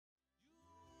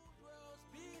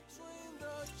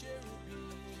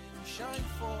shine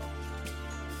forth.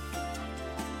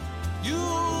 You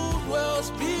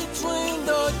dwells between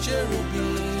the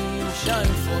cherubim,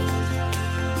 shine forth.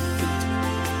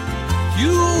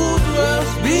 You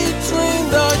dwells between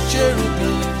the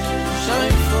cherubim,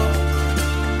 shine forth.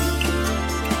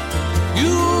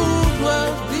 You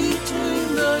dwells between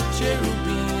the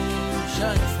cherubim,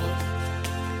 shine forth.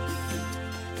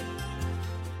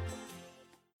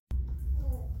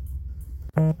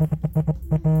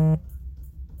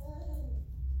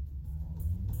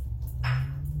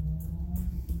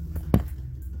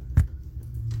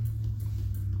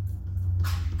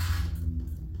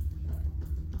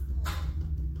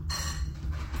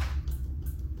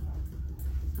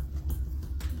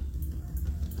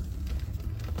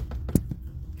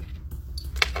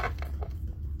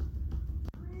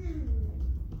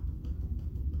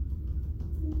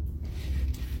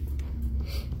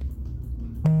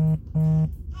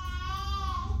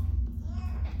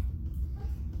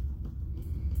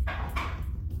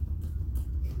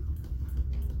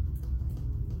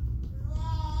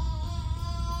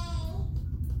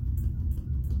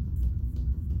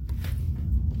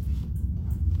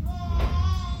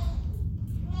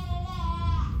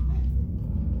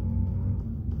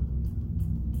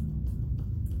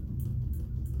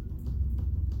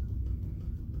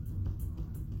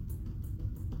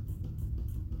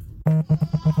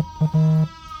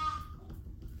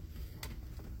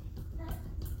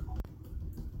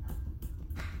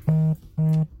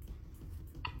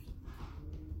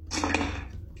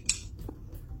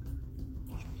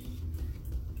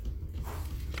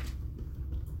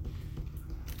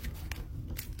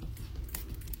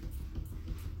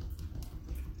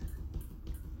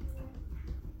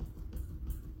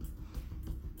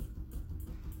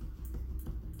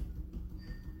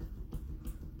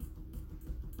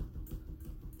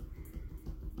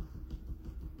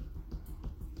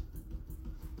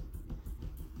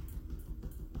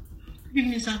 Good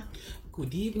evening, sir.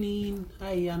 Good evening.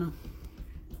 Hi, Yana.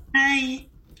 Hi.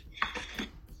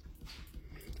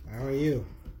 How are you?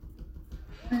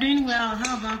 I'm doing well.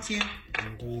 How about you?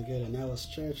 I'm doing good. And how was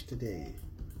church today?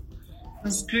 It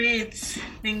was great.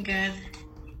 Thank God.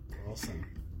 Awesome.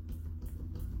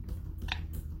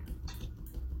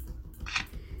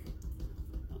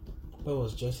 I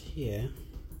was just here.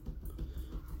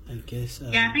 I guess.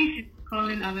 Yeah, I think she's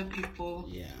calling other people.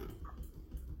 Yeah.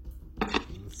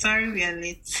 Sorry, we are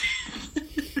late.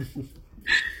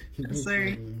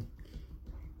 Sorry.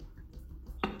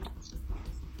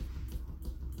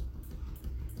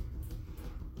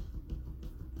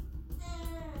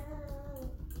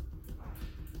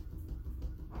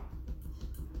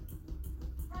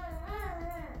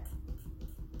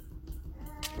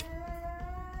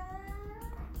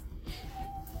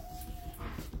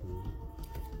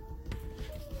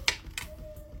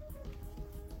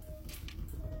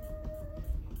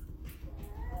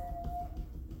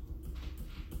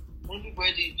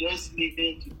 Everybody just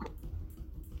needed to.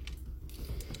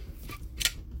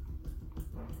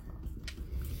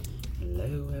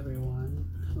 Hello, everyone.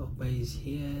 Opa is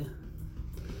here.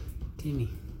 Timmy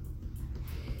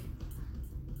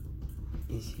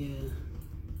is here.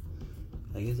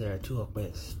 I guess there are two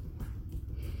Opas.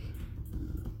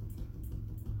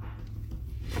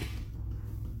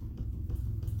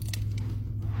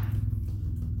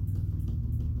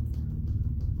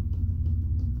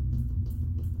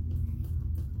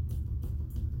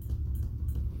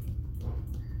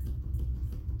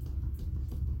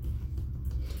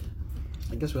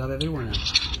 I guess we have everyone now.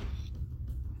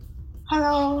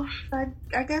 Hello.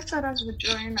 I guess others will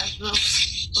join as well.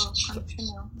 We'll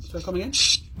continue. So come again?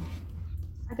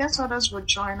 I guess others will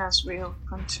join as we'll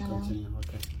continue.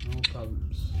 Okay, no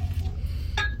problems.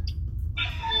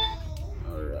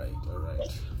 All right.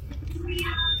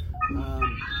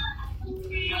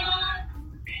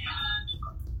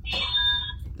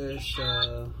 There's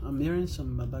I'm hearing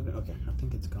some background. Okay, I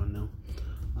think it's gone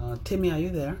now. Timmy, are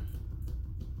you there?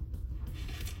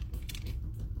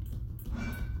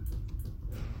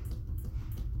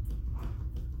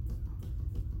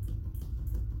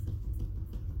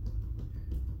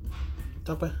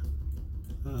 Topper?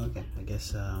 Oh, okay, I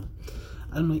guess I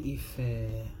don't know if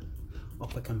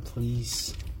Opa can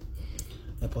please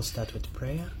help us start with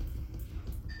prayer.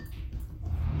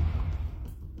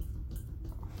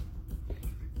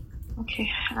 Okay.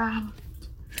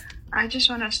 I just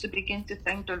want us to begin to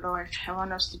thank the Lord. I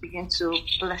want us to begin to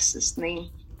bless His name.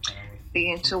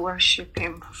 Begin to worship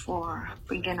Him for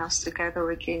bringing us together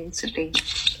again today.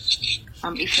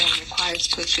 If you're in a quiet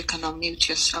place, you can unmute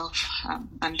yourself,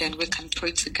 and then we can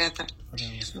pray together.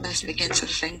 Let's begin to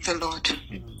thank the Lord.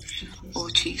 Oh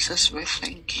Jesus, we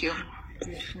thank you.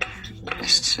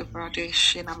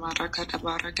 Sebradeshina Maragada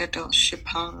Baragado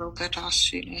Shiparo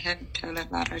Gadashini Hentele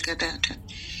Baragadata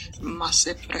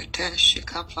Maseprete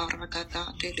Shika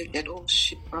Paragada Delegado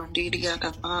Shiprandidia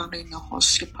da Bari no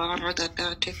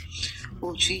Hosiparagate.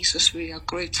 Oh Jesus, we are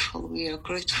grateful. We are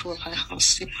grateful. I have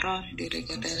Siprandi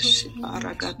Degadesh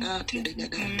Paragadati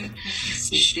Degadate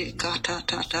Shikata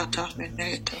Tata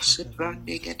Veneta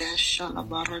Siprandi Gadesh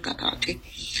Alabaragadati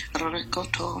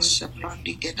Rekoto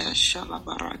Siprandi Gadesh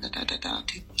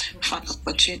Alabaragadati. For an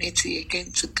opportunity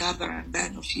again to gather and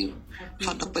learn of you.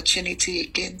 For an opportunity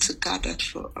again to gather,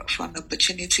 for an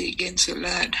opportunity again to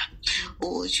learn.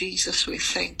 Oh Jesus, we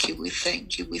thank you, we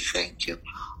thank you, we thank you.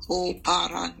 Oh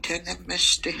Parantene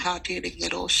Mesti Hati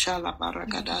Rigero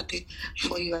Shalabaragadati,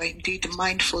 for you are indeed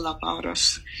mindful about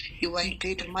us. You are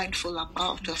indeed mindful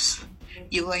about us.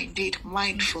 You are indeed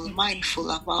mindful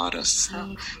about us.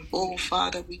 Oh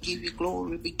Father, we give you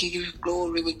glory, we give you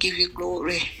glory, we give you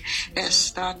glory.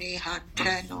 Estani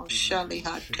Hanteno Shali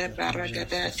Hante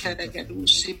Baragadate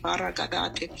Negadusi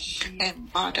Baragadate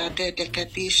Embada de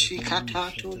Kadishi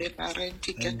Katatu Le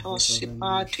Parenti Katosi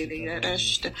Pati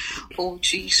Rest. Oh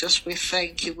Jesus, we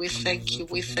thank you, we thank you,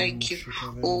 we thank you.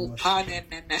 Oh Pardon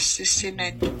and assisting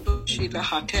and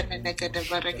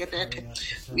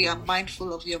we are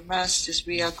mindful of your mercies.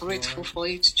 We are grateful for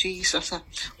it, Jesus.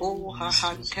 Oh,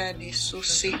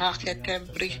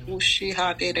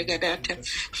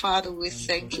 Father, we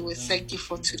thank you. We thank you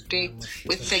for today.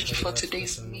 We thank you for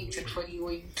today's meeting. For you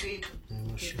indeed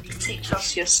teach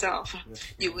us yourself.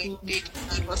 You indeed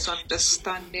give us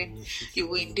understanding.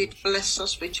 You indeed bless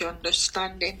us with your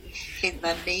understanding. In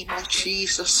the name of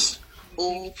Jesus.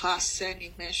 Oh,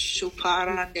 paseni me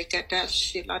suparande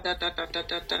kadashi la da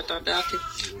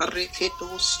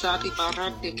reketo stadi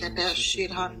barande kadashi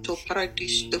hanto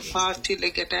practice the party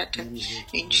legadata.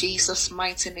 In Jesus'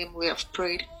 mighty name we have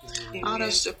prayed. I want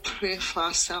us to pray for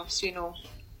ourselves, you know.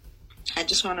 I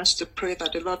just want us to pray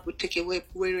that the Lord would take away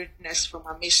weariness from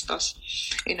amidst us.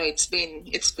 You know, it's been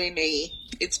a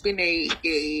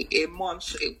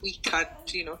month, a week, and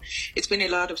you know, it's been a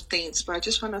lot of things. But I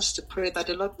just want us to pray that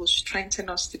the Lord will strengthen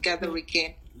us together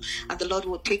again. And the Lord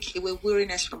will take away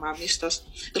weariness from our midst us.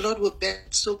 The Lord will bear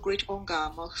so great hunger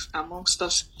amongst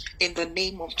us in the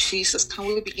name of Jesus. Can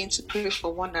we begin to pray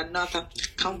for one another?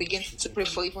 Can we begin to pray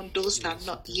for even those that are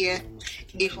not here,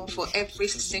 even for every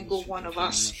single one of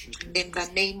us in the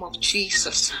name of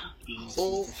Jesus?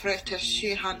 Oh,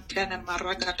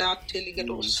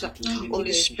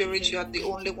 Holy Spirit, you are the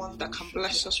only one that can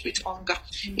bless us with hunger.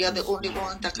 You are the only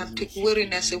one that can take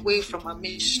weariness away from our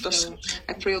midst us.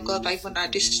 I pray, oh God, that even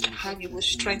at this time you will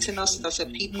strengthen us as a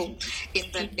people in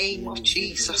the name of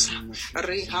Jesus.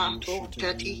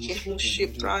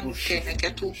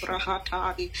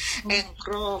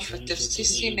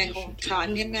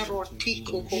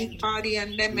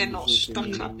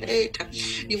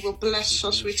 You will bless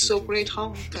us with so great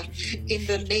hunger in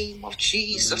the name of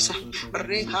Jesus.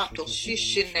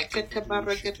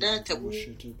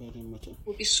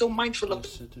 We'll be so mindful of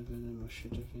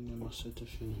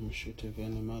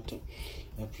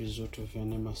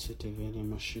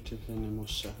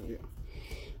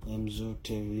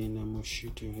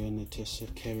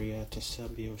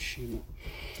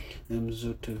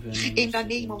in the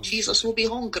name of Jesus. We'll be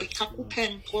hungry.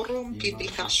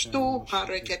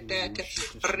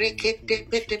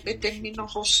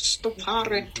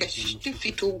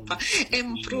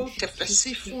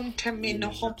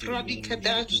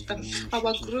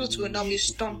 Our growth will not be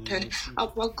stunted.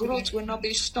 Our growth will not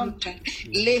be stunted.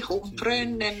 You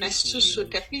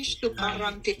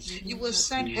will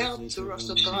send help to us,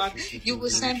 O God. You will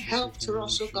send help to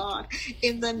us, O God,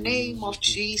 in the name of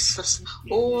Jesus.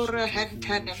 You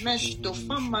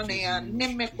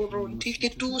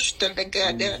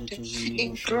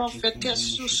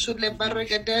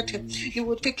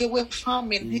will take away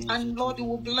famine, and Lord, you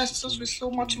will bless us with so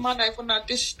much manna even at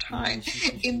this time.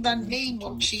 In the name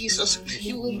of Jesus,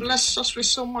 you will bless us with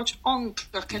so much hunger.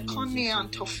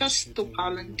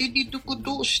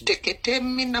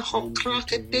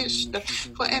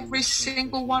 For every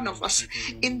single one of us,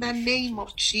 in the name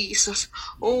of Jesus.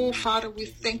 Oh Father, we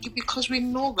thank you because we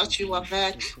know that you are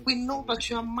there. We know that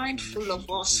you are mindful of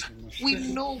us. We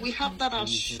know, we have that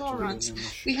assurance.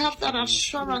 We have that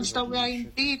assurance that we are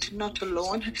indeed not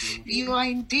alone. You are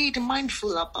indeed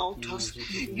mindful about us.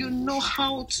 You know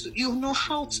how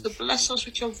to bless us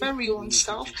with your very own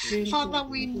self. Father,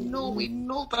 we know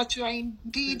that you are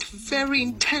indeed very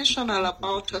intentional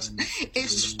about us.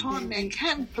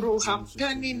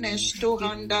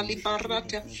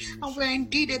 And we are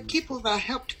indeed a people that are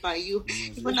helped by you.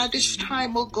 Even at this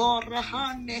time, oh God,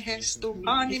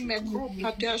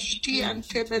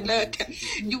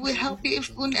 You will help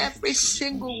even every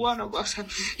single one of us.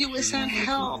 You will send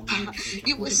help.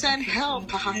 You will send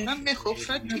help.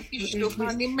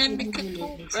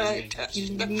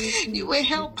 You will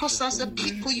help us as a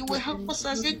people. You will help us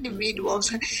as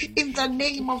individuals. In the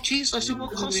name of Jesus, you will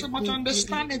cause so much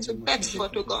understanding to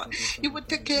Bedford, oh God. You will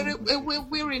take away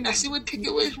weariness. You will take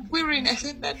away weariness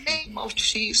in the name of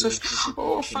Jesus.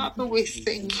 Oh, Father, we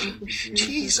thank you.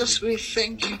 Jesus, we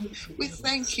thank you. We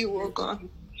thank you, oh God.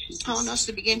 I want us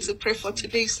to begin to pray for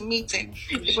today's meeting,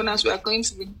 even as we are going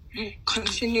to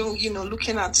continue,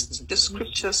 looking at the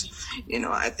scriptures.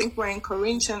 I think we're in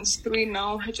Corinthians 3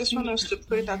 now. I just want us to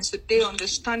pray that today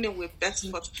understanding will birth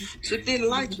forth. Today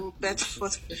light will birth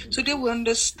forth. Today we will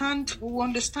understand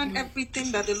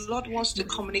everything that the Lord wants to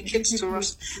communicate to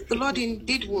us. The Lord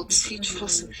indeed will teach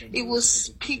us. He will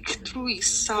speak through His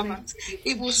servant.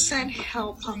 He will send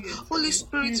help. Holy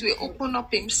Spirit will open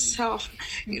up Himself.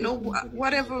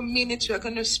 Whatever minutes we are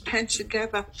going to spend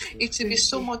together, it will be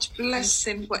so much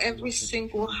blessing for every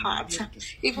single heart,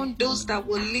 even those that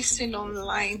will listen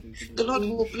online. The Lord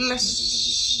will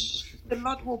bless. The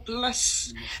Lord will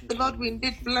bless. The Lord will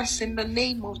indeed bless in the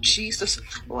name of Jesus.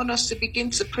 I want us to begin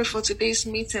to pray for today's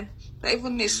meeting. That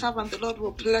even His servant, the Lord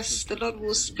will bless. The Lord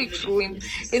will speak through him.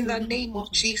 In the name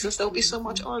of Jesus, there will be so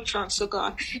much utterance, oh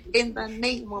God. In the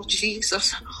name of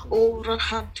Jesus. Oh,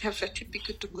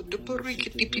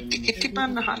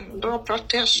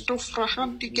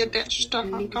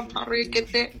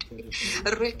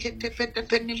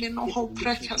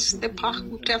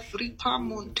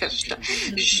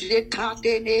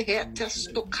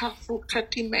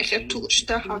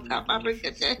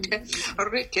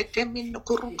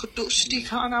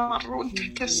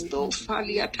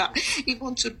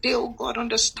 even today, oh God,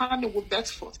 understanding will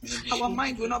birth forth. Our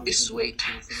mind will not be swayed.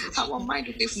 Our mind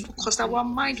will be focused. Our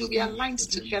mind will be aligned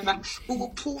together. We will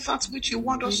pull that which you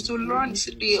want us to learn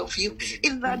today of you.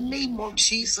 In the name of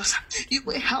Jesus, you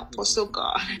will help us, oh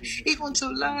God, even to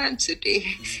learn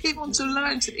today. Even to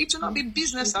learn today. It will not be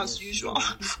business as usual,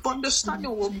 but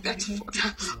understanding will birth forth.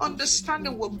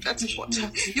 Understanding will birth forth.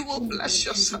 You will bless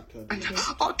yourself.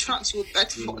 All trans will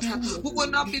birth forth. We will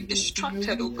not be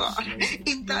distracted, oh God.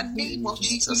 In the name of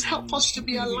Jesus, help us to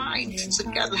be aligned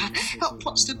together. Help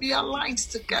us to be aligned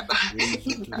together.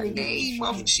 In the name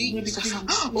of Jesus.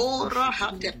 Oh,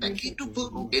 Rahate Bekitu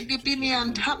Burugedipini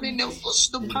and Hamine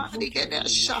Fostupani get a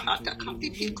Shahata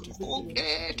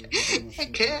Katipikoget.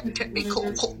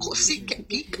 Eketiko Kokosika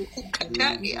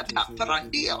Kukatania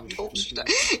Taparandia Toast.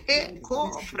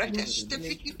 Eko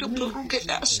Pretestifikitu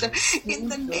Burugedasta. In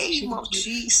the name of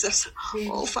Jesus.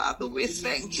 Oh, Father, we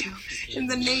thank you. In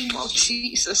the name of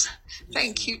Jesus.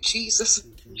 Thank you, Jesus.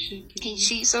 In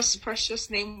Jesus' precious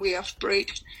name we have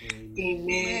prayed.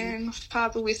 Amen.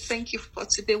 Father, we thank you for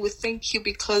today. We thank you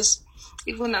because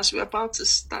even as we're about to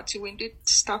start, you will indeed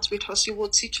start with us. You will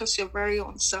teach us your very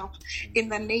own self. In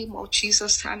the name of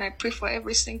Jesus. And I pray for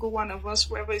every single one of us,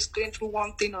 whoever is going through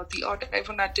one thing or the other,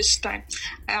 even at this time.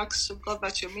 I ask, oh God,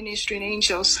 that your ministering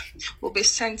angels will be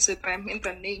sent to them in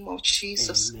the name of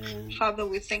Jesus. Amen. Father,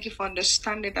 we thank you for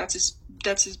understanding that is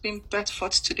being birthed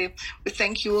forth today. We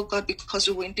thank you, oh God, because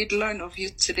we will indeed learn of you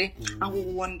today. Amen. And we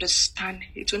will understand.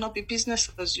 It will not be business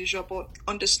as usual, but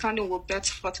understanding will birth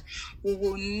forth. We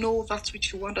will know that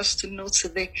which you want us to know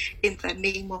today in the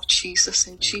name of Jesus.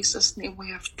 In Jesus' name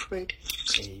we have prayed.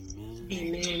 Amen.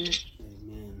 Amen.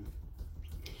 Amen.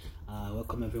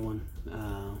 Welcome everyone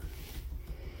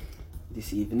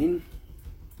this evening,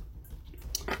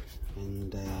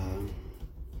 and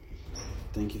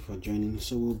thank you for joining.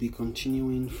 So we'll be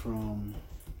continuing from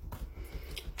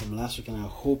last week, and I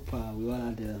hope we all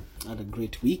had a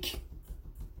great week.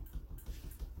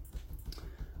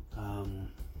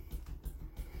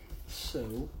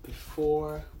 So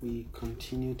before we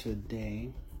continue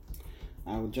today,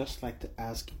 I would just like to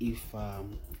ask if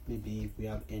maybe we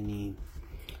have any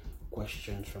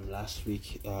questions from last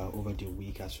week over the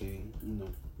week, as we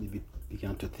maybe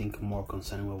began to think more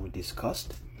concerning what we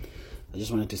discussed. I just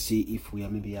wanted to see if we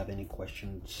maybe have any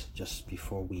questions just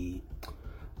before we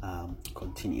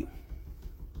continue.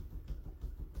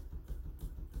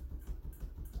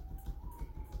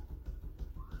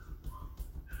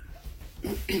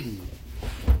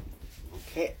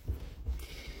 Okay,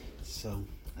 so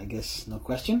I guess no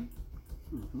question.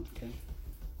 Okay,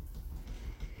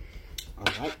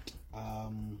 all right.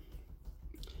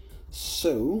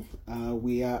 So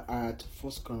we are at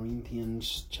 1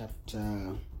 Corinthians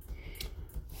chapter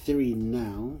 3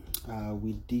 now.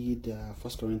 We did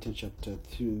 1 Corinthians chapter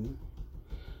 2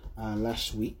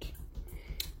 last week,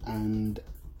 and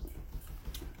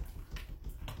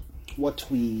what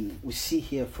we see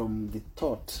here from the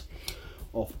thought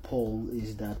of Paul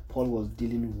is that Paul was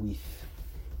dealing with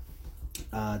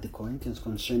the Corinthians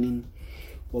concerning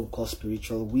what we call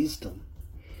spiritual wisdom,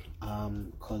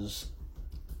 because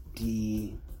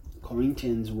the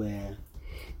Corinthians were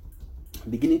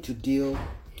beginning to deal,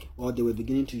 or they were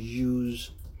beginning to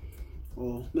use,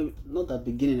 or maybe not that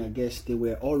beginning, I guess they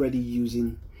were already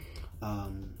using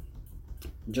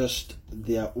just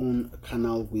their own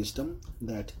carnal wisdom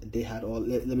that they had. Or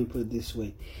let me put it this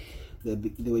way,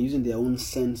 they were using their own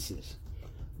senses,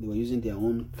 they were using their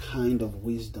own kind of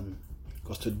wisdom,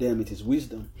 because to them it is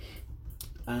wisdom.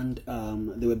 And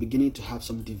they were beginning to have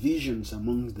some divisions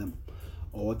among them,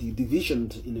 or the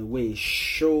divisions in a way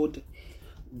showed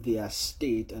their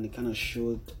state, and it kind of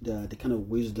showed the kind of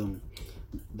wisdom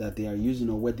that they are using,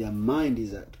 or where their mind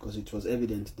is at, because it was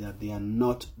evident that they are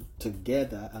not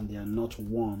together and they are not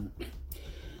one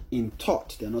in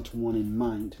thought, they are not one in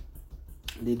mind.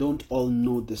 They don't all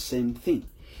know the same thing,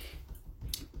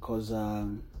 because I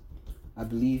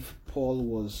believe Paul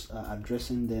was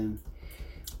addressing them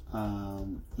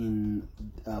in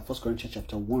 1 Corinthians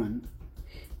chapter 1,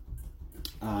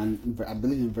 and I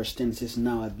believe in verse 10 it says,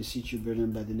 "Now I beseech you,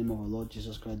 brethren, by the name of our Lord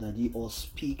Jesus Christ, that ye all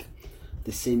speak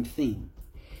the same thing,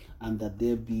 and that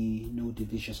there be no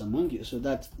divisions among you." So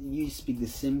that you speak the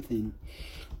same thing.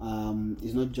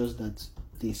 It's not just that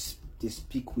they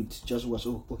speak with just words.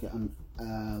 Oh, okay,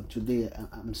 today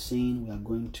I'm saying we are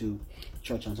going to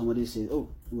church, and somebody says, "Oh,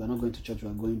 we are not going to church, we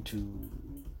are going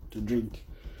to drink."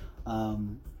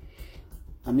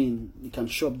 I mean, you can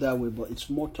show up that way, but it's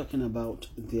more talking about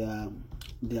their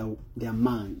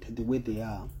mind, the way they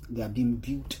are being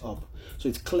built up. So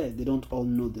it's clear they don't all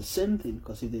know the same thing,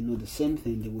 because if they know the same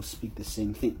thing, they will speak the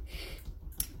same thing.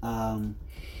 And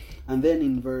then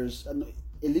in verse a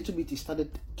little bit, he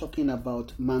started talking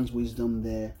about man's wisdom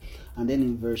there, and then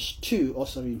in verse 2,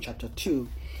 also in chapter 2,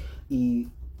 he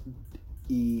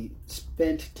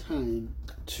spent time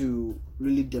to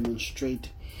really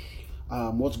demonstrate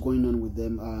what's going on with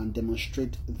them, and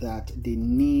demonstrate that they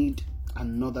need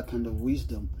another kind of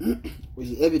wisdom, which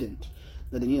is evident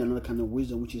that they need another kind of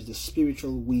wisdom, which is the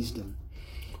spiritual wisdom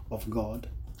of God.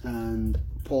 And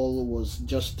Paul was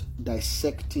just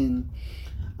dissecting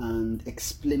and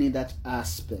explaining that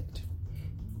aspect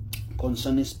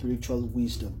concerning spiritual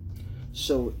wisdom.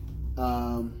 So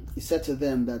he said to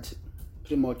them that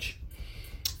pretty much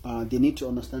they need to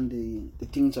understand the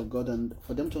things of God, and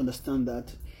for them to understand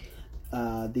that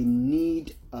they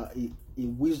need a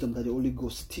wisdom that the Holy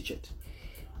Ghost teaches.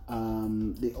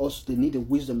 They need a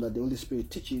wisdom that the Holy Spirit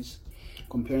teaches,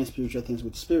 comparing spiritual things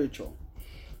with spiritual.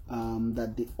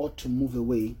 That they ought to move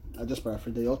away. I just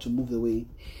paraphrase. They ought to move away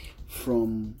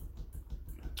from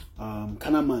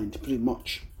carnal mind, pretty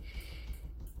much.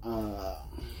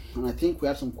 And I think we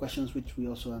had some questions which we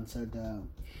also answered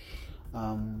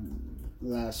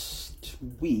last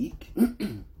week.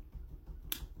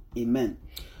 Amen.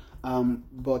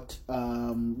 But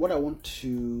what I want to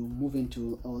move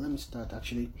into, let me start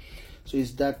actually. So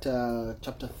is that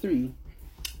chapter 3,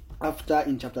 after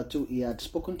in chapter 2 he had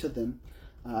spoken to them.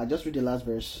 I just read the last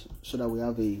verse so that we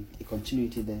have a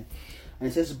continuity there. And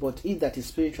it says, "But he that is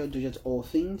spiritual judges all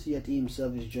things, yet he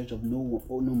himself is judge of no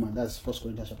man." That's 1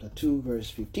 Corinthians chapter 2, verse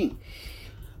 15.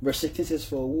 Verse 16 says,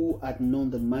 "For who hath known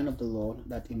the mind of the Lord,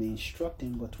 that he may instruct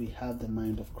him? But we have the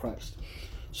mind of Christ."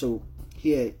 So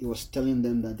here he was telling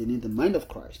them that they need the mind of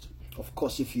Christ. Of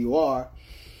course, if you are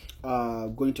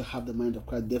going to have the mind of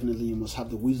Christ, definitely you must have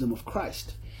the wisdom of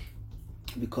Christ.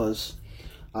 Because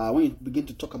when you begin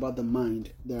to talk about the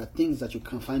mind, there are things that you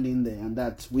can find in there, and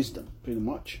that's wisdom, pretty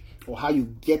much. Or how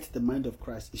you get the mind of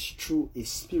Christ is through a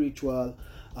spiritual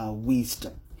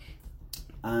wisdom.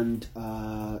 And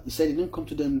he said he didn't come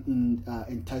to them in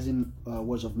enticing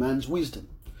words of man's wisdom.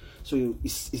 So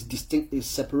it's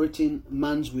separating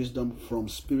man's wisdom from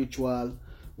spiritual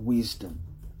wisdom,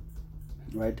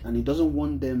 right? And he doesn't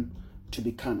want them to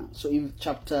be carnal. So in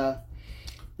chapter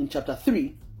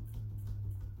 3,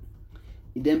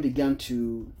 he then began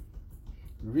to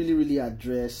really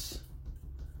address,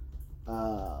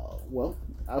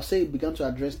 I'll say he began to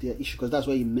address their issue, because that's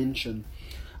what he mentioned.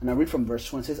 And I read from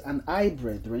verse 1, it says, "And I,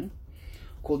 brethren,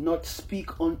 could not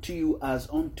speak unto you as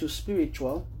unto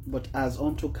spiritual, but as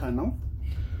unto carnal,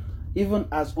 even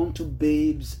as unto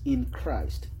babes in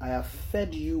Christ. I have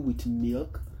fed you with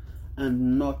milk,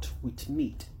 and not with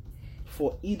meat.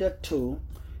 For hitherto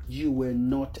you were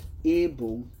not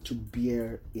able to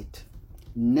bear it,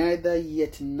 neither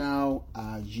yet now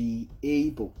are ye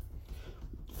able,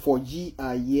 for ye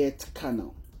are yet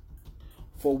carnal.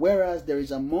 For whereas there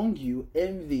is among you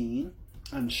envying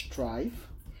and strife,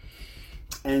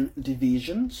 and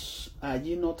divisions? Are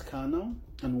ye not carnal,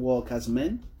 and walk as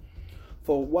men?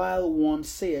 For while one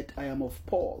saith, I am of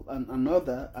Paul, and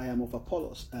another, I am of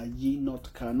Apollos, are ye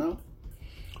not carnal?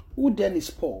 Who then is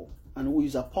Paul, and who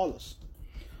is Apollos?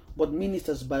 But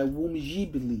ministers by whom ye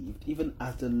believed, even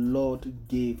as the Lord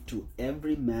gave to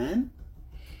every man.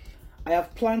 I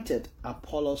have planted,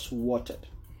 Apollos watered,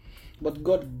 but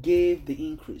God gave the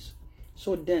increase.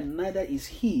 So then neither is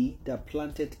he that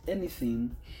planted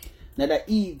anything, neither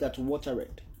he that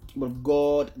watered, but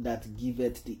God that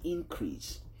giveth the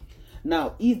increase.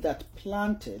 Now he that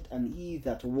planted and he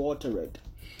that watered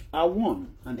are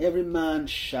one, and every man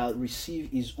shall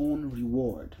receive his own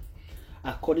reward,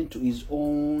 according to his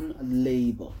own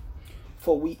labor.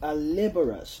 For we are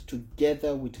laborers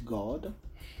together with God.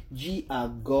 Ye are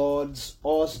God's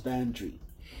husbandry.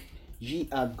 Ye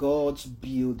are God's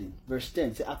building. Verse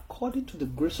 10 says, according to the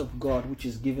grace of God which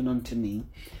is given unto me,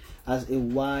 as a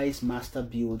wise master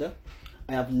builder,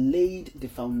 I have laid the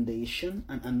foundation,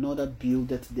 and another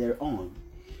buildeth thereon.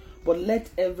 But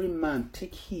let every man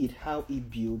take heed how he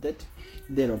buildeth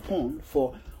thereupon,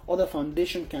 for other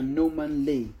foundation can no man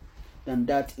lay than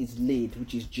that is laid,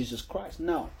 which is Jesus Christ.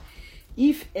 Now,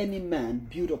 if any man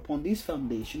build upon this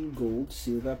foundation gold,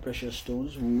 silver, precious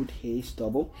stones, wood, hay,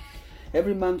 stubble,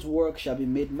 every man's work shall be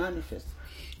made manifest,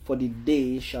 for the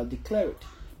day shall declare it,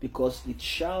 because it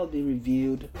shall be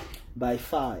revealed by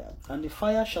fire. And the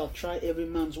fire shall try every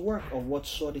man's work of what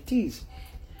sort it is.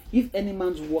 If any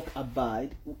man's work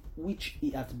abide, which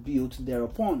he hath built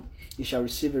thereupon, he shall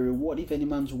receive a reward. If any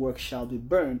man's work shall be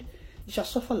burned, he shall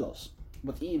suffer loss,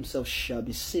 but he himself shall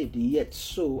be saved, yet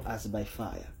so as by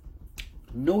fire.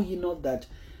 Know ye not that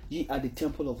ye are the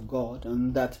temple of God,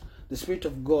 and that the Spirit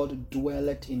of God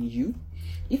dwelleth in you?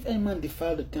 If any man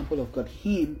defile the temple of God,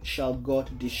 him shall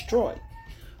God destroy.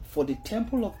 For the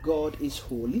temple of God is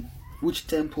holy, which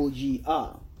temple ye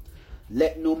are.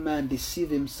 Let no man deceive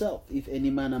himself. If any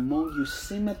man among you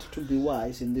seemeth to be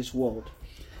wise in this world,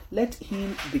 let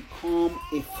him become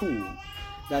a fool,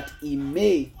 that he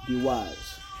may be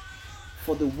wise.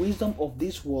 For the wisdom of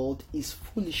this world is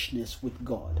foolishness with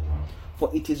God.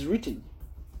 For it is written,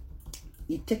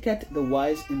 He taketh the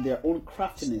wise in their own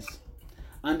craftiness.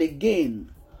 And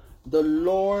again, the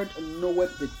Lord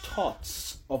knoweth the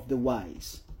thoughts of the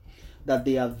wise, that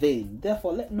they are vain.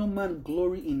 Therefore let no man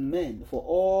glory in men, for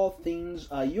all things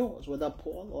are yours, whether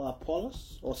Paul or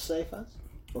Apollos or Cephas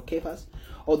or Cephas,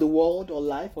 or the world or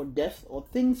life or death or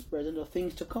things present or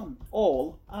things to come.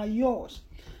 All are yours,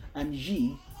 and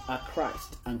ye are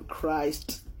Christ, and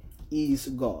Christ is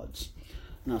God's.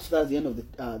 Now, so that's the end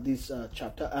of this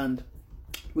chapter, and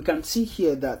we can see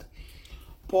here that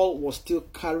Paul was still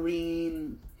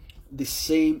carrying the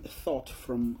same thought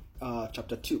from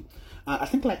chapter 2. I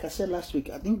think, like I said last week,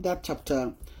 I think that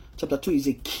chapter 2 is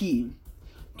a key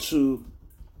to,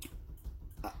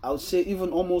 I would say, even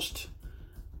almost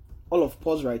all of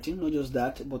Paul's writing, not just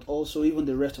that, but also even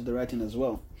the rest of the writing as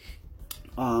well,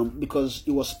 because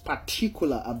it was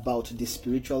particular about the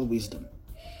spiritual wisdom.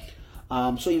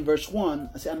 So in verse 1,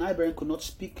 I say, and I, brethren, could not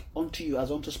speak unto you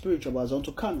as unto spiritual, but as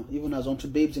unto carnal, even as unto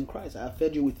babes in Christ. I have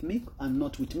fed you with milk and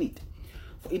not with meat.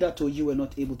 For hitherto you were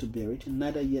not able to bear it, and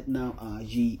neither yet now are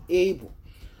ye able.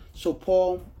 So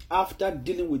Paul, after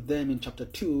dealing with them in chapter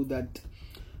 2, that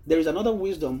there is another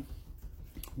wisdom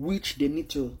which they need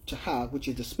to have, which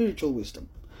is the spiritual wisdom.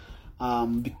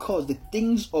 Because the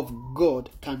things of God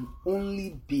can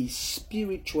only be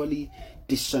spiritually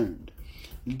discerned.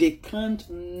 They can't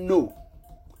know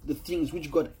the things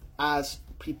which God has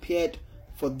prepared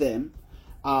for them,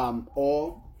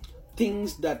 or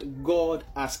things that God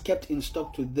has kept in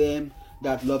stock to them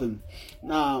that love Him.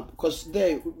 Now, because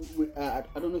there, I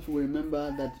don't know if you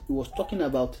remember that He was talking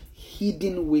about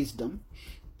hidden wisdom,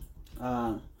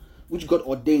 which God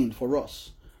ordained for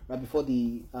us right before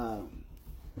the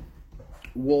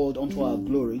world unto our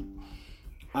glory,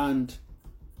 and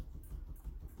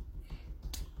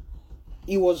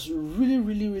He was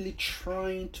really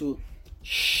trying to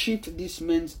shift this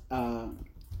man's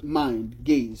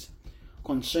gaze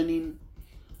concerning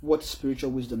what spiritual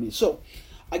wisdom is. So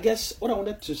I guess what I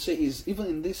wanted to say is, even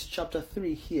in this chapter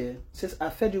 3 here, it says,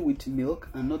 I fed you with milk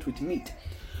and not with meat,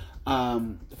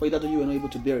 for that you were not able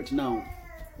to bear it. Now,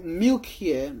 milk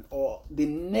here, or the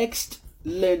next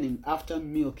learning after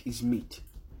milk, is meat.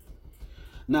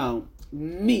 Now,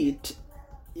 meat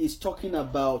is talking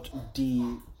about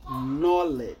the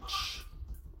knowledge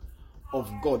of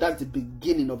God. That's the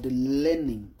beginning of the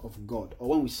learning of God. Or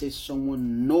when we say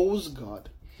someone knows God,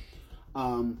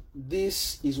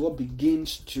 this is what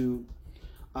begins to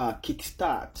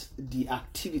kickstart the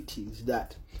activities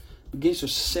that begins to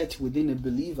set within a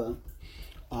believer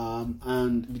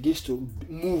and begins to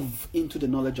move into the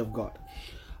knowledge of God.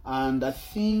 And I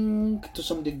think to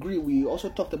some degree we also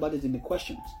talked about it in the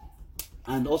questions.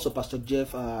 And also Pastor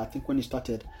Jeff, I think when he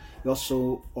started, he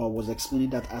also was explaining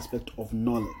that aspect of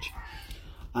knowledge.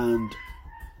 And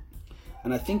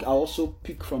I think I also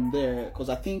pick from there because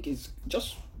I think it's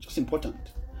just important.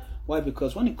 Why?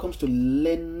 Because when it comes to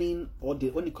learning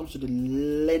when it comes to the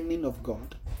learning of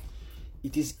God,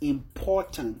 it is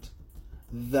important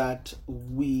that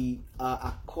we are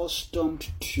accustomed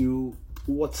to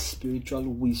what spiritual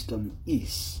wisdom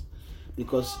is,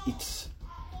 because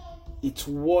it's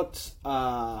what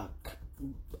I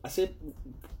said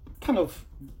kind of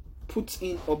puts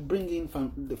in or bring in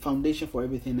the foundation for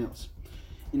everything else,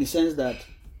 in the sense that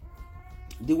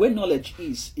the way knowledge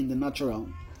is in the natural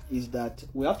is that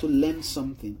we have to learn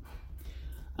something,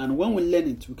 and when we learn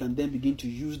it, we can then begin to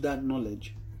use that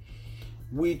knowledge,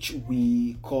 which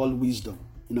we call wisdom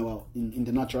in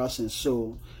the natural sense.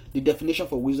 So the definition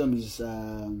for wisdom is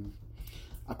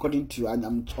according to, and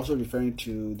I'm also referring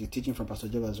to the teaching from Pastor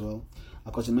Jeff as well,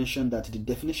 because he mentioned that the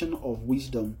definition of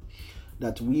wisdom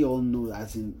that we all know,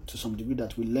 as in to some degree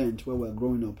that we learned where we're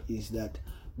growing up, is that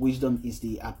wisdom is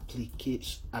the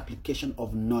application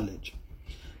of knowledge,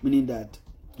 meaning that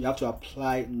you have to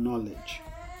apply knowledge.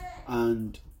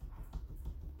 And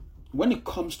when it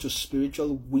comes to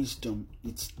spiritual wisdom,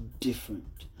 it's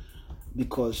different,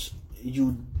 because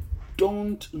you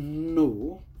don't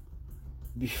know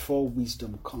before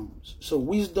wisdom comes. So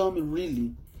wisdom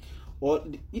really, or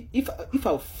if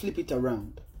I'll flip it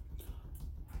around,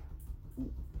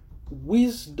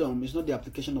 wisdom is not the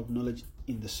application of knowledge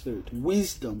in the spirit.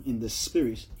 Wisdom in the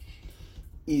spirit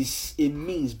is a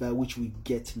means by which we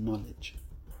get knowledge.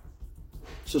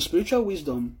 So spiritual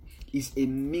wisdom is a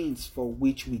means for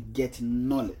which we get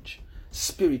knowledge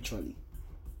spiritually.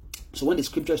 So when the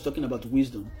scripture is talking about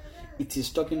wisdom, it is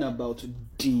talking about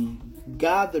the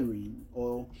gathering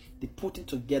or the putting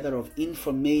together of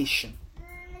information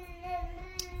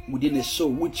within a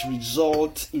soul which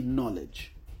results in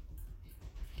knowledge.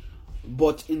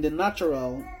 But in the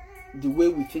natural, the way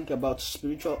we think about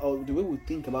spiritual, or the way we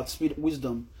think about spirit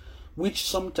wisdom, which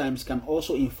sometimes can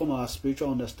also inform our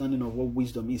spiritual understanding of what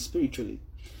wisdom is spiritually,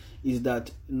 is that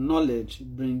knowledge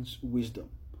brings wisdom.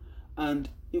 And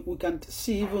we can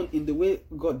see even in the way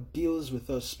God deals with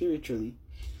us spiritually,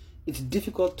 it's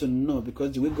difficult to know,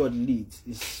 because the way God leads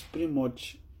is pretty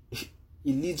much, He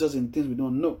leads us in things we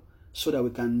don't know so that we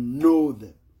can know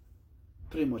them.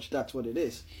 Pretty much that's what it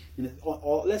is.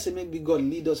 Or let's say maybe God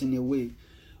leads us in a way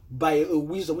by a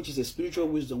wisdom which is a spiritual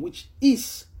wisdom, which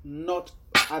is not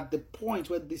at the point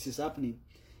where this is happening.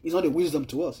 It's not a wisdom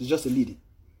to us, it's just a leading.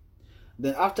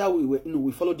 Then after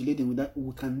we follow the leading,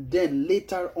 we can then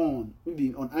later on,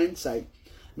 maybe on hindsight,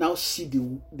 now see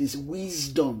this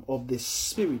wisdom of the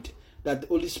Spirit that the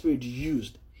Holy Spirit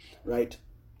used, right?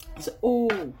 He said,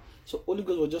 oh, so Holy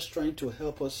Ghost was just trying to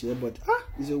help us here, but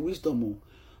it's a wisdom.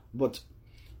 But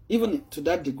even to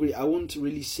that degree, I won't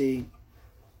really say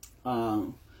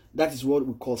that is what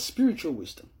we call spiritual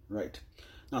wisdom, right?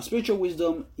 Now, spiritual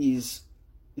wisdom is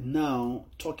now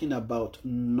talking about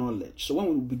knowledge. So when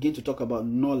we begin to talk about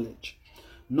knowledge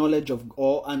of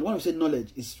God, and when we say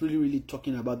knowledge, it's really, really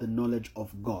talking about the knowledge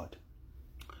of God.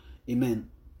 Amen.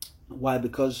 Why?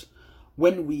 Because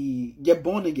when we get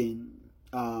born again,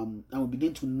 and we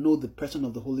begin to know the person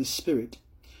of the Holy Spirit,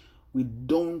 we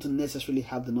don't necessarily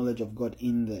have the knowledge of God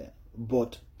in there,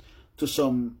 but to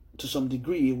some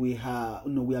degree, we are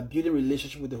building a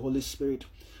relationship with the Holy Spirit.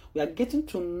 We are getting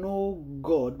to know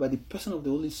God by the person of the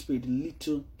Holy Spirit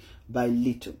little by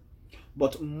little.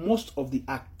 But most of the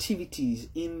activities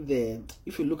in there,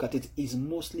 if you look at it, is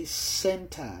mostly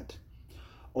centered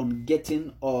on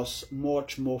getting us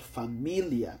much more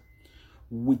familiar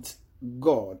with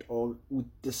God, or with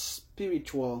the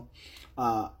spiritual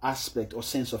aspect or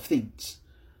sense of things.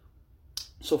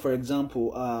 So, for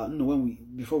example,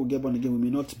 before we get born again, we may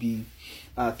not be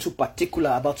too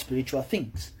particular about spiritual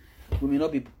things. We may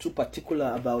not be too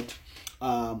particular about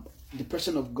the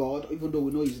person of God, even though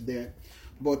we know He's there.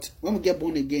 But when we get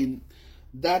born again,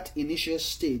 that initial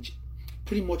stage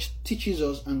pretty much teaches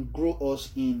us and grows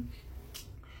us in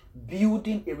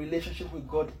building a relationship with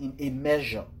God in a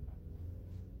measure.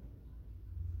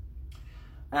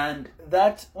 And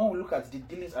that, when we look at the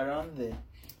dealings around there,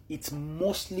 it's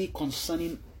mostly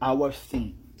concerning our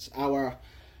things, our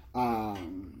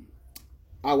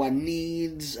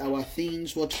needs, our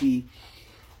things, what we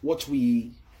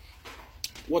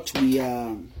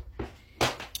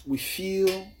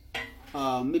feel.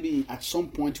 Maybe at some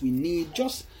point we need.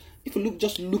 Just if you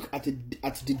look at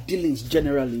the dealings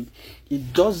generally,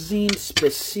 it doesn't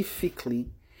specifically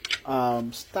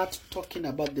start talking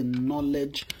about the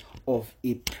knowledge of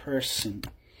a person,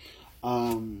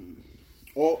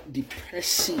 or the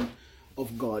person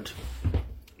of God.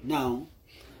 Now,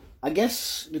 I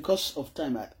guess because of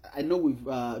time, I know we've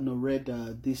read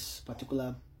this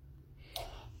particular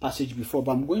passage before,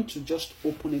 but I'm going to just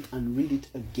open it and read it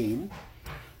again,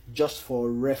 just for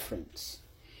reference.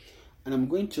 And I'm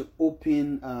going to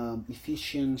open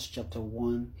Ephesians chapter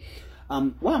 1.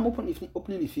 Why I'm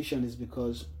opening Ephesians is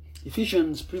because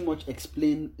Ephesians pretty much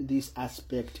explain this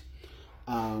aspect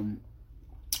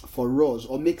for us,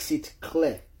 or makes it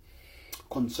clear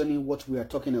concerning what we are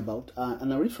talking about.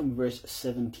 And I read from verse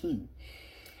 17.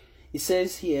 It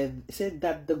says here, it said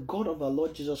that the God of our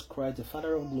Lord Jesus Christ, the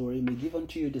Father of glory, may give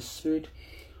unto you the spirit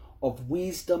of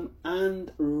wisdom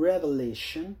and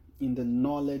revelation in the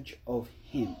knowledge of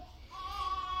him.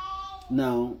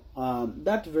 Now,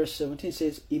 that verse 17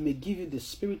 says, he may give you the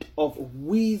spirit of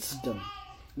wisdom.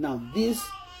 Now, this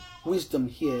wisdom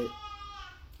here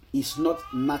is not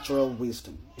natural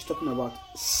wisdom. It's talking about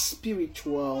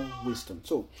spiritual wisdom.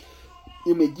 So,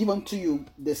 he may give unto you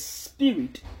the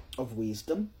spirit of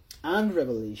wisdom and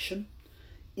revelation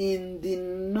in the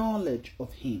knowledge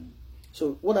of him.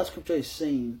 So what that scripture is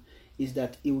saying is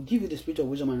that he will give you the spirit of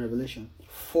wisdom and revelation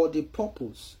for the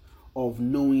purpose of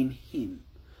knowing him.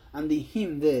 And the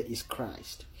him there is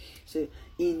Christ. So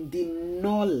in the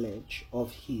knowledge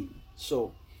of him.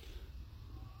 So,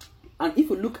 and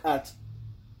if we look at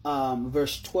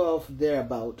verse 12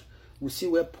 thereabout, we see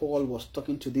where Paul was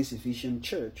talking to this Ephesian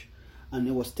church, and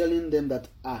he was telling them that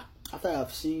after I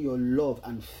have seen your love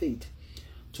and faith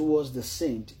towards the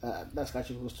saint, that's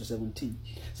actually close to 17.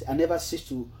 See, I never cease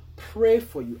to pray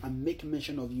for you and make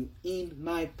mention of you in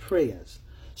my prayers.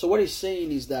 So what he's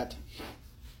saying is that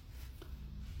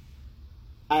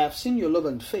I have seen your love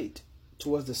and faith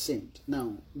towards the saint.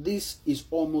 Now, this is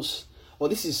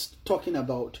talking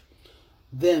about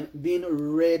them being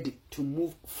ready to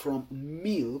move from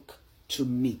milk to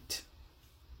meat.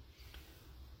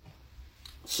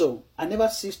 So, I never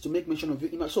cease to make mention of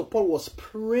you. So, Paul was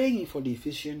praying for the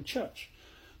Ephesian church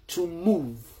to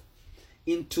move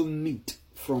into meat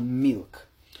from milk.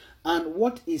 And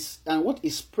what is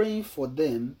praying for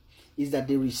them is that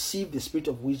they receive the spirit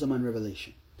of wisdom and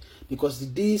revelation.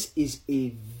 Because this is a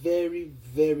very,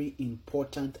 very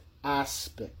important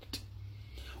aspect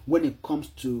when it comes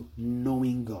to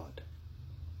knowing God.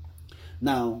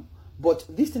 Now, but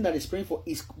this thing that he's praying for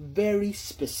is very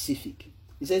specific.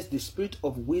 It says the spirit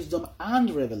of wisdom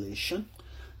and revelation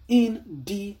in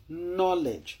the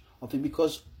knowledge of him.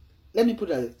 Because, let me put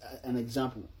an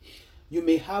example. You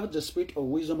may have the spirit of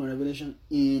wisdom and revelation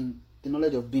in the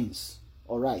knowledge of beans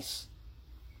or rice,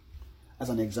 as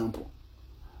an example.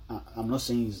 I'm not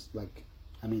saying it's like,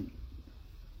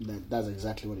 that's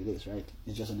exactly what it is, right?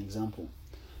 It's just an example.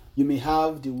 You may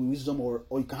have the wisdom, or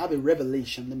you can have a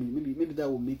revelation. Maybe that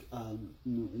will make a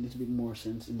little bit more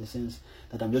sense, in the sense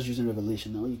that I'm just using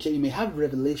revelation now. You may have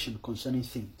revelation concerning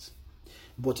things,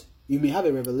 but you may have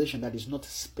a revelation that is not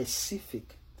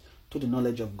specific to the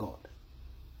knowledge of God.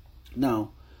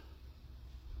 Now,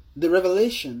 the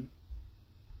revelation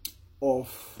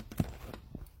of,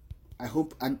 I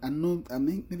hope, I know,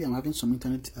 maybe I'm having some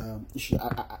internet issue.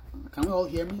 Can you all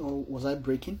hear me, or was I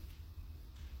breaking?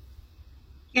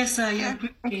 Yes, sir, you're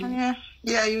breaking.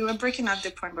 Yeah, you were breaking at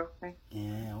the point, bro.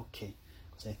 Yeah, okay.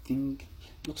 Because I think,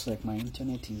 looks like my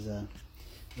internet is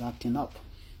acting up.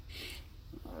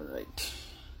 Alright.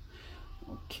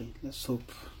 Okay, let's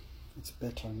hope it's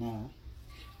better now.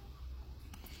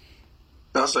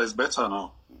 Pastor, it's better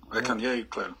now. I can hear you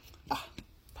clearly.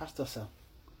 Pastor, sir.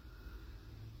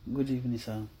 Good evening,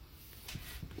 sir.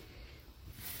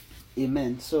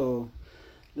 Amen. So,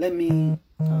 let me...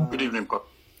 Good evening, Pastor.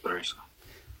 Sorry, sir.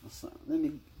 So let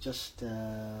me just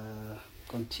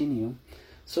continue.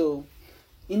 So,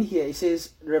 in here it says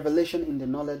revelation in the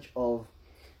knowledge of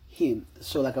him.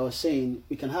 So, like I was saying,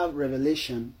 we can have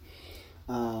revelation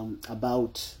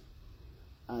about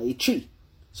a tree.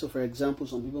 So, for example,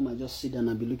 some people might just sit down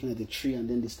and be looking at the tree, and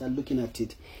then they start looking at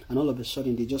it, and all of a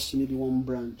sudden they just see maybe one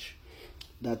branch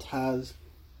that has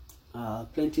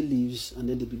plenty leaves, and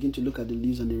then they begin to look at the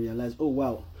leaves and they realize, oh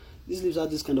wow, these leaves have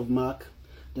this kind of mark.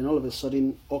 Then all of a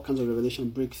sudden, all kinds of revelation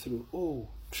break through. Oh,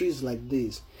 trees like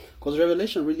this. Because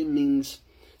revelation really means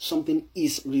something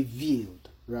is revealed,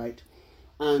 right?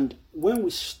 And when we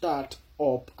start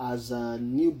up as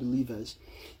new believers,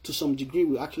 to some degree,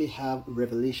 we actually have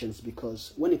revelations,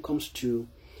 because when it comes to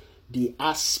the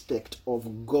aspect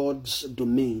of God's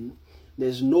domain,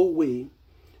 there's no way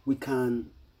we can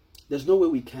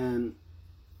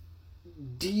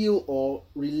deal or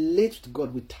relate to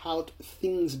God without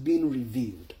things being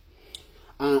revealed.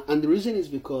 And the reason is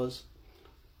because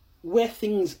where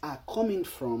things are coming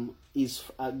from is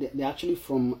they're actually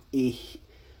from an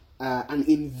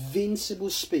invincible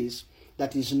space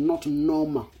that is not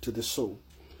normal to the soul.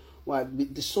 Why?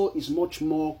 The soul is much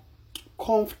more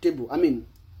comfortable. I mean,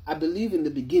 I believe in the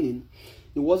beginning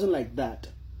it wasn't like that,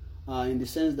 in the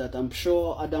sense that I'm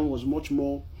sure Adam was much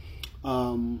more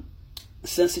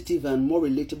sensitive and more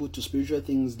relatable to spiritual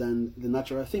things than the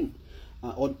natural thing,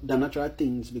 or the natural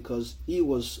things, because he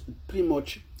was pretty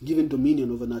much given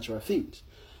dominion over natural things.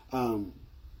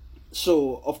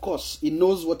 So of course he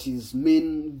knows what his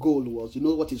main goal was. He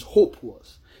knows what his hope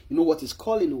was. He knows what his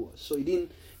calling was. So he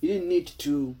didn't need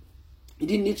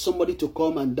somebody to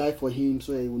come and die for him,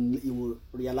 so he will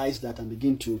realize that and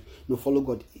begin to follow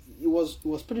God. He was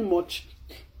pretty much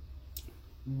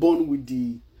born with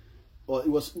it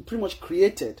was pretty much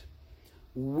created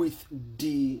with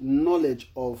the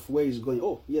knowledge of where he's going.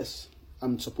 Oh yes,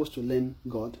 I'm supposed to learn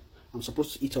God. I'm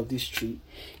supposed to eat of this tree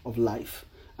of life,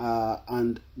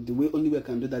 and the only way I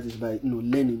can do that is by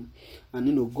learning.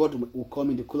 And God will come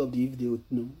in the cool of the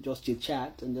evening, just chit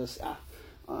chat and just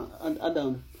and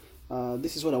Adam,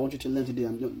 this is what I want you to learn today.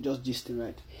 I'm just gisting,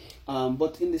 right?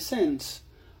 But in the sense,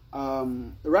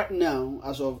 right now,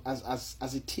 as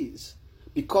it is,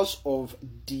 because of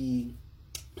the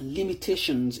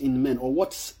limitations in men, or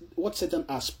what Satan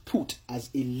has put as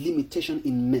a limitation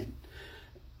in men,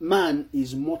 man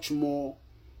is much more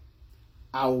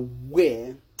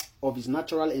aware of his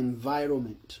natural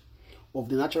environment, of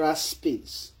the natural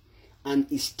space, and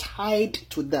is tied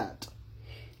to that.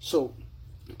 So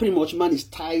pretty much man is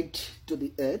tied to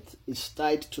the earth, is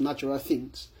tied to natural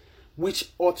things,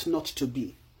 which ought not to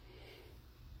be.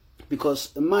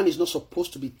 Because a man is not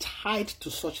supposed to be tied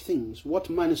to such things. What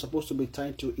man is supposed to be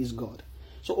tied to is God.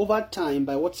 So over time,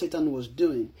 by what Satan was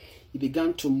doing, he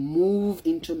began to move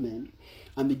into men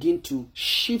and begin to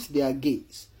shift their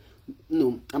gaze.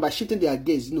 And by shifting their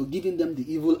gaze, giving them the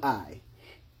evil eye.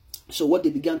 So what they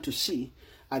began to see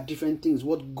are different things,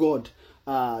 what God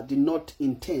did not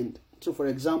intend. So for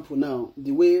example, now,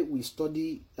 the way we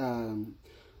study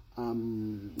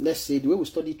let's say the way we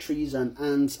study trees and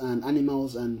ants and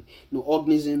animals and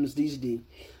organisms these days,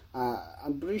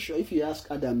 I'm pretty sure if you ask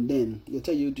Adam, then he'll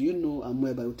tell you, do you know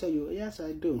amoeba? He'll tell you, yes,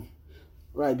 I do,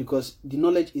 right? Because the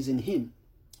knowledge is in him.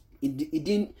 He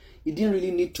didn't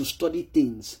really need to study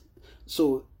things.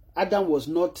 So Adam was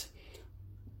not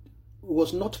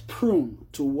prone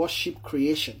to worship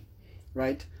creation,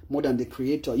 right, more than the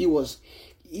Creator. He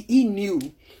knew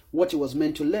what he was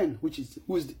meant to learn, which is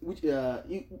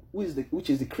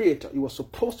the Creator. He was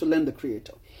supposed to learn the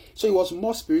Creator. So he was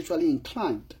more spiritually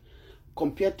inclined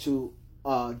compared to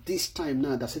this time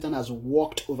now that Satan has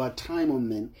walked over time on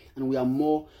men, and we are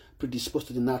more predisposed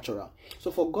to the natural.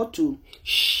 So for God to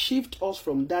shift us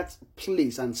from that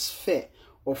place and sphere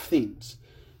of things,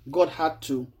 God had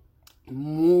to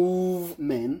move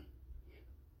men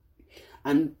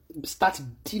and start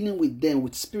dealing with them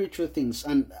with spiritual things,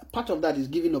 and part of that is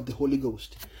giving of the Holy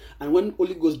Ghost. And when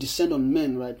Holy Ghost descend on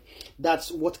men, right, that's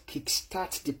what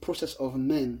kickstarts the process of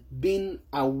men being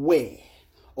aware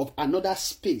of another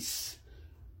space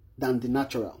than the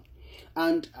natural.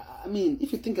 And I mean,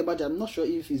 if you think about it, I'm not sure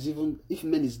if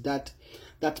men is that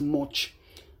much.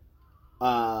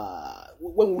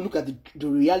 When we look at the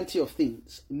reality of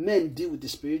things, men deal with the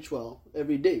spiritual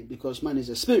every day because man is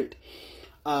a spirit.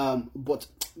 But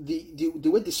the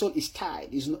way the soul is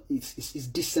tied is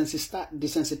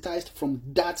desensitized from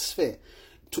that sphere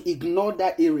to ignore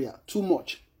that area too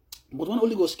much. But when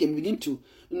Holy Ghost came, we begin to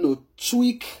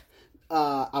tweak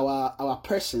our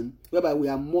person, whereby we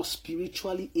are more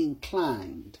spiritually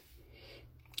inclined.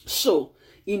 So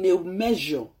in a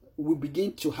measure, we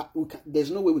begin to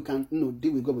there's no way we can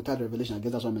deal with God without revelation. I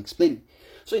guess that's what I'm explaining.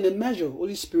 So in a measure,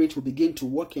 Holy Spirit will begin to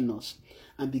work in us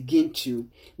and begin to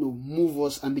move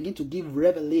us and begin to give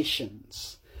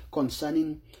revelations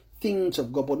concerning things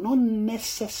of God, but not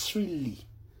necessarily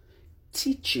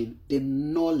teaching the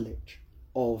knowledge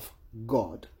of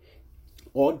God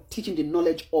or teaching the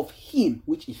knowledge of Him,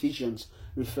 which Ephesians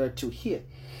referred to here,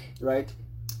 right?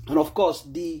 And of course,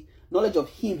 the knowledge of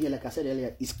Him here, like I said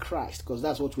earlier, is Christ, because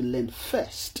that's what we learned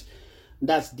first.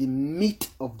 That's the meat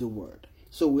of the word.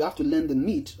 So we have to learn the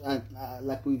meat,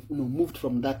 like we've moved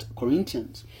from that.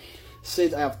 Corinthians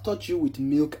says, I have taught you with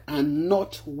milk and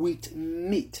not with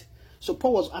meat. So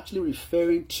Paul was actually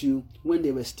referring to when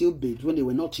they were still babes, when they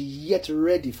were not yet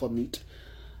ready for meat.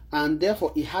 And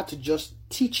therefore he had to just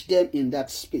teach them in that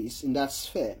space, in that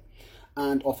sphere.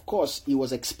 And of course he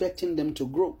was expecting them to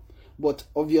grow. But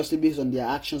obviously based on their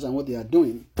actions and what they are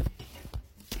doing,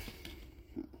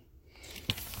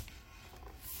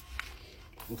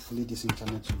 Hopefully this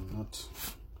internet will not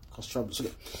cause trouble. So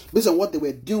based on what they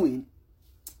were doing,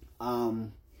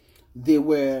 they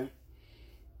were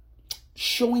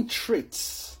showing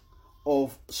traits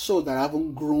of souls that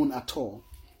haven't grown at all.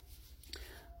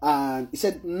 And he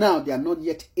said now they are not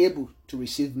yet able to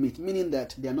receive meat, meaning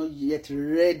that they are not yet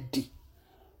ready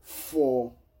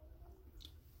for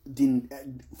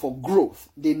growth.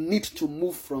 They need to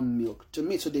move from milk to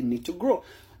meat, so they need to grow.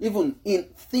 Even in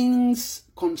things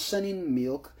concerning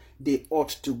milk, they ought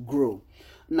to grow.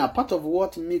 Now, part of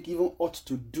what milk even ought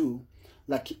to do,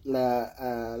 like we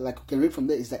can read from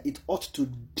there, is that it ought to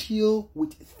deal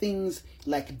with things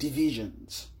like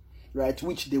divisions, right?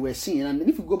 Which they were seeing. And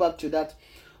if we go back to that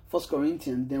 1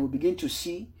 Corinthians, then we begin to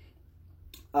see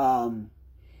 1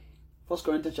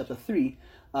 Corinthians chapter 3.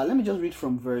 Let me just read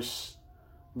from verse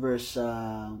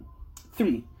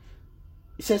 3.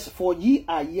 It says, "For ye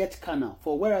are yet carnal,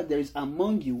 for whereas there is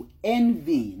among you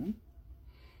envying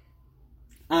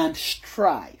and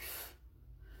strife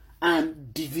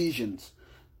and divisions."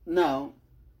 Now,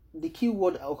 the key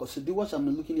word, so the words I'm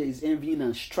looking at is envying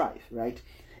and strife, right?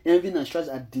 Envying and strife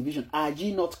and division. Are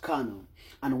ye not carnal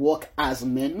and walk as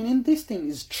men? Meaning this thing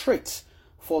is traits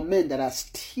for men that are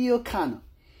still carnal,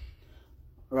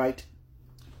 right?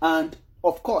 And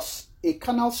of course, a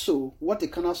carnal soul, what a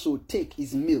carnal soul take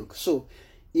is milk. So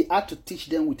he had to teach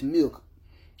them with milk,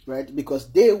 right?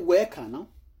 Because they were carnal.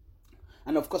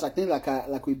 And of course, I think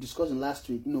like we discussed in last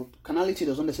week, carnality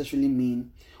doesn't necessarily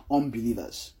mean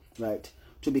unbelievers, right?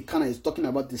 To be carnal is talking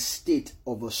about the state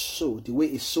of a soul, the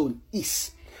way a soul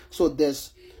is. So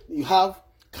you have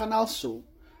carnal soul.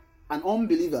 An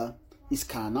unbeliever is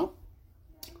carnal.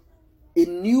 A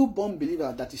newborn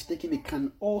believer that is taking it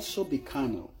can also be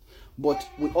carnal. But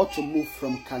we ought to move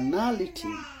from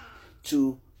carnality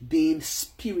to being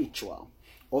spiritual,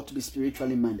 or to be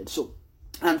spiritually minded. So,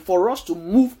 and for us to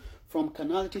move from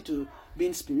carnality to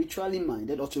being spiritually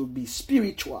minded, or to be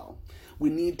spiritual, we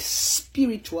need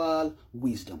spiritual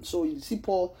wisdom. So you see,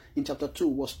 Paul in chapter 2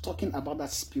 was talking about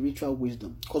that spiritual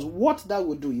wisdom, because what that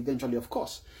would do eventually, of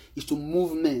course, is to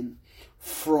move men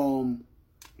from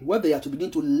where they are to begin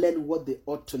to learn what they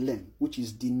ought to learn, which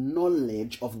is the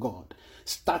knowledge of God,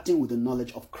 starting with the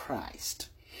knowledge of Christ.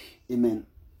 Amen.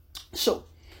 So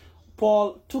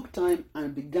Paul took time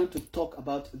and began to talk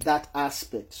about that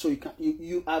aspect. So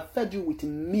you are fed you with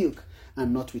milk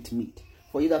and not with meat.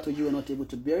 For hitherto you were not able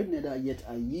to bear it, neither yet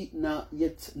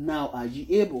now are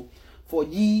ye able. For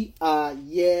ye are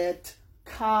yet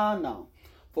carnal.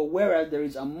 For whereas there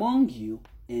is among you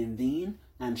envying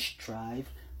and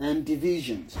strife and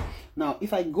divisions. Now,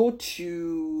 if I go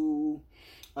to,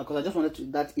 because I just wanted to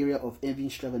that area of envy,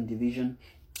 strife, and division,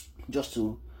 just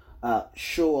to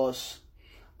show us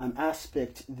an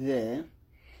aspect there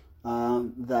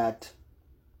that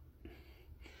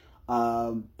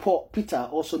Peter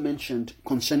also mentioned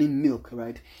concerning milk,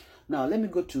 right? Now, let me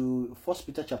go to 1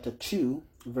 Peter chapter 2,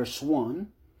 verse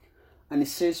 1, and it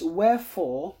says,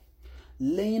 "Wherefore,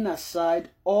 laying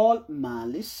aside all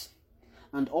malice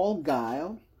and all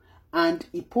guile and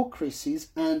hypocrisies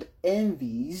and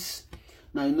envies,"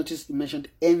 now you notice he mentioned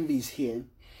envies here,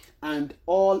 "and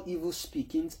all evil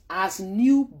speakings, as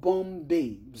newborn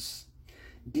babes,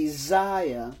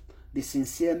 desire the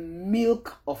sincere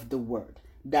milk of the word,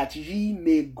 that ye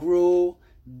may grow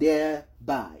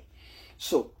thereby."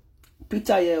 So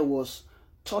Peter here was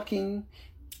talking,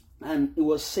 and he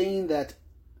was saying that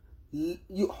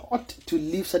you ought to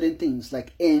leave certain things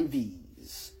like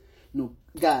envies,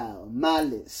 guile,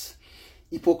 malice,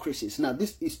 hypocrisies. Now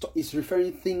this is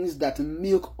referring things that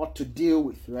milk ought to deal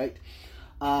with, right?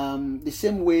 The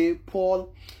same way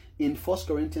Paul in 1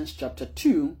 Corinthians chapter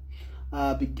 2,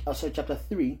 chapter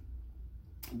 3,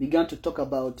 began to talk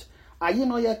about, "Are ye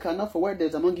not yet carnal? For where there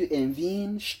is among you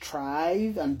envying,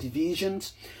 strife, and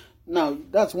divisions." Now,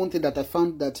 that's one thing that I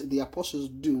found that the apostles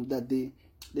do, that they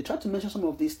try to mention some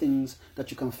of these things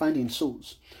that you can find in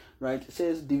souls, right? It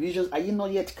says, divisions, "Are ye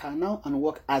not yet carnal and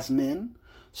walk as men?"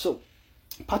 So,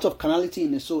 part of carnality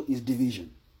in a soul is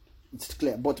division. It's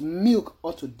clear. But milk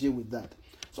ought to deal with that.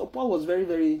 So Paul was very,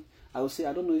 very, I would say,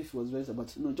 I don't know if he was very,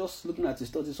 but just looking at his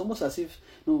thoughts, it's almost as if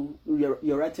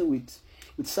you're writing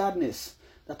with sadness.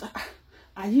 That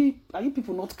are you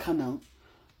people not carnal?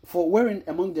 For wherein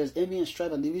among there's envy and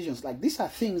strife and divisions, like these are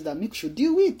things that milk should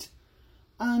deal with.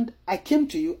 And I came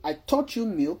to you, I taught you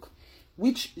milk,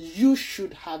 which you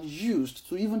should have used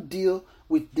to even deal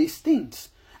with these things.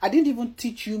 I didn't even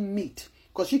teach you meat,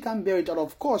 because you can't bear it out.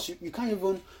 Of course, you can't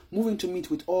even move into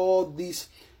meat with all these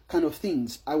kind of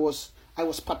things. I was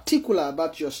particular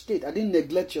about your state. I didn't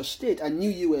neglect your state. I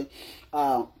knew you were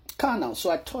carnal,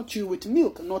 so I taught you with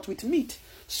milk, not with meat,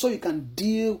 so you can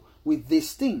deal with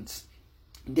these things.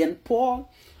 Then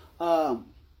Paul,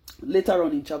 later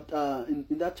on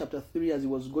in that chapter 3, as he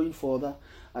was going further,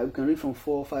 we can read from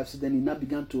 4, 5, 6. Then he now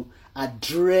began to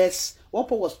address what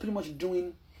Paul was pretty much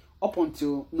doing up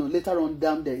until later on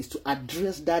down there, is to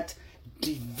address that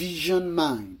division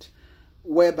mind,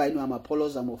 whereby I'm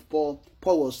Apollos, I'm of Paul.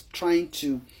 Paul was trying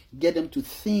to get them to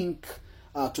think,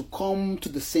 to come to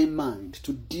the same mind,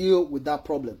 to deal with that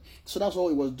problem. So that's what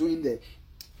he was doing there.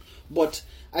 But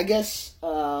I guess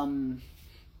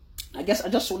I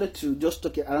just wanted to just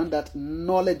talk around that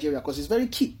knowledge area, because it's very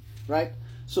key, right?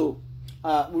 So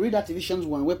we read that Ephesians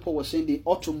 1, where Paul was saying they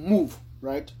ought to move,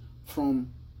 right,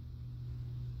 from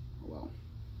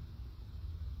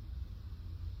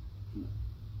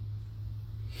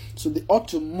So they ought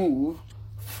to move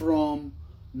from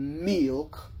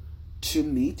milk to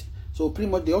meat. So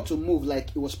pretty much they ought to move,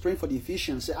 like he was praying for the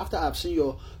Ephesians. Say, after I've seen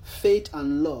your faith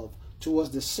and love towards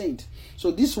the saint.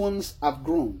 So these ones have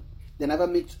grown. I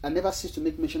never cease to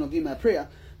make mention of you in my prayer,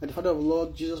 that the Father of the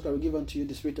Lord Jesus Christ will give unto you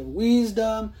the spirit of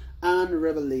wisdom and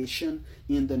revelation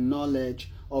in the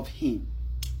knowledge of him.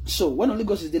 So when Holy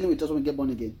Ghost is dealing with us when we get born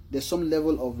again, there's some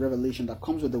level of revelation that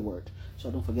comes with the word.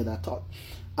 So don't forget that thought.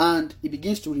 And he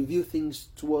begins to reveal things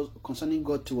to us concerning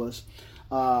God to us.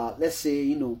 Let's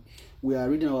say, we are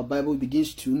reading our Bible, it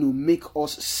begins to make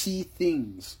us see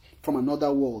things from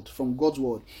another world, from God's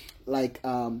word. Like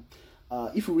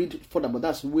if you read further, but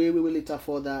that's way later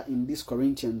further in this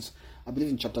Corinthians, I believe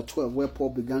in chapter 12, where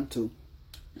Paul began to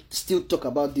still talk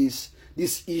about this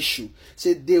issue.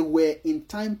 Say they were in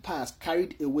time past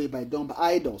carried away by dumb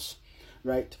idols,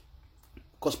 right?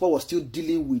 Because Paul was still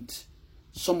dealing with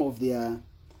some of their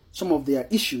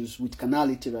issues with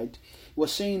carnality, right? He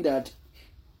was saying that,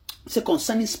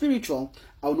 concerning spiritual,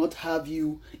 I will not have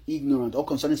you ignorant, or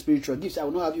concerning spiritual gifts, I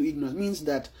will not have you ignorant, means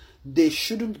that they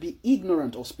shouldn't be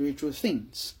ignorant of spiritual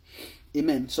things.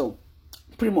 Amen. So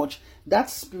pretty much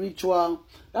that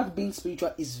being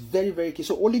spiritual is very, very key.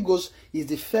 So Holy Ghost is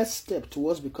the first step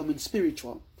towards becoming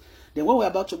spiritual. Then when we're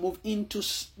about to move into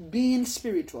being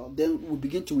spiritual, then we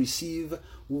begin to receive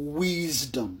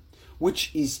wisdom, which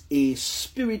is a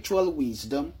spiritual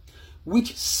wisdom,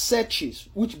 which searches,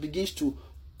 which begins to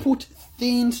put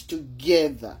things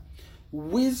together.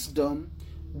 Wisdom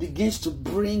begins to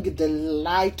bring the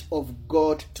light of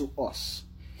God to us.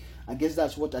 I guess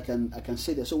that's what I can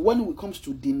say there. So when it comes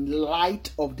to the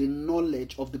light of the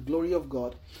knowledge of the glory of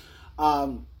God,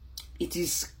 it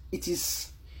is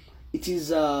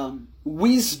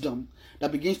wisdom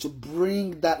that begins to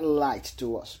bring that light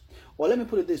to us. Or let me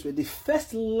put it this way: the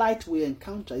first light we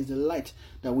encounter is the light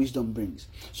that wisdom brings.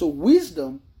 So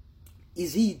wisdom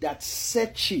is he that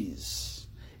searches,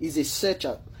 is a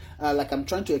searcher. Like I'm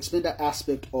trying to explain that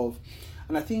aspect of,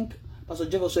 and I think Pastor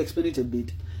Jeff also explained it a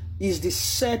bit, is the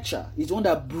searcher, is the one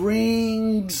that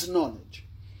brings knowledge.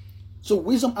 So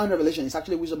wisdom and revelation is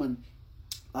actually wisdom and,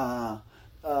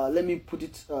 let me put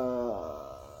it,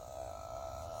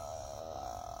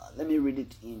 let me read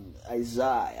it in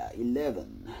Isaiah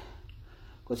 11,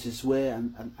 because it's where,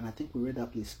 and I think we read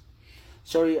that place.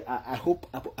 Sorry, I hope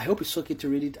it's okay to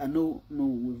read it. I know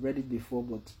we've read it before,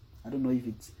 but I don't know if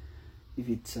it's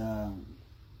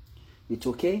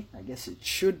okay. I guess it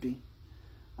should be.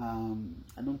 I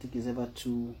don't think it's ever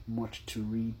too much to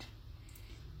read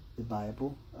the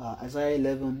Bible. Isaiah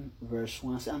 11 verse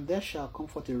 1 says, "And there shall come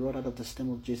forth a rod out of the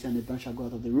stem of Jesse, and a branch shall go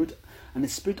out of the root, and the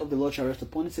Spirit of the Lord shall rest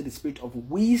upon it, the Spirit of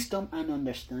wisdom and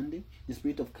understanding, the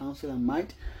Spirit of counsel and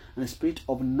might, and the Spirit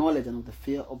of knowledge and of the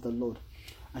fear of the Lord.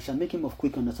 I shall make him of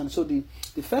quick understanding." So the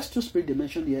first two spirits they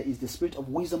mentioned here is the Spirit of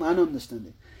wisdom and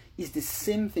understanding. It's the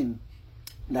same thing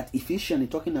that Ephesians is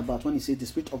talking about when he says the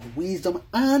Spirit of wisdom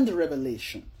and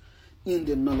revelation in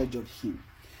the knowledge of him.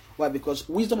 Why? Because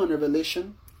wisdom and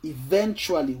revelation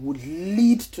eventually would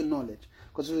lead to knowledge.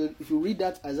 Because if you read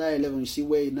that Isaiah 11, you see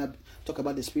where you now talk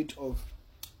about the Spirit of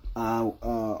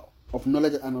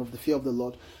knowledge and of the fear of the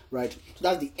Lord, right? So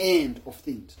that's the end of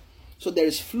things. So there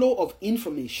is flow of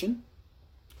information,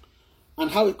 and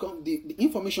how it comes. The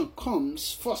information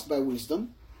comes first by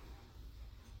wisdom,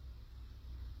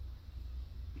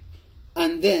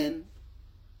 and then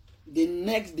the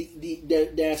next,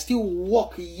 there are still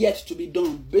work yet to be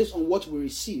done based on what we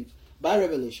receive by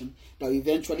revelation that will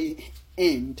eventually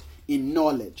end in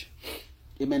knowledge.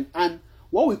 Amen. And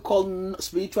what we call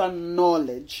spiritual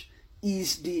knowledge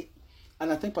is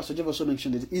and I think Pastor Jeff also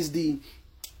mentioned it, is the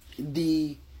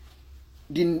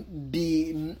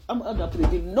knowing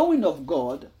of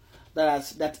God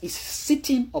that is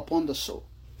sitting upon the soul,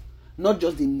 not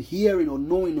just the hearing or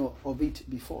knowing of it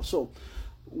before. So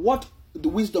what the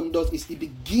wisdom does is it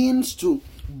begins to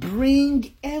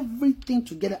bring everything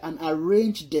together and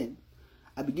arrange them.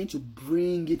 I begin to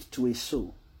bring it to a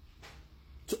soul.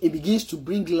 So it begins to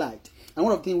bring light. And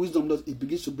one of the things wisdom does, it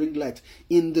begins to bring light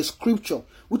in the scripture,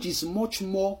 which is much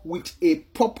more with a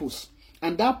purpose.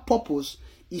 And that purpose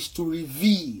is to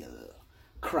reveal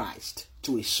Christ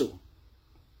to a soul.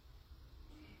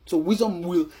 So wisdom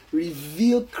will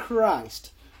reveal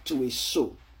Christ to a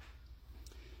soul.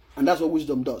 And that's what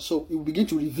wisdom does. So it will begin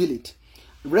to reveal it.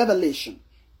 Revelation.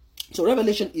 So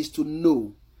revelation is to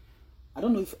know. I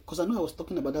don't know if, because I know I was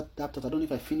talking about that thought. I don't know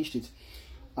if I finished it.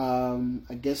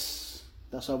 I guess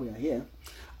that's why we are here.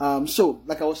 So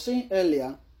like I was saying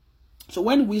earlier, so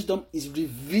when wisdom is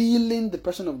revealing the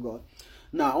person of God,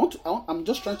 now I'm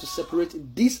just trying to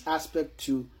separate this aspect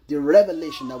to the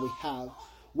revelation that we have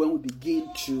when we begin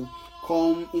to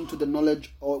come into the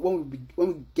knowledge, or when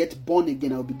we get born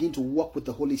again and we begin to walk with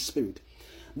the Holy Spirit.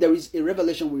 There is a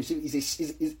revelation we receive,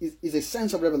 is a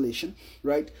sense of revelation,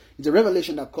 right? It's a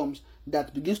revelation that comes,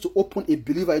 that begins to open a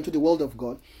believer into the world of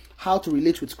God, how to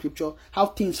relate with Scripture, how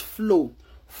things flow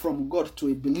from God to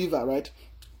a believer, right?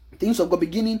 Things of God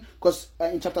beginning, because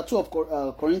in chapter 2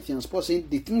 of Corinthians, Paul saying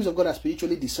the things of God are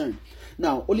spiritually discerned.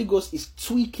 Now, Holy Ghost is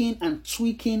tweaking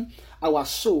our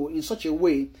soul in such a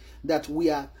way that we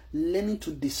are learning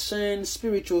to discern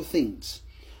spiritual things,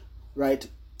 right?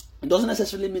 It doesn't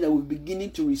necessarily mean that we're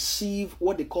beginning to receive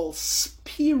what they call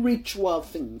spiritual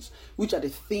things, which are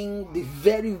the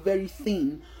very, very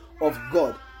thing of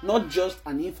God, not just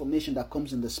an information that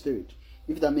comes in the spirit,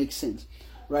 if that makes sense,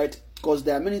 right? Because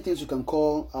there are many things you can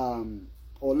call,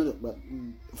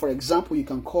 for example, you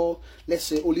can call, let's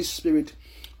say, Holy Spirit,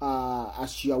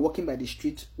 as you are walking by the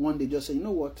street one day, just say, you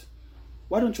know what,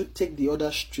 why don't you take the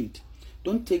other street?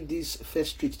 Don't take this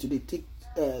first street today, take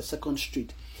second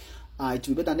street. It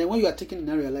will be better. And then when you are taking it,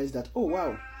 and realize that, oh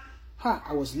wow,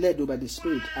 I was led by the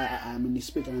Spirit. I'm in the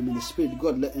Spirit, and I'm in the Spirit.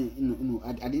 God,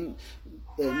 I didn't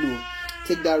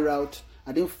take that route.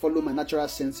 I didn't follow my natural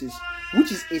senses,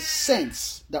 which is a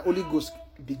sense that Holy Ghost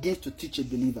begins to teach a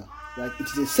believer, right? It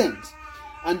is a sense,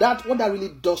 and that what that really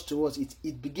does to us,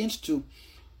 it begins to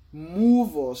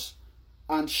move us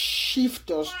and shift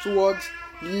us towards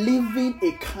living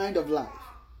a kind of life,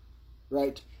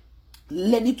 right?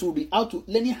 Learning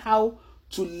how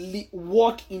to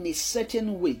walk in a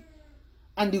certain way.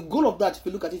 And the goal of that, if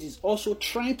you look at it, is also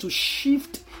trying to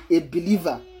shift a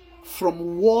believer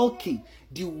from walking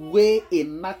the way a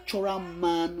natural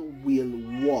man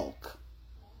will walk.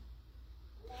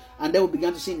 And then we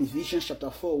began to see in Ephesians chapter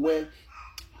 4, where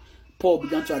Paul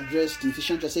began to address the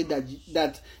Ephesians and say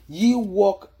that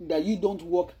you don't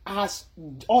walk as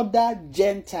other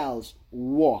Gentiles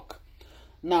walk.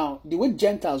 Now, the way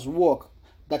Gentiles walk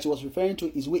that he was referring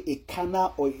to is where a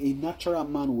carnal or a natural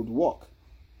man would walk,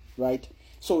 right?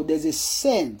 So there's a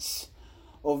sense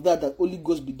of that Holy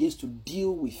Ghost begins to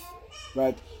deal with,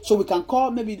 right? So we can call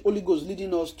maybe Holy Ghost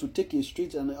leading us to take a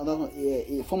street and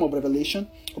a form of revelation,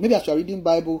 or maybe as you are reading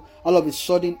Bible, all of a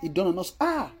sudden it dawned on us,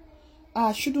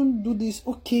 I shouldn't do this.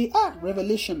 Okay,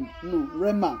 revelation, no,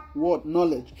 rhema, word,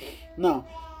 knowledge. Now,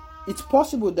 it's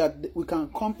possible that we can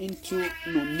come into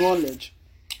knowledge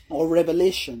or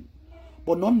revelation,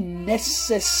 but not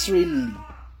necessarily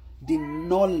the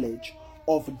knowledge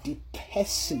of the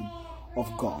person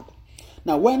of God.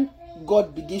 Now, when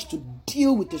God begins to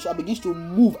deal with this, begins to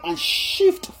move and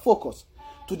shift focus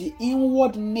to the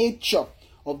inward nature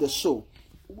of the soul,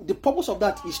 the purpose of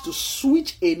that is to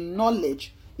switch a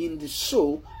knowledge in the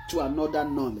soul to another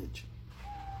knowledge.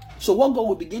 So what God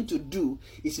will begin to do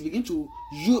is to begin to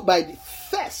use, by the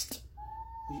first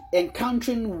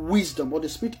encountering wisdom or the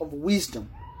spirit of wisdom,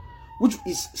 which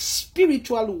is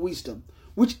spiritual wisdom,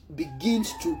 which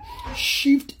begins to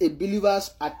shift a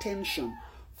believer's attention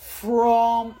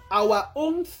from our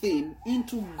own thing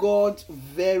into God's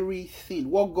very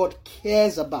thing, what God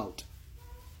cares about.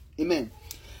 Amen.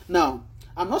 Now,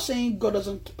 I'm not saying God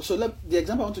doesn't. So the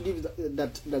example I want to give is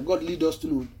that God leads us to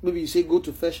know. Maybe you say go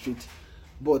to First Street,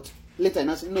 but later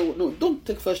I say no, don't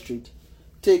take First Street,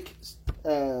 take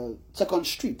Second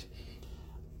Street.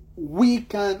 We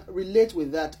can relate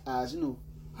with that as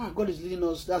God is leading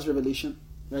us. That's revelation,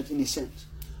 right? In a sense,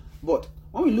 but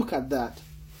when we look at that,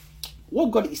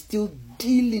 what God is still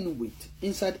dealing with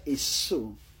inside a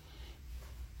soul,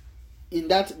 in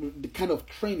that the kind of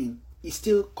training is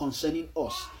still concerning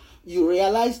us. You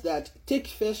realize that take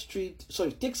Second Street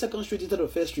instead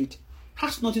of First Street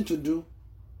has nothing to do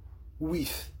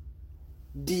with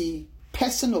the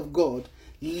person of God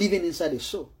living inside a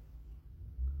soul.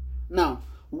 Now,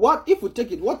 what if we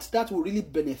take it? What that will really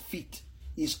benefit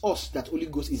is us that Holy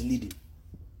Ghost is leading.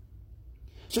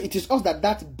 So it is us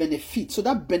that benefits. So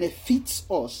that benefits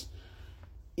us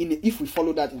if we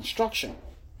follow that instruction.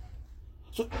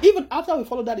 So even after we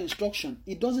follow that instruction,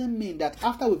 it doesn't mean that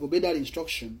after we've obeyed that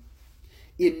instruction,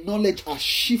 a knowledge has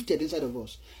shifted inside of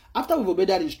us. After we've obeyed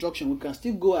that instruction, we can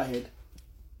still go ahead.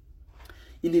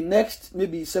 In the next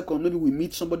maybe second, maybe we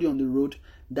meet somebody on the road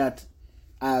that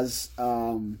has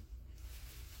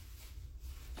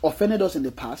offended us in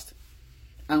the past,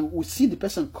 and we see the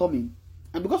person coming.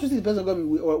 And because we see the person coming,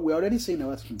 we're already saying,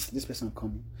 this person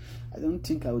coming. I don't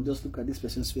think I will just look at this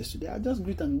person's face today. I'll just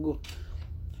greet and go.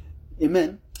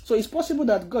 Amen. So it's possible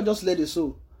that God just led us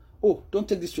so, don't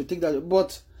take this straight, take that.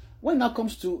 But when it now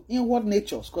comes to inward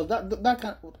natures, because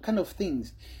that kind of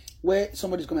things, where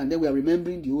somebody's coming and then we are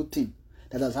remembering the old thing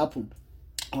that has happened,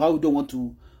 or how we don't want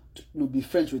to be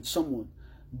friends with someone,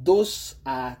 those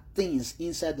are things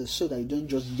inside the soul that you don't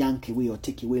just yank away or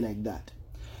take away like that.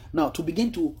 Now, to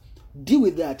begin to deal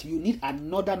with that, you need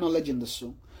another knowledge in the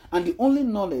soul. And the only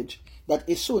knowledge that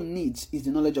a soul needs is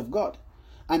the knowledge of God.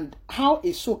 And how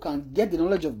a soul can get the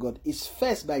knowledge of God is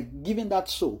first by giving that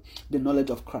soul the knowledge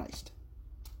of Christ.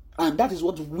 And that is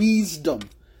what wisdom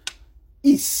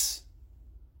is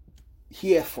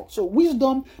here for. So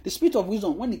wisdom, the spirit of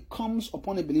wisdom, when it comes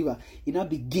upon a believer, it now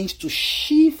begins to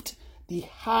shift the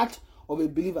heart of a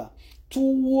believer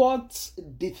towards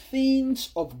the things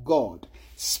of God,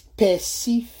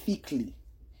 specifically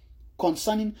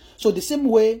concerning. So the same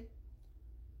way,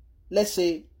 let's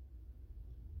say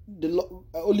the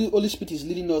Holy Spirit is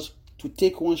leading us to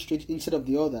take one street instead of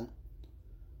the other,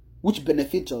 which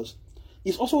benefits us,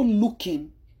 is also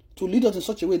looking to lead us in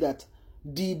such a way that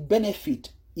the benefit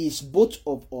is both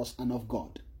of us and of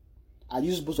God. I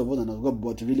use both of us and of God,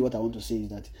 but really what I want to say is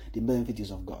that the benefit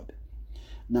is of God.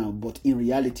 Now, but in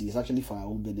reality, it's actually for our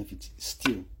own benefit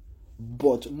still,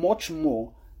 but much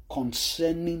more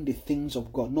concerning the things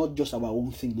of God, not just our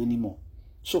own thing anymore.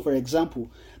 So, for example,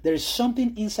 there is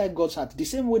something inside God's heart. The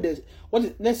same way that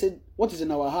let's say what is in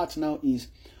our heart now is,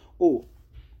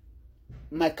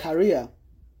 my career,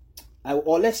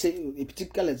 or let's say a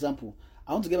particular example,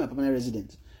 I want to get my permanent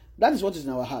residence. That is what is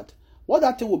in our heart. What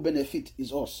that thing will benefit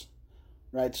is us,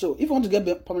 right? So, if we want to get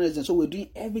permanent residence, so we're doing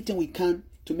everything we can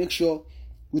to make sure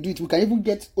we do it. We can even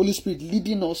get Holy Spirit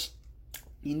leading us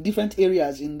in different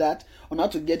areas in that on how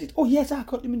to get it. Oh yes, I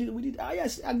got it. We did. Ah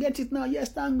yes, I get it now.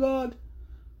 Yes, thank God.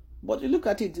 But you look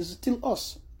at it, it's still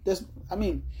us.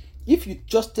 If you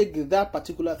just take that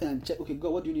particular thing and check, okay,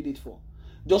 God, what do you need it for?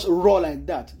 Just raw like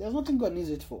that. There's nothing God needs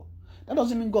it for. That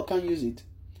doesn't mean God can't use it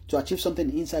to achieve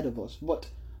something inside of us. But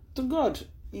to God,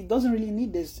 He doesn't really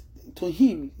need this. To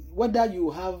Him, whether you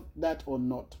have that or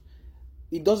not,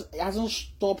 it hasn't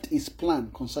stopped His plan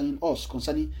concerning us,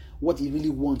 concerning what He really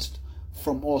wants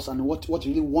from us and what He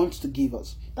really wants to give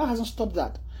us. That hasn't stopped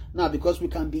that. Now, because we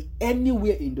can be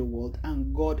anywhere in the world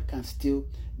and God can still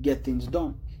get things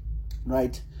done,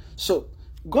 right? So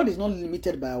God is not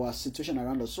limited by our situation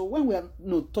around us. So when we are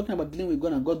talking about dealing with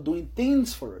God and God doing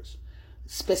things for us,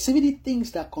 specifically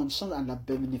things that concern and that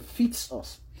benefits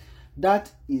us, that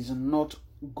is not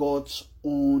God's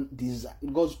own desire,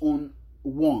 God's own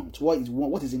want.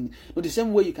 What is in the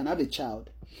same way you can have a child,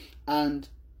 and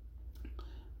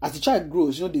as the child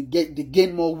grows, they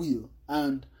gain more will,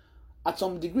 and at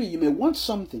some degree you may want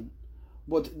something,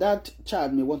 but that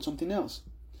child may want something else.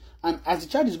 And as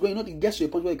the child is growing, it gets to a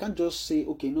point where you can't just say,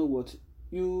 okay, you know what,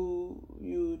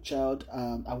 you child,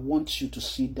 I want you to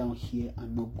sit down here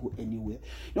and not go anywhere.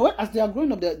 You know what? As they are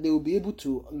growing up, they will be able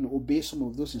to obey some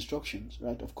of those instructions,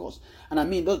 right? Of course. And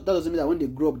that doesn't mean that when they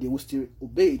grow up they will still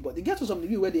obey it, but they get to some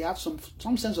degree where they have some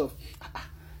sense of,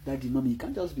 Daddy, Mommy, you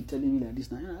can't just be telling me like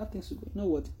this now. I have things to go. You know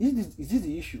what? Is this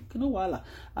the issue? You know what?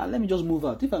 Let me just move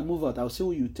out. If I move out, I'll say,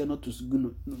 you tell not to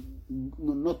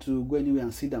go anywhere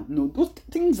and sit down. No, those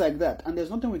things like that. And there's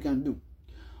nothing we can do.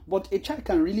 But a child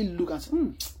can really look and say,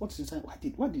 what's inside?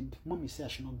 What did Mommy say I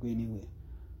should not go anywhere?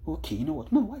 Okay, you know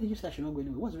what? Mom, why did you say I should not go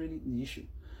anywhere? What's really the issue?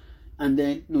 And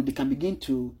then, they can begin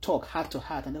to talk heart to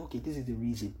heart. And then, okay, this is the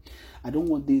reason. I don't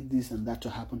want this and that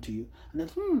to happen to you. And then,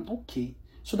 okay.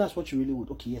 So that's what you really want.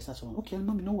 Okay, yes, that's one. Okay,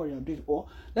 Mommy, no worry, I'll do it. Or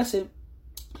let's say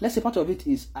part of it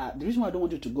is the reason why I don't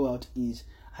want you to go out is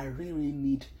I really, really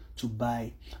need to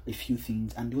buy a few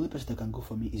things, and the only person that can go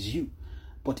for me is you.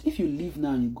 But if you leave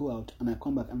now and you go out and I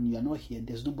come back and you are not here,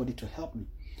 there's nobody to help me.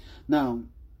 Now,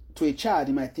 to a child,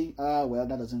 you might think, I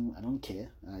don't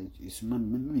care.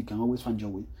 Mommy, you can always find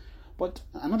your way. But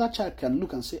another child can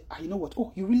look and say, you know what?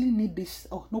 Oh, you really need this.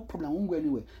 Oh, no problem. I won't go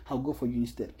anywhere. I'll go for you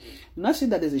instead. And I see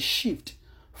that there's a shift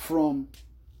from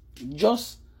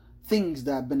just things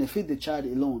that benefit the child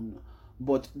alone,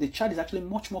 but the child is actually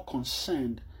much more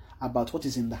concerned about what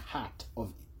is in the heart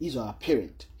of is our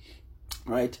parent,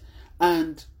 right?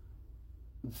 And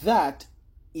that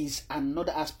is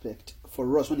another aspect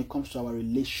for us when it comes to our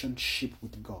relationship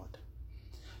with God.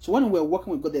 So when we're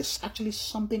working with God, there's actually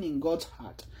something in God's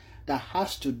heart that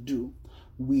has to do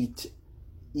with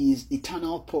his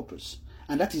eternal purpose,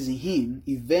 and that is him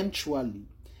eventually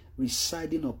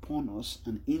residing upon us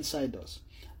and inside us.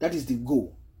 That is the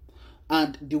goal.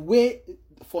 And the way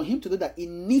for him to do that, he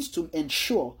needs to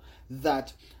ensure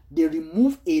that they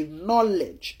remove a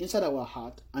knowledge inside our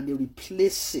heart and they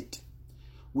replace it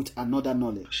with another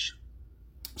knowledge.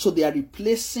 So they are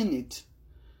replacing it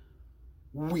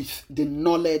with the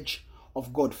knowledge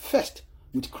of God, first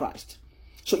with Christ.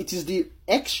 So it is the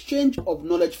exchange of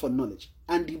knowledge for knowledge.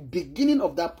 And the beginning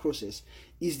of that process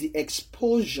is the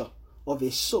exposure of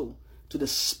a soul to the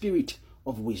spirit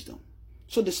of wisdom.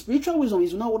 So the spiritual wisdom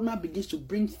is now what now begins to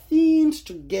bring things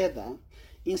together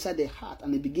inside the heart,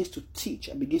 and it begins to teach,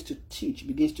 and begins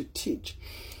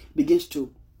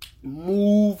to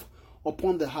move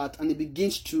upon the heart, and it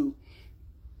begins to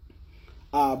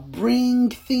bring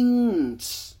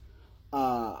things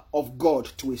of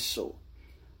God to a soul,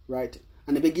 right?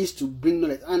 And it begins to bring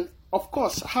knowledge. And of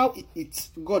course, how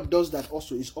God does that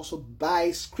also is also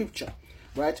by scripture,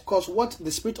 right? Because what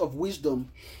the spirit of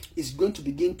wisdom is going to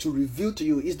begin to reveal to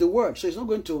you is the word. So it's not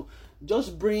going to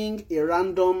just bring a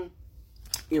random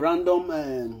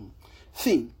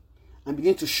thing and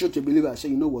begin to show to a believer and say,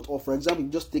 you know what? Or for example, you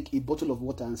just take a bottle of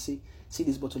water and say, see,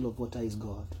 this bottle of water is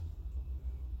God.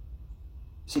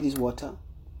 See this water?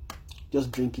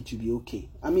 Just drink it, you'll be okay.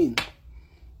 I mean,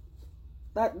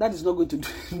 that is not going to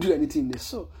do anything in the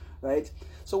soul, right?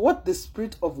 So what the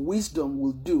spirit of wisdom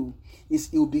will do is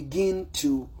it will begin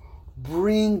to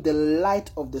bring the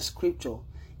light of the scripture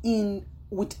in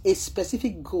with a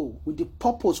specific goal, with the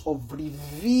purpose of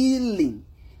revealing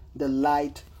the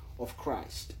light of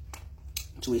Christ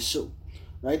to a soul,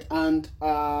 right? And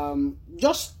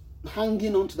just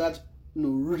hanging on to that,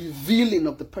 revealing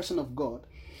of the person of God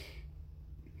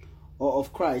or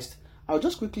of Christ, I'll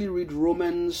just quickly read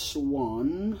Romans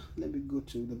 1. Let me go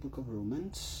to the book of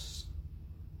Romans.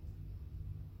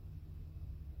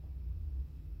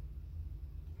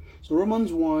 So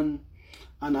Romans 1,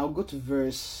 and I'll go to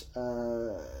verse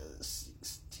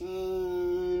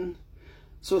 16.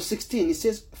 So 16, it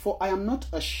says, for I am not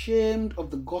ashamed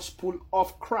of the gospel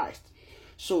of Christ.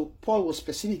 So Paul was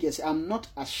specific. He said, I'm not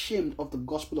ashamed of the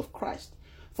gospel of Christ,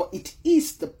 for it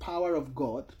is the power of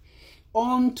God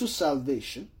unto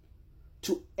salvation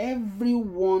to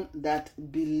everyone that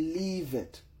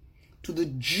believeth, to the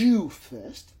Jew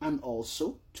first, and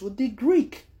also to the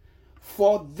Greek.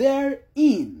 For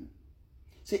therein,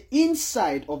 say,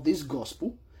 inside of this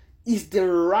gospel is the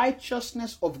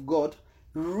righteousness of God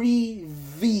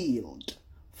revealed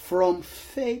from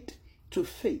faith to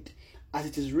faith, as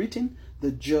it is written,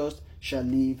 the just shall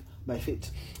live by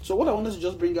faith. So what I want us to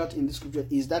just bring out in this scripture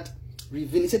is that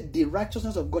revealed. It said the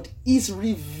righteousness of God is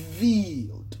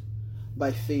revealed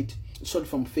by faith,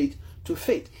 from faith to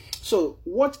faith. So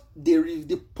what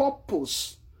the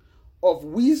purpose of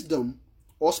wisdom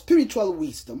or spiritual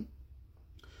wisdom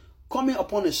coming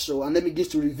upon a soul and then begins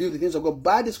to reveal the things of God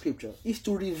by the scripture is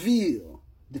to reveal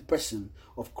the person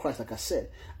of Christ, like I said.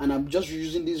 And I'm just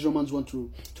using this Romans 1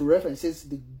 to reference. It says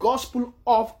the gospel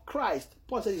of Christ.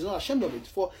 Paul says he's not ashamed of it.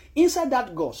 For inside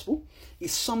that gospel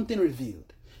is something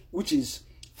revealed, which is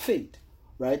faith,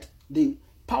 right? The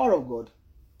power of God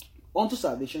unto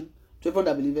salvation to everyone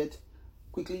that believeth.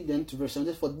 Quickly then to verse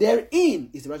 7, for therein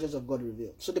is the righteousness of God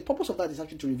revealed. So the purpose of that is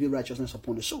actually to reveal righteousness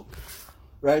upon the soul,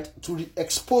 right? To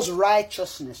expose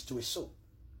righteousness to a soul.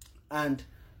 And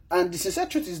the sincere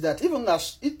truth is that even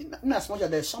as much as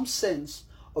there's some sense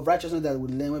of righteousness that we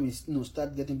learn when we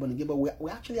start getting born again, but we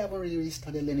actually haven't really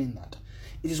started learning that.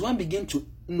 It is when we begin to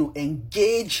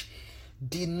engage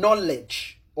the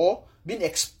knowledge or being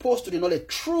exposed to the knowledge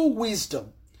through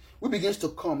wisdom, we begins to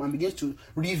come and begins to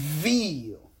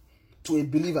reveal to a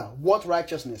believer what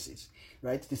righteousness is,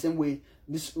 right? The same way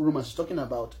this Romans is talking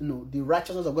about, the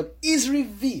righteousness of God is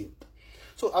revealed.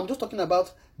 So I'm just talking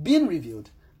about being revealed,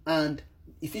 and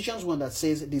Ephesians 1 that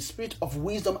says the spirit of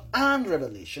wisdom and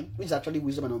revelation, which is actually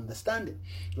wisdom and understanding,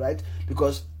 right?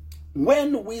 Because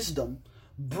when wisdom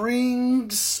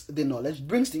brings the knowledge,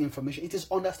 brings the information, it is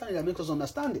understanding that makes us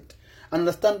understand it and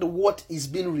understand what is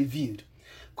being revealed.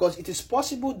 Because it is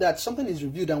possible that something is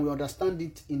revealed and we understand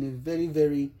it in a very,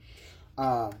 very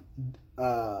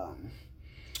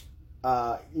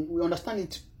we understand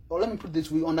it, or let me put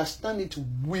this, we understand it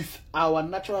with our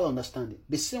natural understanding.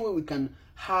 The same way we can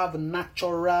have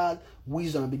natural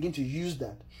wisdom and begin to use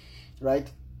that, right?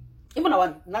 Even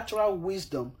our natural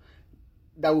wisdom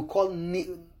that we call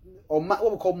or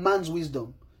what we call man's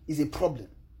wisdom, is a problem.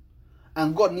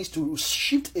 And God needs to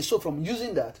shift a soul from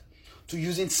using that to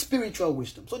using spiritual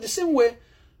wisdom. So the same way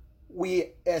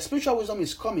spiritual wisdom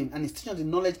is coming and it's teaching the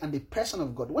knowledge and the person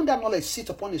of God. When that knowledge sits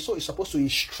upon a soul, it's supposed to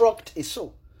instruct a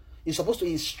soul. It's supposed to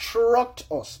instruct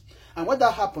us. And when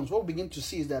that happens, what we begin to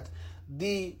see is that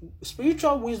the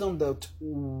spiritual wisdom that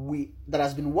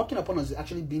has been working upon us is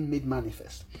actually being made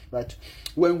manifest, right?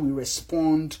 When we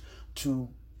respond to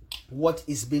what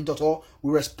is being taught, or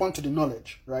we respond to the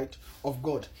knowledge, right, of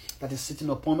God that is sitting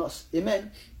upon us.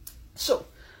 Amen. So,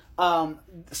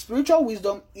 spiritual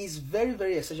wisdom is very,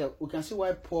 very essential. We can see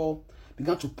why Paul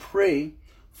began to pray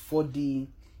for the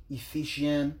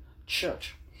Ephesian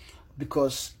church,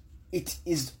 because it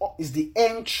is the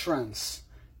entrance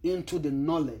into the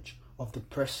knowledge of the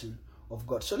person of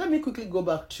God. So let me quickly go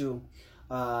back to,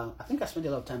 I think I spent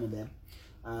a lot of time in there,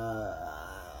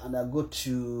 and I'll go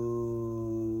to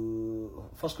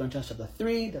 1 Corinthians chapter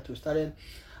 3 that we started,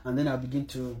 and then I'll begin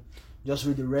to just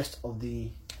read the rest of the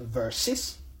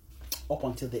verses up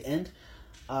until the end.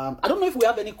 I don't know if we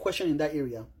have any question in that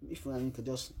area. If you could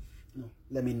just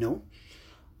let me know.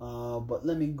 But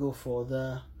let me go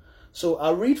further. So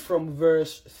I'll read from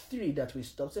verse 3 that we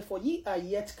stopped. Say, for ye are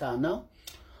yet carnal,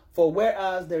 for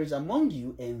whereas there is among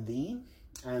you envy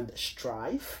and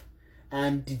strife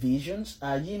and divisions,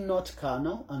 are ye not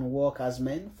carnal and walk as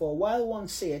men? For while one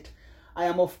saith, I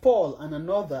am of Paul, and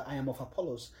another, I am of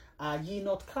Apollos, are ye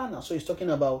not carnal? So he's talking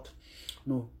about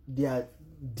their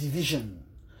division,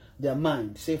 their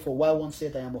mind. Say, for while one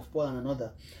saith, I am of Paul, and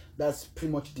another, that's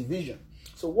pretty much division.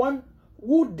 So one,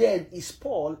 who then is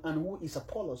Paul and who is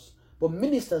Apollos, but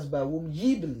ministers by whom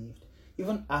ye believed,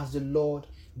 even as the Lord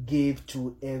gave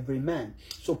to every man.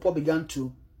 So Paul began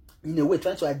to, in a way,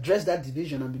 trying to address that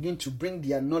division and begin to bring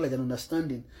their knowledge and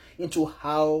understanding into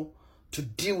how to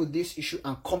deal with this issue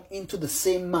and come into the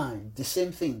same mind, the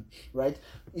same thing, right?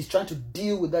 He's trying to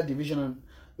deal with that division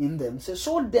in them.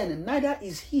 So then, neither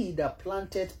is he that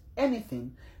planted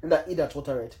anything, and that he that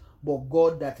watereth, but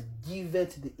God that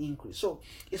giveth the increase. So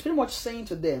it's pretty much saying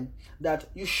to them that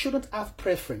you shouldn't have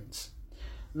preference.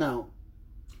 Now,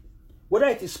 whether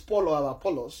it is Paul or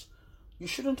Apollos, you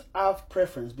shouldn't have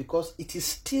preference, because it is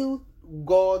still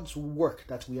God's work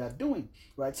that we are doing,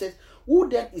 right? It says, who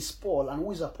then is Paul and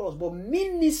who is Apollos, but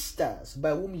ministers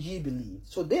by whom ye believe.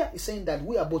 So they are saying that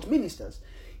we are both ministers,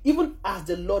 even as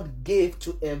the Lord gave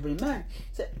to every man.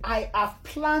 Say, I have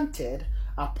planted,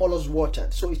 Apollos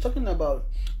watered. So he's talking about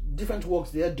different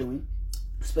works they are doing.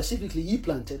 Specifically, he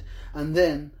planted, and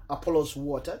then Apollos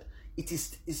watered. It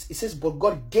says, but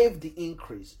God gave the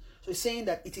increase. So he's saying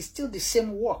that it is still the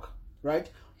same work, right?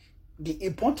 The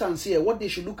importance here, what they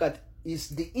should look at, is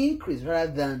the increase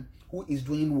rather than who is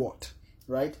doing what,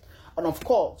 right? And of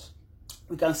course,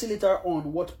 we can see later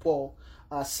on what Paul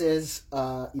says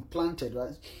he planted,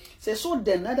 right? Says, so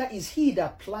then neither is he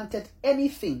that planted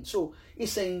anything. So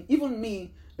he's saying, even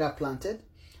me that planted,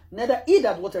 neither he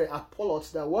that watered,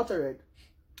 Apollos that watered,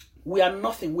 we are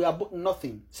nothing. We are both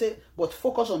nothing. Say, but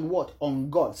focus on what?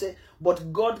 On God. Say,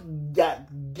 but God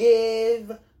that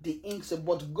gave the increase.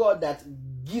 But God that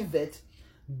giveth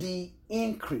the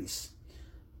increase.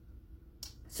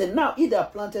 Say, now he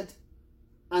that planted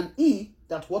and he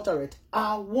that watereth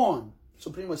are one.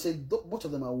 So pretty much say both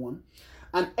of them are one.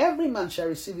 And every man shall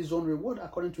receive his own reward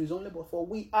according to his own labor. For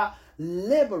we are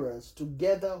laborers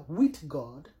together with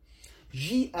God.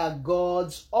 Ye are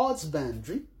God's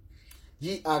husbandry.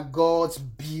 Ye are God's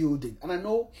building. And I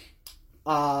know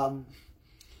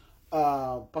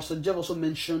Pastor Jeff also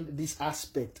mentioned this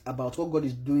aspect about what God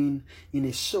is doing in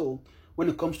a soul when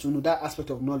it comes to that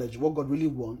aspect of knowledge, what God really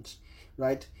wants,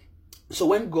 right? So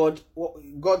when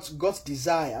God's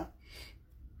desire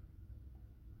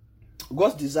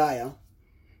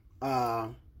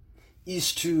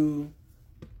is to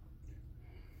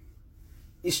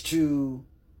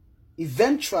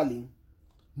eventually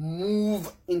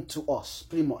move into us,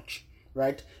 pretty much,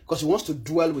 right? Because he wants to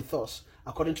dwell with us,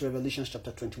 according to Revelation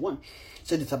chapter 21.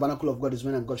 Said the tabernacle of God is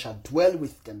when, and God shall dwell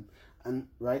with them, and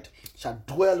right, shall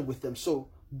dwell with them. So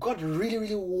God really,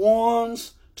 really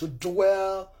wants to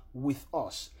dwell with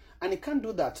us, and he can't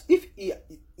do that. If he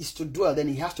is to dwell, then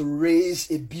he has to raise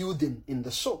a building in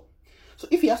the soul. So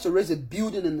if he has to raise a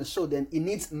building in the soul, then he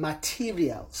needs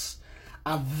materials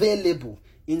available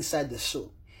inside the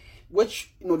soul.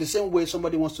 Which, the same way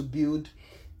somebody wants to build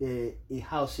a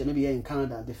house here, maybe here in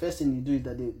Canada, the first thing you do is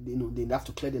that they have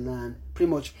to clear the land, pretty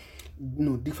much,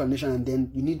 dig foundation, and then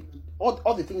you need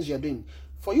all the things you are doing.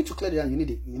 For you to clear the land, you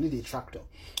need a tractor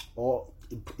or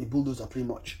a bulldozer, pretty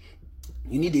much.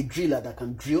 You need a driller that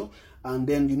can drill, and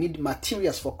then you need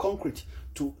materials for concrete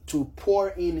to pour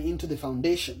into the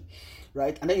foundation,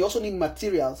 right? And then you also need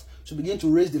materials to begin to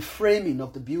raise the framing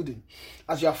of the building.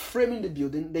 As you are framing the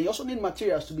building, then you also need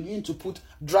materials to begin to put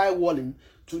drywalling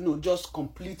to just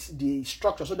complete the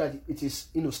structure so that it is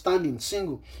standing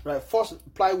single, right?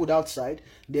 First plywood outside,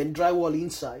 then drywall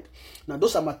inside. Now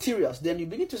those are materials. Then you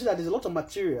begin to see that there's a lot of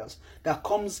materials that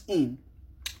comes in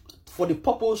for the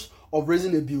purpose of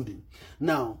raising a building.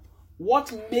 Now,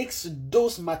 what makes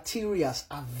those materials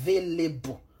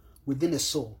available within a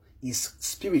soul is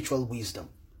spiritual wisdom,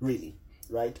 really,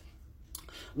 right?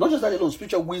 Not just that alone,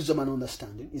 spiritual wisdom and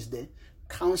understanding is there,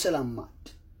 counsel and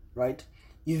might, right?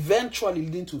 Eventually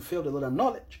leading to fear of the Lord and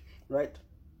knowledge, right?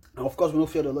 And of course, we know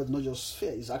fear of the Lord is not just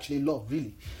fear, it's actually love,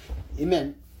 really.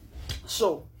 Amen.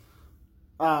 So,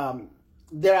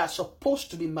 there are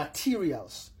supposed to be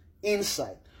materials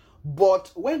inside.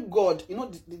 But when God,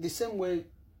 the same way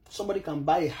somebody can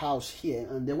buy a house here,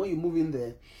 and then when you move in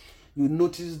there, you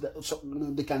notice that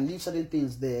they can leave certain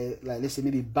things there, like let's say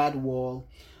maybe bad wall,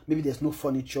 maybe there's no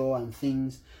furniture and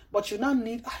things. But you now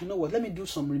need, let me do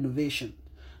some renovation.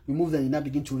 You move them, you now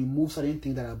begin to remove certain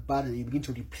things that are bad, and you begin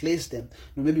to replace them.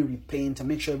 You maybe repaint and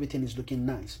make sure everything is looking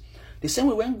nice. The same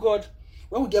way when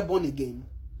we get born again,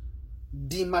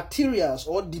 the materials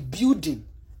or the building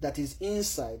that is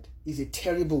inside is a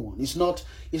terrible one. It's not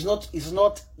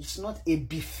a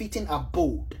befitting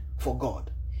abode for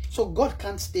God. So God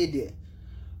can't stay there.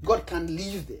 God can't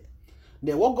live there.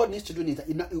 Then what God needs to do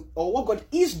what God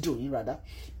is doing rather,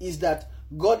 is that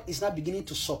God is now beginning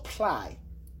to supply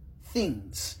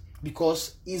things,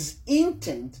 because his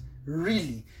intent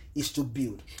really is to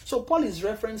build. So Paul is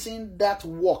referencing that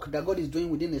work that God is doing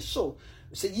within a soul.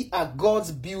 Say ye are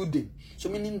God's building. So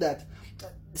meaning that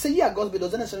say ye are God's building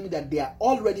doesn't necessarily mean that they are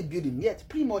already building yet.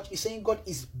 Pretty much he's saying God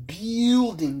is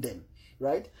building them,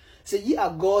 right? Say ye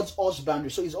are God's husbandry.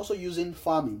 So he's also using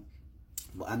farming.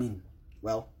 We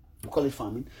call it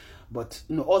farming, but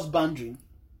husbandry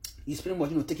is pretty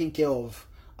much taking care of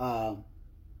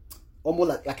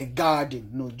almost like a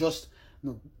garden, just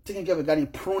taking care of a garden,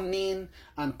 pruning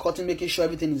and cutting, making sure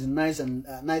everything is nice and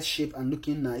nice shape and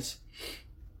looking nice.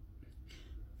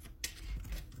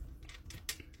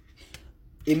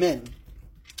 Amen.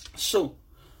 So,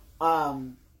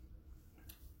 Paul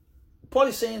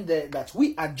is saying that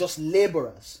we are just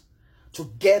laborers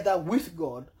together with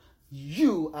God.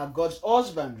 You are God's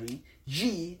husbandry.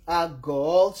 Ye are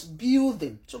God's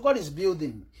building. So God is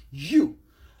building you.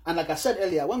 And like I said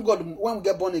earlier, when we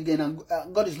get born again and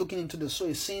God is looking into the soul,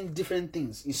 he's seeing different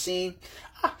things. He's saying,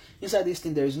 inside this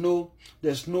thing, there's no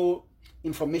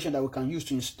information that we can use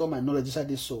to install my knowledge inside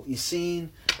this soul. He's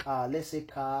seeing, let's say,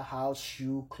 car, house,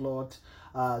 shoe, cloth,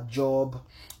 job,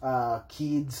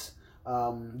 kids,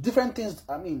 different things.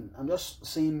 I'm just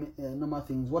saying normal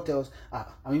things. What else?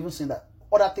 I'm even saying that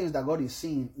other things that God is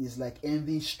seeing is like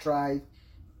envy, strife,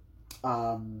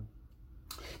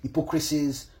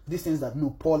 hypocrisies, these things that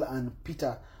Paul and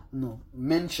Peter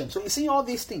mentioned. So he's seeing all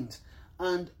these things,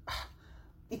 and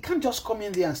it can't just come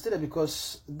in there and stay there,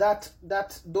 because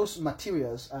those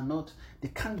materials they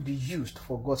can't be used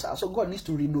for God's house. So God needs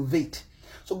to renovate.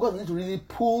 So God needs to really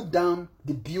pull down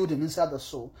the building inside the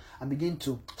soul and begin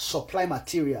to supply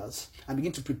materials and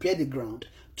begin to prepare the ground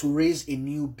to raise a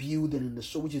new building in the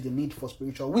soul, which is the need for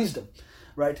spiritual wisdom,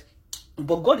 right?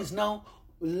 But God is now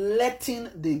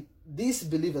letting these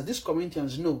believers, these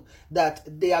Corinthians, know that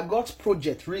they are God's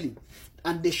project, really,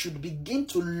 and they should begin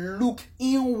to look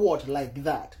inward like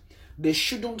that. They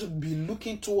shouldn't be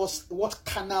looking towards what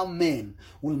carnal men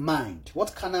will mind,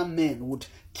 what carnal men would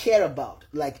care about,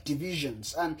 like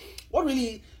divisions. And what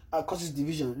really causes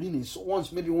division really is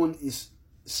maybe one is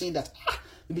saying that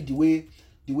maybe the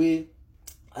way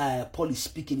Paul is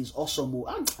speaking is awesome.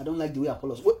 I don't like the way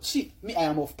Apollos. Well, see, me, I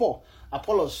am of Paul.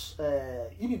 Apollos,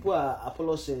 you people are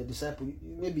Apollos' disciple,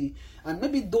 maybe, and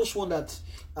maybe those one that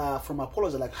from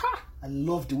Apollos are like, I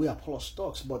love the way Apollos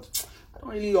talks, but I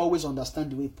don't really always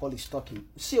understand the way Paul is talking.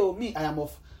 See, me, I am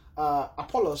of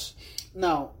Apollos.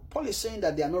 Now, Paul is saying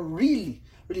that they are not really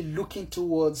looking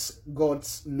towards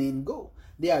God's main goal.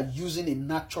 They are using a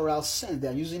natural sense. They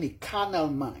are using a carnal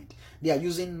mind. They are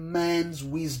using man's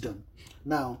wisdom.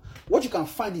 Now, what you can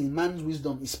find in man's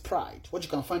wisdom is pride. What you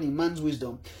can find in man's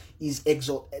wisdom is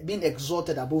being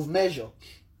exalted above measure.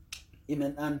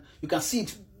 Amen. And you can see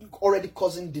it already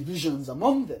causing divisions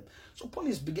among them. So Paul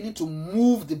is beginning to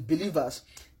move the believers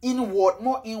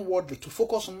more inwardly, to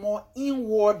focus more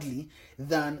inwardly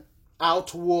than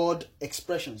outward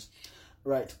expressions.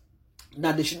 Right?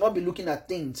 Now, they should not be looking at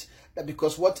things that,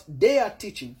 because what they are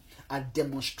teaching are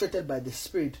demonstrated by the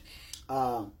Spirit,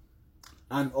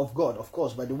 and of God, of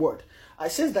course, by the word. I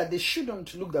says that they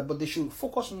shouldn't look that, but they should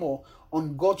focus more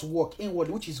on God's work inward,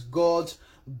 which is God's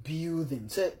building.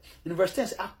 So in verse 10,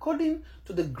 according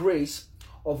to the grace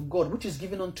of God, which is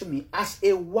given unto me as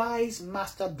a wise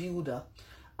master builder,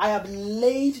 I have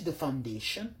laid the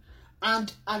foundation,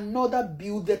 and another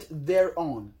buildeth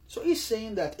thereon. So he's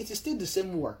saying that it is still the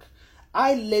same work.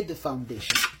 I laid the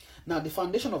foundation. Now the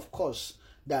foundation, of course,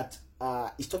 that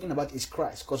he's talking about is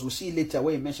Christ, because we'll see later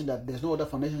where he mentioned that there's no other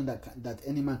foundation that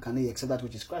any man can lay except that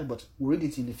which is Christ. But we'll read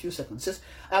it in a few seconds. It says,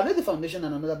 I have laid the foundation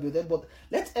and another buildeth, but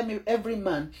let every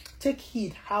man take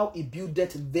heed how he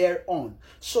buildeth thereon.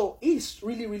 So he's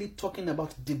really talking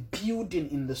about the building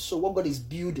in the soul, what God is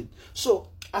building. So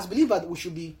as believers, we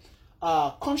should be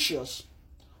conscious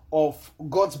of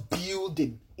God's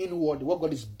building inward, what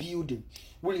God is building.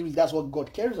 Really, that's what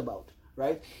God cares about,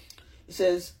 right? It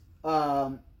says,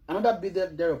 another builder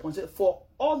thereupon said, for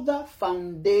other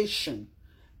foundation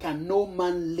can no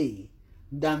man lay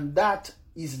than that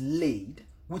is laid,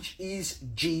 which is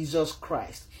Jesus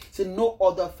Christ. So no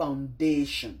other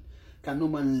foundation can no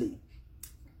man lay,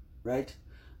 right?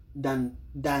 Than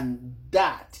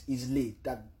that is laid.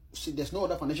 That, see, there's no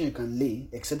other foundation you can lay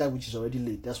except that which is already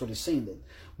laid. That's what he's saying then.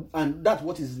 And that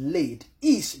what is laid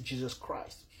is Jesus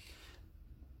Christ.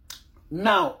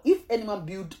 Now, if any man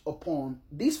build upon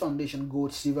this foundation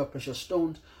gold, silver, precious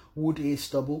stones, wood, hay,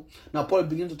 stubble. Now, Paul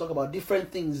begins to talk about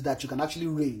different things that you can actually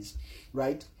raise,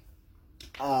 right?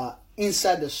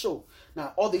 Inside the soul.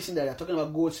 Now, all these things that they're talking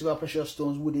about, gold, silver, precious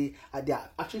stones, wood, hay, they are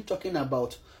actually talking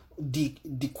about the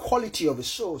quality of a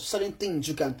soul. Certain things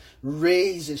you can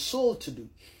raise a soul to do.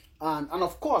 And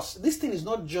of course, this thing is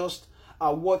not just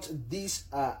what these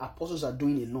apostles are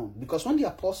doing alone. Because when the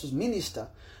apostles minister,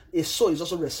 a soul is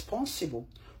also responsible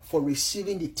for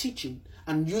receiving the teaching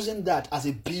and using that as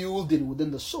a building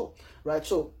within the soul, right?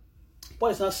 So Paul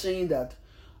is not saying that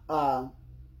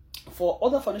for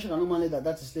other foundation normally that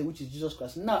is laid, which is Jesus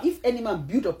Christ. Now, if any man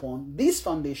build upon this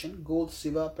foundation, gold,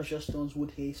 silver, precious stones,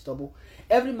 wood, hay, stubble,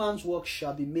 every man's work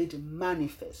shall be made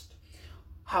manifest.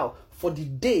 How? For the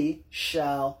day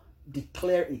shall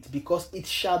declare it, because it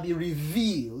shall be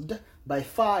revealed by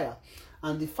fire,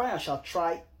 and the fire shall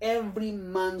try every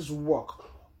man's work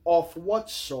of what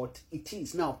sort it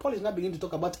is. Now, Paul is now beginning to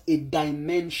talk about a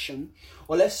dimension,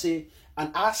 or let's say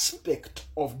an aspect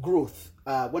of growth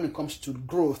when it comes to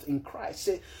growth in Christ.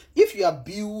 Say, if you are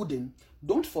building,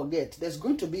 don't forget there's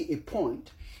going to be a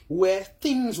point where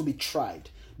things will be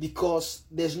tried, because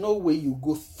there's no way you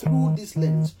go through this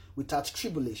lens without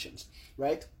tribulations,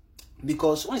 right?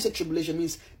 Because when I say tribulation,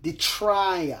 means the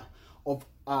trial of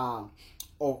our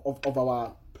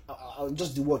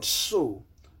just the word soul,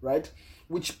 right?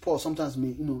 Which Paul sometimes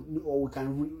may, or we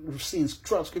can see in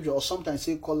scripture, or sometimes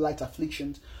say called light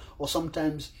afflictions, or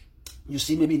sometimes you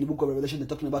see maybe in the book of Revelation they're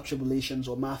talking about tribulations,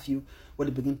 or Matthew where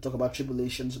they begin to talk about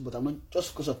tribulations. But I'm not,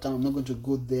 just because of time, I'm not going to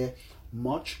go there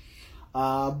much.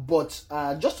 But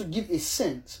just to give a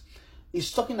sense,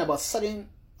 he's talking about certain.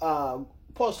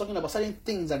 Paul's talking about certain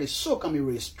things that a soul can be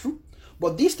raised to,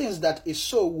 but these things that a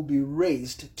soul will be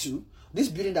raised to, this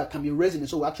building that can be raised in a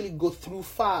soul will actually go through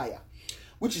fire,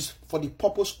 which is for the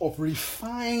purpose of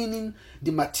refining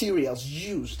the materials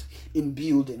used in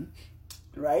building,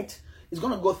 right? It's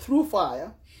going to go through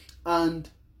fire, and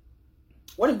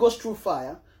when it goes through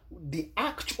fire,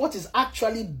 what is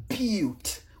actually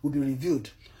built will be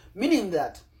revealed. Meaning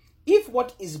that if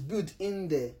what is built in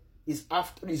there is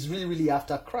really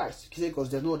after Christ, because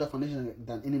there's no other foundation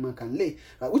than any man can lay,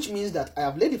 right? Which means that I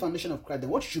have laid the foundation of Christ, then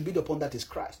what you should build upon that is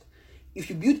Christ. If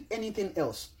you build anything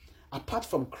else apart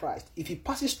from Christ, if it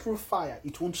passes through fire,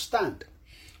 it won't stand,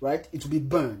 right? It will be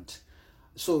burned.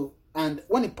 So, and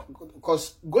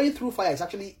because going through fire is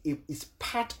actually is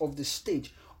part of the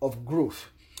stage of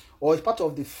growth, or it's part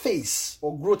of the phase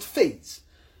or growth phase,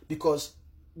 because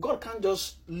God can't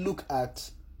just look at,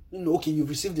 okay, you've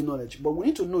received the knowledge, but we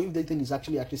need to know if the thing is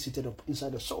actually seated up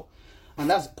inside the soul. And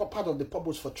that's part of the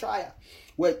purpose for trial,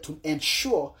 where to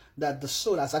ensure that the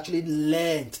soul has actually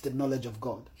learned the knowledge of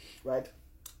God, right?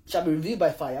 Shall be revealed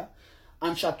by fire,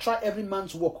 and shall try every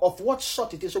man's work of what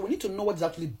sort it is. So we need to know what is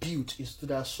actually built into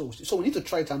their souls. So we need to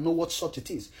try it and know what sort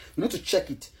it is. We need to check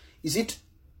it. Is it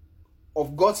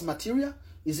of God's material?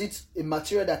 Is it a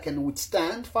material that can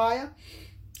withstand fire?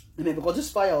 Amen. Because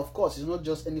this fire, of course, is not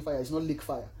just any fire. It's not leak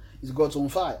fire. It's God's own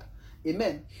fire.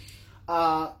 Amen.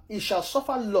 He shall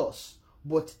suffer loss,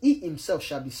 but he himself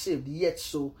shall be saved, yet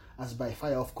so as by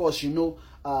fire. Of course,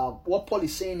 what Paul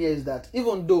is saying here is that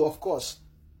even though, of course,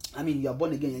 you are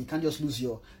born again and you can't just lose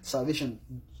your salvation,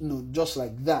 just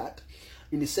like that.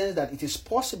 in the sense that it is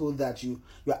possible that you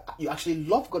actually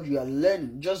love God, you are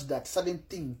learning, just that certain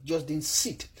things just didn't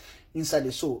sit inside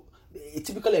the soul. A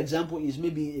typical example is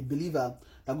maybe a believer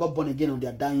that got born again on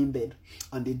their dying bed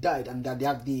and they died, and that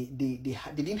they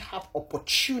didn't have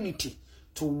opportunity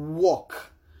to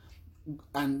walk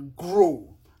and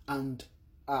grow and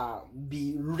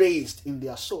be raised in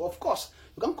their soul. Of course,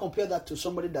 you can't compare that to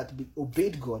somebody that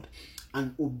obeyed God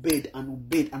and obeyed and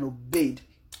obeyed and obeyed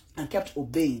and kept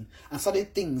obeying, and certain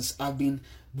things have been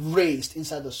raised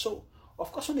inside the soul.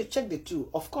 Of course, when they check the two,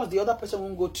 of course, the other person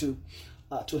won't go to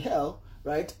hell,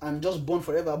 right, and just burn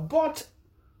forever, but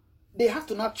they have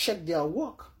to now check their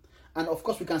work. And of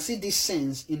course, we can see this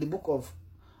sense in the book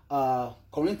of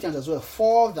Corinthians as well,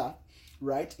 further,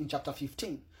 right, in chapter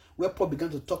 15, where Paul began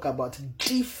to talk about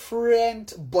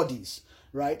different bodies,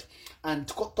 right, and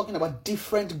talking about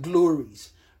different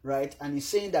glories, right, and he's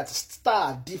saying that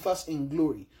star differs in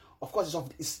glory. Of course,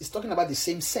 it's talking about the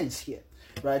same sense here,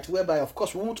 right, whereby, of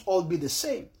course, we won't all be the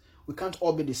same. We can't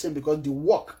all be the same because the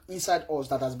work inside us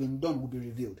that has been done will be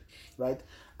revealed, right?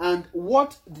 And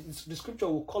what the scripture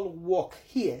will call work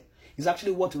here is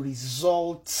actually what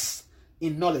results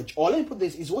in knowledge. Or let me put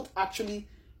this, is what actually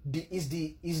is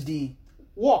the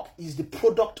work is the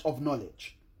product of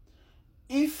knowledge.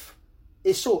 If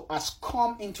a soul has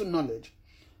come into knowledge,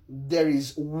 there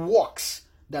is works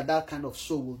that kind of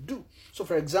soul will do. So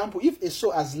for example, if a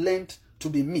soul has learned to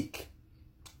be meek,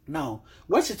 now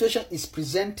when situation is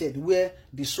presented where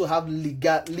the soul have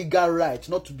legal right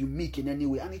not to be meek in any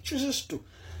way, and it chooses to,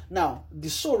 now the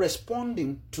soul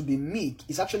responding to be meek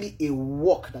is actually a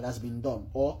work that has been done,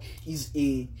 or is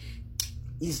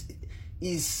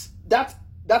that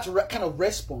kind of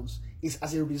response is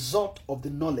as a result of the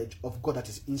knowledge of God that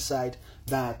is inside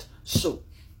that soul.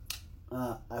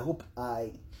 I hope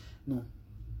I'm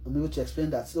able to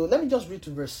explain that. So let me just read to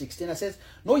verse 16. It says,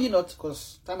 "Know ye not,"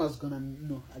 because time has gone,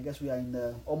 and I guess we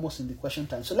are almost in the question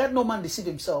time. "So let no man deceive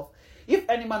himself. If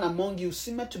any man among you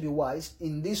seemeth to be wise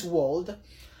in this world,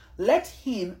 let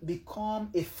him become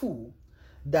a fool,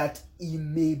 that he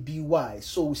may be wise."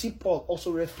 So we see Paul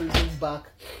also referencing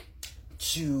back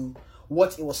to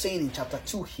what he was saying in chapter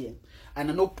 2 here.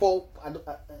 And I know Paul,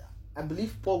 I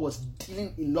believe Paul was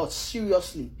dealing a lot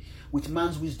seriously with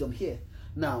man's wisdom here.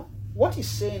 Now, what he's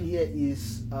saying here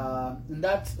is, in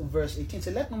that verse 18,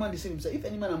 say, "Let no man deceive himself. If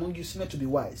any man among you seemeth to be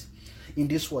wise in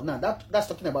this world." Now, that's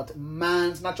talking about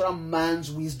natural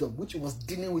man's wisdom, which he was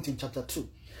dealing with in chapter 2.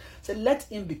 So let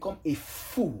him become a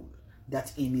fool, that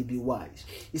he may be wise.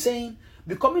 He's saying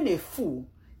becoming a fool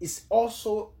is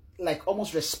also like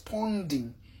almost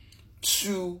responding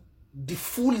to the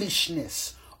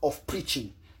foolishness of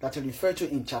preaching that he referred to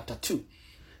in chapter 2. It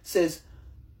says,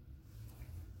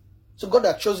 so God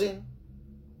had chosen,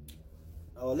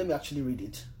 let me actually read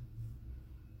it.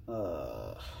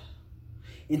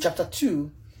 In chapter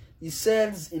 2, he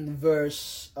says in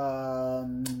verse, let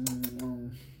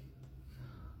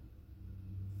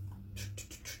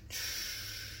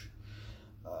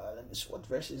me see, what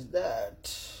verse is that?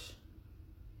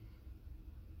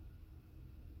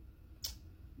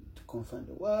 To confirm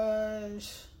the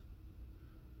words,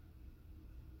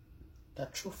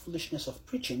 that true foolishness of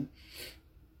preaching.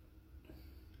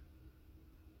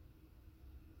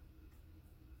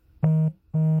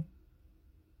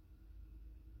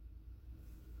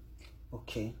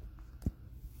 Okay.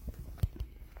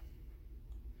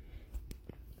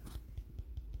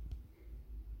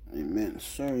 Amen.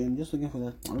 Sorry, I'm just looking for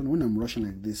that. I don't know, when I'm rushing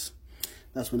like this,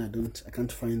 that's when I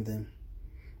can't find them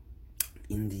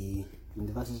in the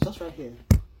verses. Just right here.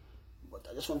 But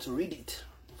I just want to read it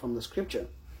from the scripture.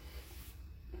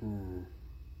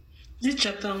 Is it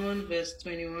chapter 1, verse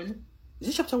 21? Is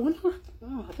it chapter 1?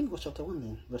 Oh, I think it was chapter 1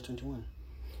 then, verse 21.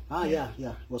 Yeah.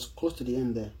 It was close to the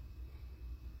end there.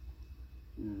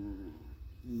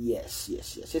 Yes.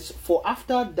 It's, "For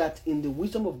after that in the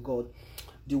wisdom of God,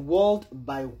 the world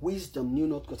by wisdom knew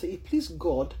not God. So it pleased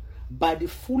God by the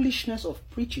foolishness of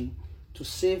preaching to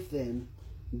save them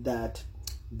that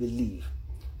believe."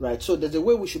 Right? So there's a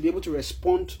way we should be able to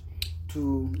respond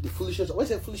to the foolishness. What is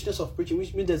the foolishness of preaching?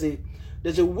 Which means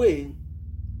there's a way.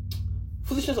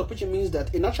 Foolishness of preaching means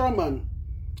that a natural man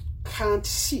can't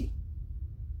see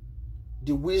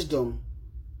the wisdom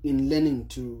in learning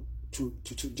to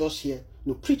just hear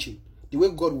preaching, the way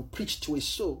God will preach to a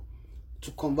soul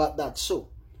to convert that soul,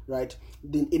 right?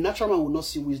 A natural man will not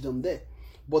see wisdom there,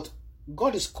 but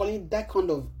God is calling that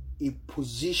kind of a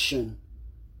position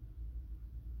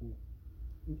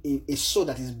a soul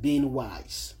that is being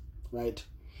wise, right?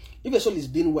 If a soul is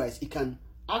being wise, it can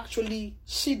actually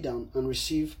sit down and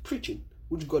receive preaching,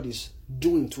 which God is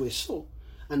doing to a soul,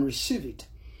 and receive it,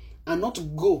 and not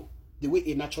go the way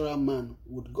a natural man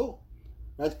would go.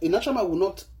 Right? A natural man will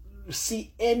not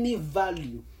see any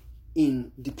value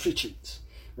in the preachings,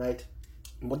 right?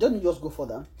 But then you just go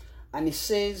further, and it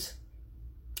says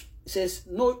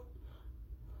no.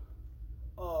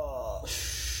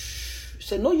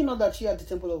 Say, know you know that you are the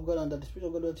temple of God, and that the Spirit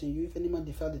of God dwells in you. If any man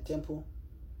defile the temple.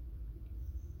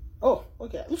 Oh,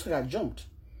 okay. Looks like I jumped.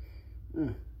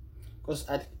 Because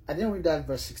I didn't read that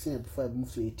verse 16 before I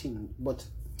moved to 18. But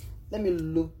let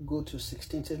me go to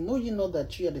 16. It says, know you know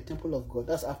that you are the temple of God.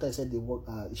 That's after I said the word,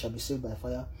 it shall be saved by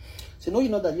fire. So know you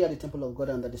know that you are the temple of God,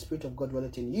 and that the Spirit of God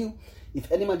dwelleth in you.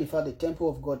 If any man defile the temple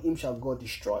of God, him shall God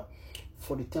destroy.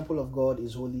 For the temple of God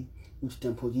is holy, which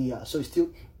temple ye are. So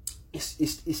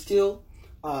it's still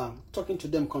talking to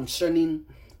them concerning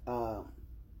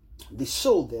the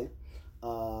soul there,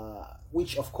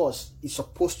 which of course is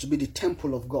supposed to be the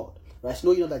temple of God, right?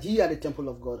 So you know that ye are the temple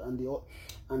of God,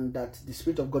 and that the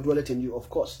Spirit of God dwelleth in you. Of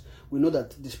course, we know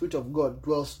that the Spirit of God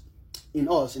dwells in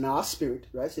us, in our spirit,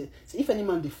 right? So if any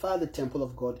man defile the temple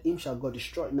of God, him shall God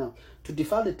destroy. Now, to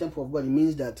defile the temple of God, it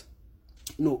means that,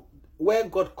 where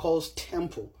God calls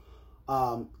temple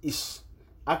is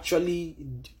actually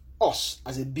us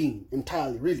as a being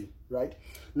entirely, really, right?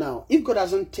 Now, if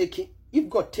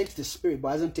God takes the spirit but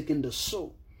hasn't taken the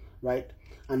soul, right,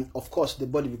 and of course the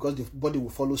body, because the body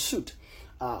will follow suit,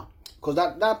 because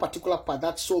that particular part,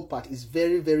 that soul part, is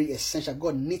very, very essential.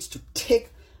 God needs to take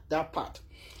that part.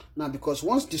 Now, because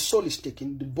once the soul is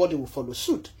taken, the body will follow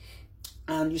suit,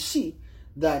 and you see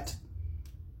that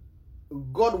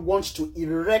God wants to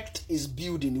erect his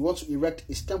building. He wants to erect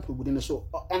his temple within the soul.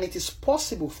 And it is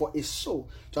possible for a soul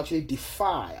to actually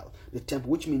defile the temple,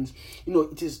 which means,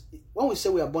 it is, when we say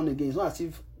we are born again, it's not as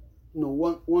if,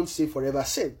 one saved, forever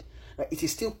saved. Right? It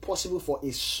is still possible for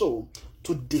a soul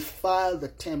to defile the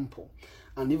temple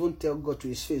and even tell God to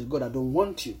his face, God, I don't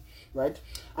want you. Right?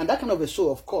 And that kind of a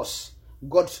soul, of course,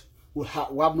 God will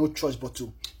have no choice but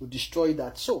to destroy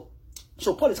that soul.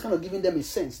 So Paul is kind of giving them a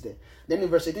sense there. Then in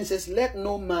verse 18 says, let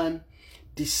no man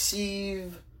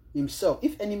deceive himself.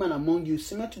 If any man among you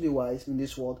seemeth to be wise in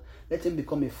this world, let him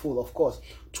become a fool. Of course,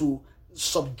 to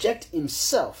subject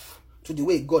himself to the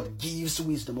way God gives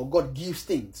wisdom, or God gives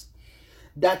things,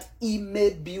 that he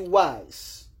may be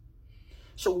wise.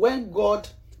 So when God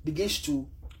begins to,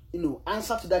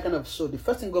 answer to that kind of soul, the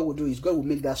first thing God will do is God will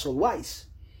make that soul wise.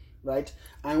 Right?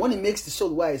 And when he makes the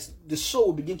soul wise, the soul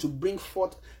will begin to bring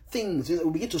forth things. It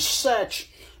will begin to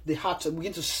search the heart,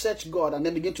 begin to search God, and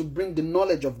then begin to bring the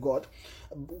knowledge of God,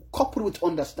 coupled with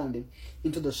understanding,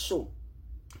 into the soul.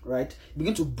 Right?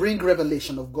 Begin to bring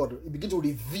revelation of God. It begin to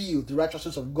reveal the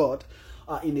righteousness of God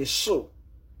in a soul.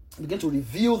 Begin to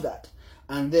reveal that.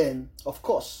 And then, of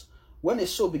course, when a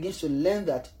soul begins to learn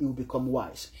that, it will become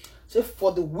wise. So,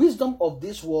 for the wisdom of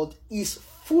this world is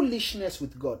foolishness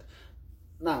with God.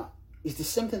 Now, it's the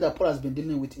same thing that Paul has been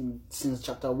dealing with since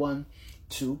chapter 1,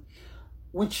 2,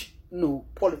 which,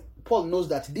 Paul knows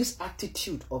that this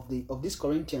attitude of these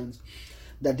Corinthians,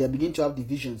 that they're beginning to have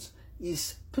divisions,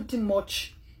 is pretty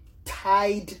much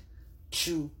tied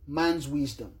to man's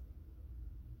wisdom,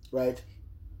 right?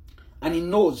 And he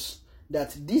knows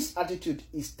that this attitude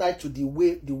is tied to the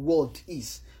way the world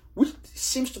is, which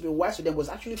seems to be wise to them, was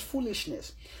actually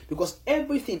foolishness, because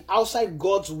everything outside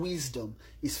God's wisdom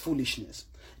is foolishness.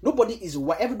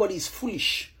 Everybody is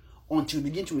foolish until you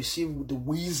begin to receive the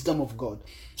wisdom of God.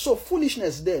 So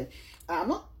foolishness there,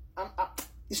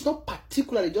 it's not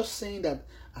particularly just saying that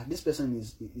this person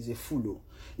is a fool.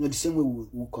 The same way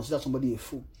we consider somebody a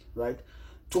fool, right?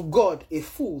 To God, a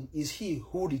fool is he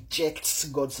who rejects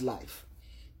God's life.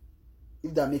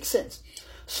 If that makes sense.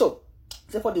 So,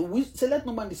 therefore, let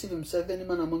no man deceive himself. Any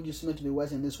man among you seemeth to be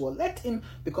wise in this world, let him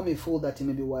become a fool that he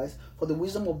may be wise. For the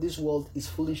wisdom of this world is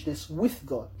foolishness with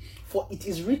God. For it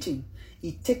is written,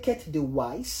 he taketh the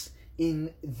wise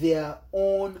in their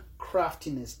own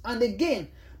craftiness. And again,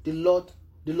 the Lord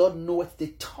knoweth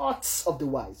the thoughts of the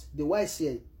wise. The wise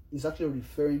here is actually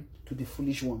referring to the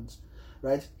foolish ones,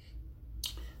 right?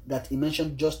 That he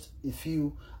mentioned just a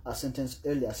few sentences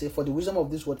earlier. Say, for the wisdom of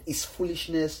this world is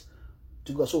foolishness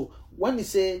to God. So when we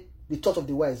say the thought of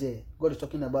the wise here, God is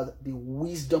talking about the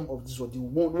wisdom of this world, the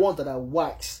ones that are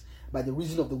wise by the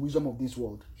reason of the wisdom of this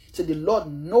world. So the Lord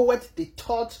knoweth the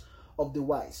thought of the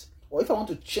wise. Or if I want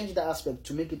to change that aspect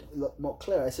to make it a lot more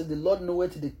clear, I said the Lord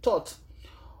knoweth the thought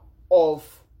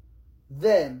of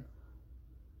them,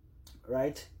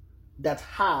 right, that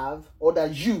have or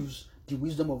that use the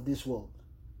wisdom of this world,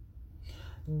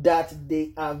 that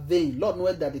they are vain. Lord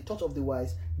knoweth that the thought of the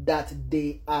wise, that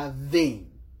they are vain.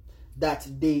 That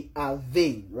they are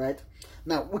vain, right?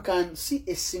 Now, we can see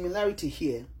a similarity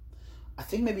here. I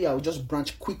think maybe I'll just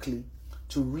branch quickly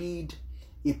to read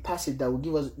a passage that will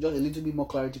give us just a little bit more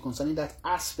clarity concerning that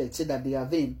aspect, say that they are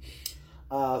vain,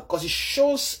 because it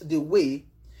shows the way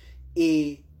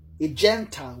a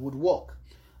Gentile would walk.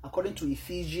 According to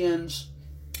Ephesians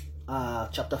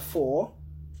chapter 4,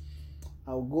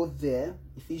 I'll go there.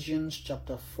 Ephesians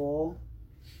chapter 4.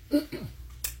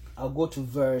 I'll go to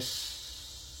verse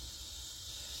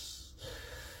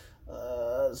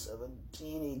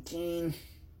 17, 18.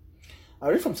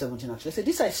 I'll read from 17 actually. Say,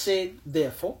 this I say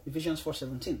therefore, Ephesians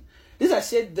 4:17. This I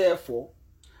say therefore,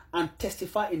 and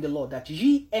testify in the Lord, that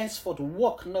ye henceforth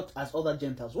walk not as other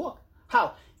Gentiles walk.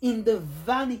 How? In the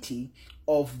vanity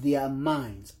of their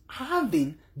minds,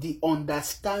 having the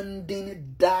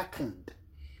understanding darkened,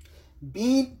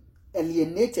 being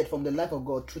alienated from the life of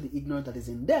God through the ignorance that is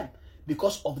in them,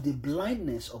 because of the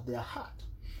blindness of their heart.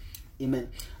 Amen.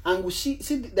 And we see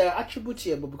there are attributes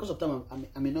here, but because of time,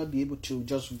 I may not be able to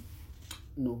just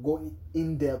go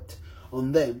in depth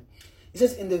on them. It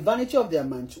says, in the vanity of their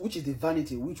minds, which is the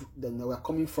vanity which then we are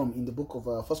coming from in the book of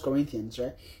 1 Corinthians,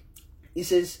 right? It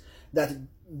says that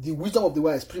the wisdom of the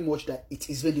wise, pretty much that it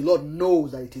is vain. The Lord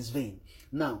knows that it is vain.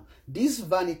 Now, this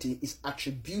vanity is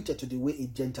attributed to the way a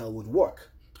Gentile would work.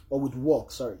 Or would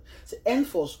walk, sorry. So,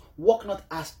 henceforth, walk not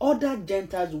as other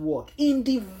Gentiles walk, in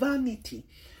the vanity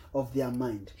of their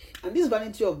mind. And this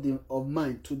vanity of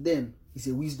mind to them is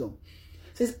a wisdom.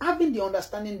 It says, having the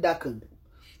understanding darkened.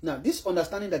 Now, this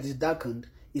understanding that is darkened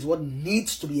is what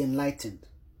needs to be enlightened,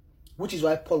 which is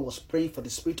why Paul was praying for the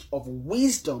spirit of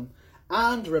wisdom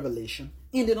and revelation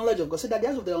in the knowledge of God, so that the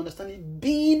eyes of their understanding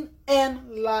being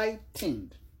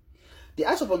enlightened. The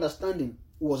eyes of understanding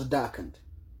was darkened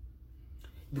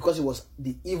because it was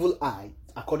the evil eye,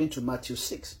 according to Matthew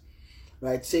 6,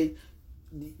 right? Say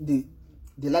the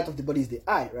light of the body is the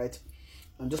eye, right?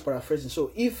 I'm just paraphrasing.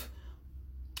 So if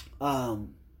your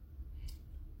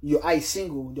eye is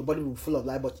single, your body will be full of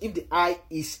light. But if the eye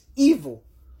is evil,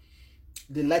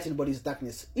 the light in the body is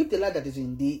darkness. If the light that is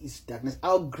in thee is darkness,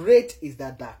 how great is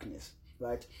that darkness,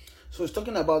 right? So it's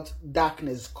talking about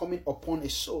darkness coming upon a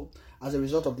soul as a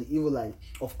result of the evil eye.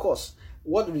 Of course,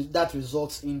 what that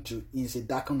results into is a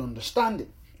darkened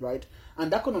understanding, right? And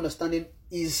darkened understanding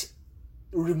is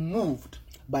removed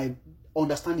by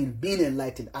understanding being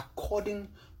enlightened according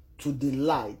to the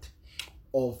light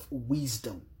of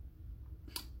wisdom.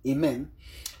 Amen.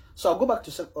 So I'll go back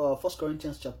to 1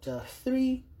 Corinthians chapter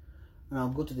 3, and I'll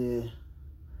go to the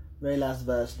very last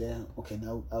verse there. Okay,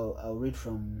 now I'll read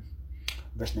from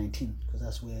verse 19, because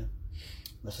that's where.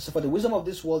 So, for the wisdom of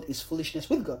this world is foolishness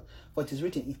with God, for it is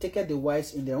written, He taketh the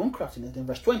wise in their own craftiness. In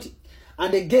verse 20,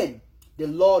 and again, the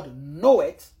Lord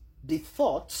knoweth the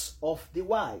thoughts of the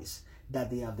wise, that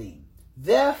they are vain.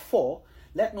 Therefore,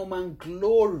 let no man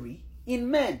glory in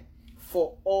men,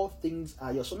 for all things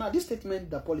are yours. So now this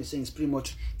statement that Paul is saying is pretty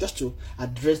much just to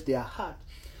address their heart.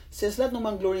 It says, let no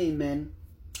man glory in men,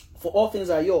 for all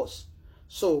things are yours.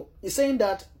 So he's saying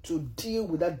that to deal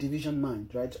with that division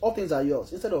mind, right? All things are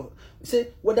yours. Instead of, say,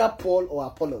 whether Paul or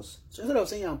Apollos. So instead of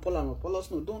saying I'm Paul and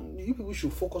Apollos, no, don't. You people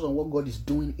should focus on what God is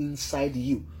doing inside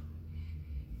you,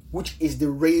 which is the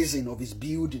raising of His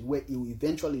building where He will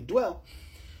eventually dwell.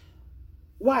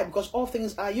 Why? Because all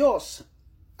things are yours.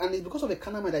 And it's because of a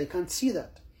carnal mind that you can't see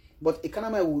that. But a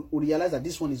carnal mind will realize that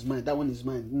this one is mine, that one is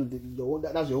mine.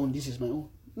 That's your own, this is my own.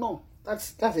 No,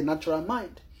 that's a natural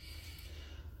mind.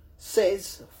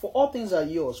 Says, for all things are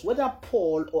yours, whether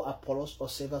Paul or Apollos or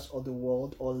Cephas or the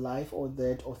world or life or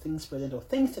death or things present or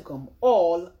things to come,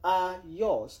 all are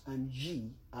yours, and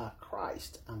ye are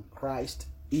Christ, and Christ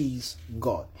is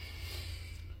God.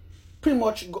 Pretty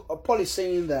much, Paul is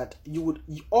saying that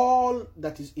all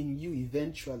that is in you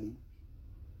eventually,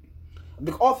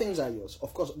 because all things are yours.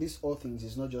 Of course, this all things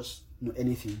is not just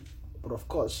anything, but of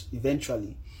course,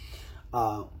 eventually,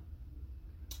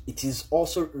 it is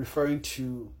also referring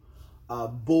to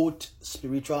both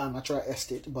spiritual and natural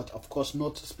estate, but of course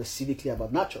not specifically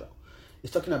about natural.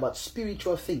 It's talking about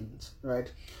spiritual things,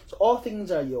 right? So all things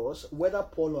are yours, whether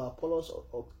Paul or Apollos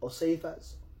or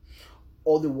Cephas,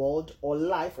 or the world, or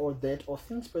life, or death, or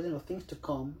things present, or things to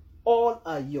come, all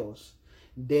are yours.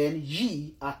 Then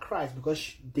ye are Christ,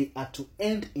 because they are to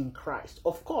end in Christ.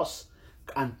 Of course,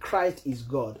 and Christ is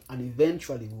God, and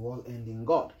eventually we will end in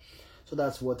God. So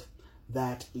that's what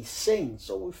that is saying.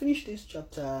 So we finish this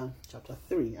chapter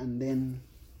 3, and then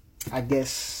I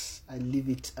guess I leave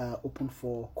it open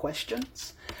for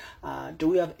questions. Do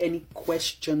we have any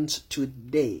questions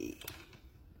today?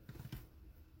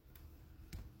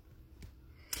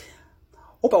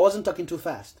 Hope I wasn't talking too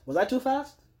fast. Was I too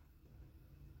fast?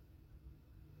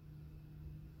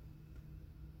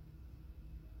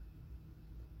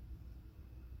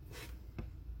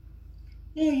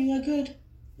 Yeah, you are good.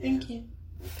 Thank you.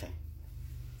 Okay.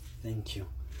 Thank you.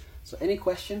 So, any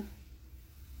question?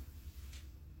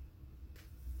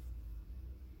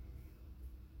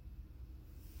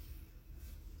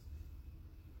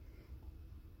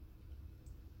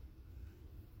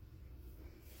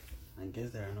 I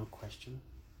guess there are no questions.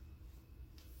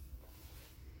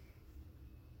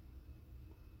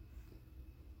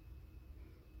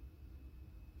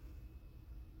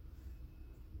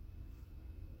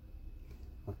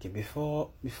 Okay,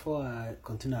 before I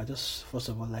continue, I just first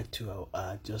of all like to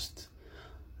just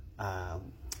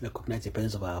recognize the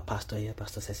presence of our pastor here,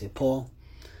 Pastor Cecil Paul.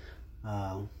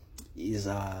 Is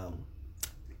the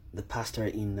pastor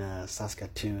in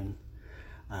Saskatoon.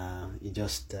 He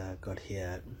just got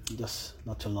here just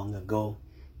not too long ago,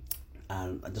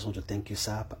 and I just want to thank you,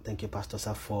 sir. Thank you, Pastor,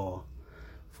 sir, for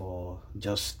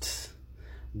just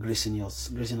gracing us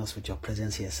with your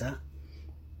presence here, sir.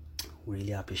 We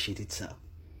really appreciate it, sir.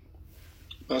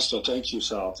 Pastor, thank you,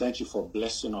 sir. Thank you for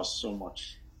blessing us so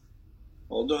much.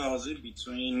 Although I was in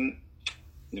between,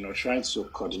 trying to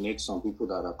coordinate some people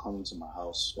that are coming to my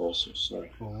house also. Sorry.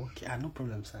 Oh, okay. No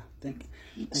problem, sir. Thank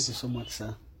you so much,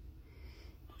 sir.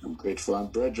 I'm grateful.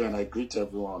 And brethren, I greet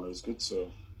everyone. It's good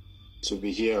to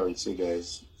be here with you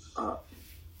guys.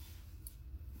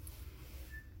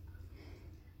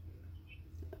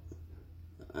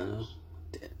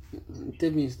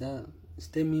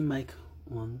 Tell me mic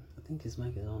on. I think his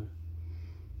mic is on.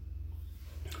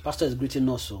 Pastor is greeting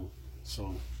us,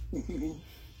 so. Good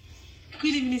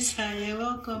evening, sir. You're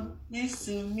welcome. Nice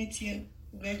to meet you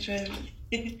virtually.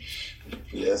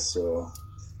 Yes, so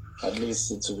at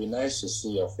least it will be nice to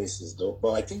see your faces, though.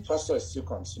 But I think Pastor is still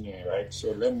continuing, right?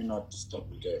 So let me not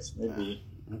disturb you guys. Maybe.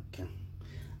 Okay.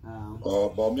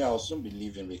 But me, I'll soon be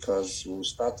leaving because we'll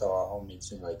start our home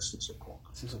meeting like 6 o'clock.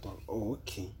 6 o'clock. Oh,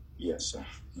 okay. Yes, sir.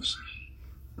 Yes, sir.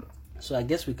 So I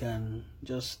guess we can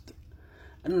just.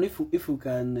 I don't know if we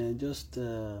can just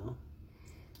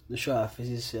show our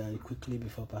faces quickly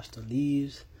before Pastor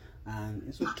leaves, and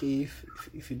it's okay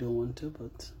if you don't want to,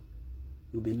 but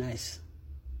it will be nice.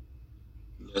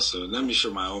 Yes, sir. Let me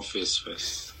show my own face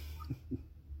first.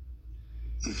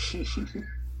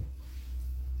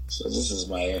 So this is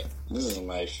my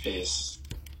face.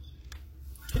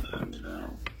 And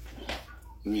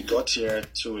we got here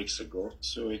 2 weeks ago.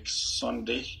 2 weeks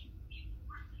Sunday.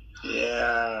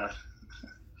 Yeah.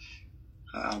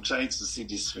 I'm trying to see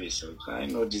this face. Okay? I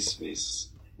know this face.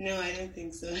 No, I don't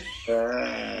think so.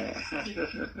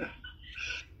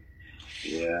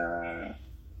 Yeah.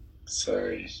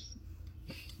 Sorry.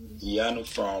 Yanu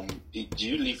do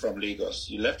you live from Lagos?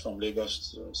 You left from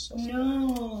Lagos to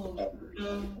No.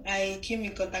 I came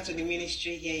in contact with the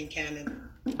ministry here in Canada.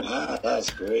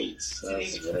 That's great.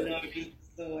 That's great.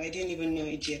 So I didn't even know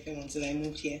EGFM until I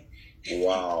moved here.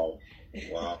 Wow.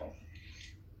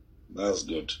 That's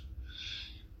good.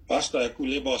 Pastor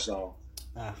Ekulebos now.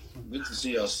 Good to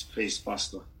see your face,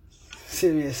 Pastor.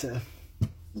 Same here, sir.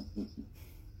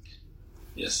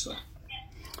 Yes, sir.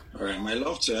 All right, my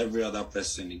love to every other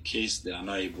person in case they are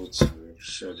not able to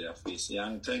show their face. Yeah,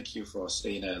 and thank you for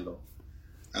saying hello.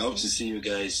 I hope to see you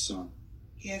guys soon.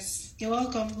 Yes, you're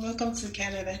welcome. Welcome to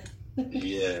Canada.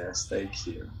 Yes, thank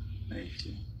you. Thank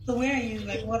you. So where are you?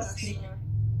 Like what city?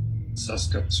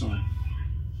 Saskatoon.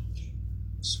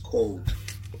 It's cold.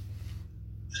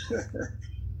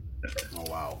 Oh,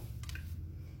 wow.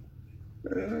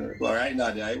 But right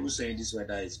now, they are even saying this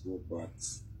weather is good, but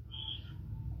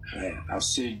I've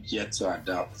still yet to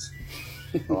adapt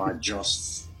or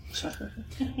adjust.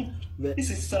 This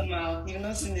is summer. You've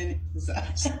not seen any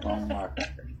Summer.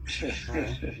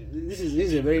 This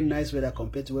is a very nice weather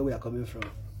compared to where we are coming from.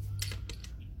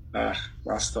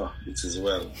 Pastor, it is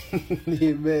well.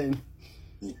 Amen.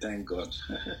 We thank God.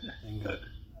 Thank God.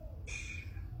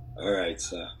 All right,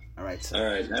 sir. All right, sir. All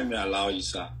right, let me allow you,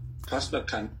 sir. Pastor,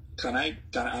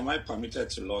 am I permitted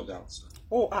to log out, sir?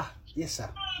 Oh, yes, sir.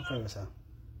 No problem, sir.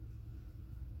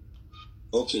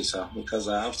 Okay, sir, because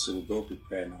I have to go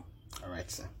prepare now. All right,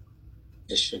 sir.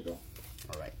 Yes, you go.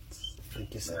 All right.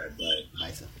 Thank you, sir. All right, bye.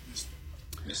 Bye, sir.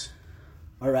 Yes.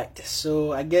 All right.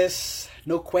 So I guess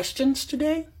no questions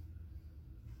today.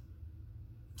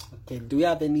 Okay. Do we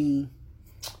have any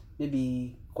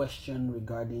maybe question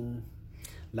regarding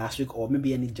last week, or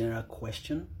maybe any general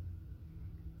question?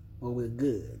 Or we're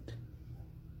good?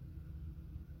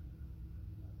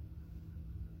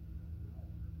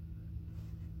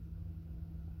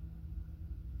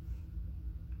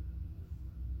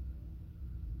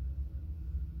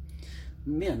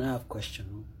 Me and I have a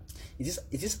question. Is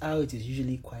this how it is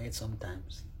usually quiet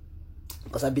sometimes?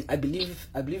 Because I believe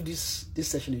this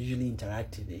session is usually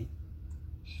interactive, eh?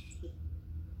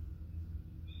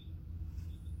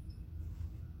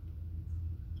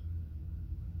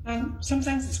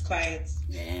 Sometimes it's quiet.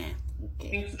 Yeah.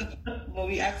 Okay. But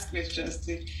we ask questions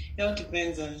too. It all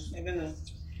depends on, I don't know,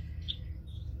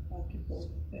 how people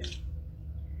think.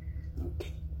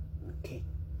 Okay. Okay.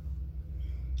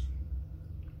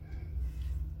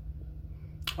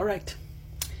 All right.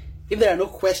 If there are no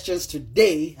questions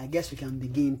today, I guess we can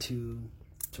begin to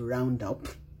round up.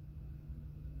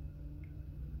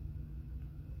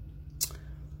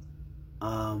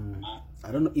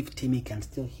 I don't know if Timmy can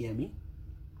still hear me.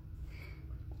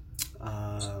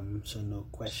 So no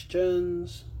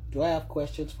questions. Do I have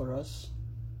questions for us?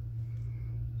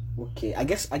 Okay, I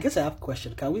guess I have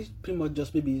questions. Can we pretty much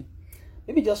just maybe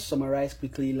just summarize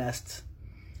quickly last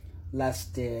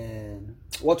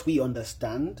what we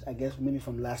understand, I guess maybe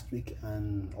from last week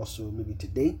and also maybe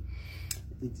today.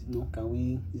 Are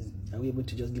we able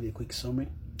to just give a quick summary?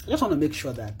 I just want to make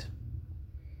sure that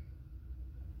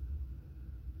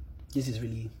this is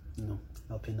really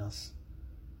helping us.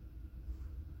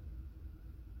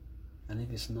 And if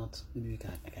it's not, maybe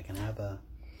I can have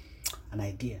an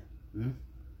idea.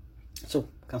 So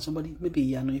can somebody,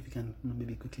 maybe if you can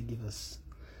maybe quickly give us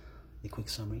a quick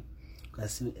summary, because I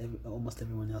see almost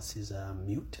everyone else is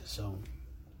mute, so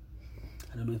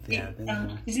I don't know if they have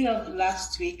anyone. Is it of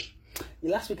last week?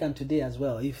 Last week and today as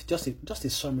well. If just a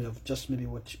summary of just maybe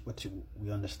what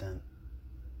we understand.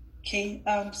 Okay.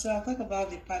 So I'll talk about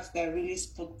the part that really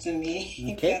spoke to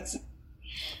me. Okay.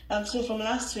 So from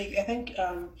last week, I think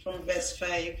from verse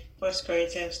 5, 1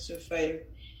 Corinthians 2:5,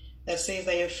 that says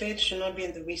that your faith should not be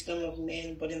in the wisdom of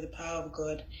men, but in the power of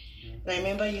God. And I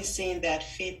remember you saying that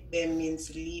faith then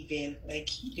means living, like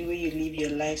the way you live your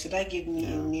life. So that gave me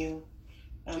a new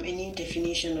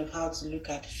definition of how to look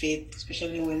at faith,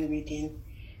 especially when reading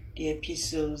the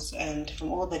epistles. And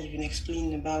from all that you've been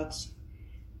explaining about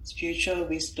spiritual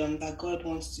wisdom, that God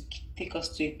wants to take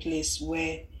us to a place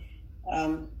where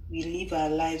we live our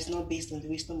lives not based on the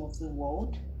wisdom of the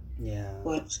world,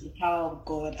 but the power of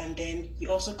God. And then he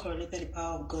also correlated the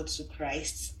power of God to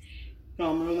Christ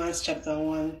from Romans chapter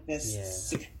 1 verse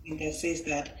 16, that says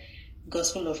that the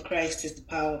gospel of Christ is the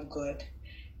power of God.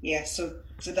 So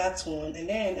that's one. And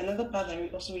then another part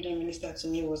that also really ministered to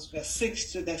me was verse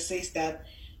 6 too, that says that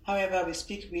however we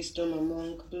speak wisdom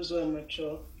among those who are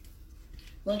mature,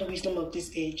 not the wisdom of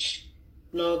this age,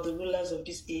 nor the rulers of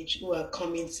this age who are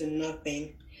coming to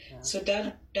nothing. So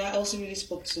that also really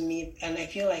spoke to me, and I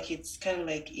feel like it's kind of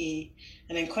like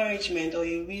an encouragement or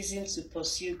a reason to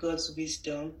pursue God's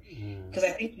wisdom, because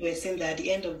I think we were saying that at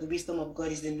the end of the wisdom of God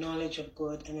is the knowledge of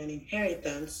God and an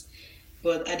inheritance,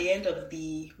 but at the end of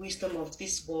the wisdom of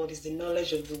this world is the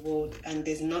knowledge of the world, and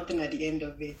there's nothing at the end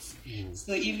of it.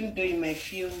 So even though it might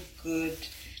feel good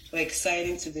or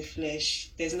exciting to the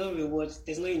flesh, there's no reward,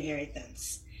 there's no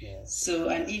inheritance. So,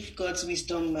 and if God's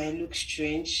wisdom might look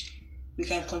strange, we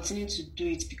can continue to do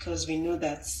it because we know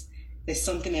that there's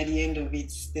something at the end of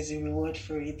it. There's a reward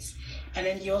for it. And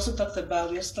then we also talked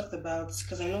about,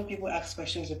 because I know people ask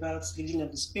questions about the leading of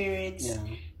the Spirit,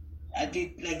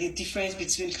 the difference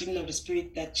between leading of the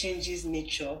Spirit that changes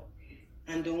nature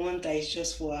and the one that is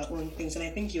just for our own things. And I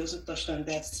think you also touched on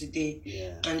that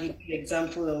today. And you gave the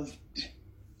example of,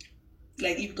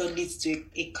 like, if God leads to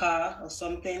a car or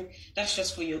something, that's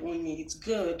just for your own need. It's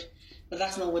good, but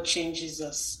that's not what changes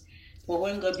us. But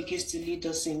when God begins to lead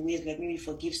us in ways like maybe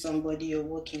forgive somebody or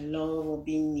walk in love or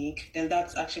being meek, then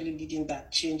that's actually leading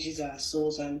that changes our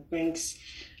souls and brings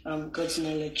God's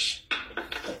knowledge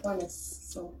upon us.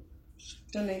 So,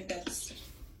 don't know if that's...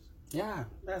 Yeah,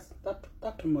 that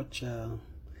pretty much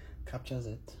captures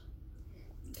it.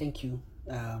 Thank you.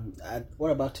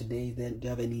 What about today? Then, do you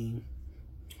have any...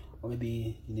 Or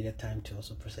maybe you needed time to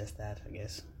also process that, I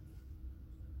guess.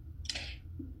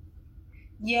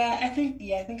 I think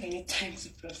I need time to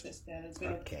process that as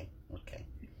well. Okay,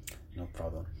 no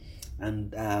problem.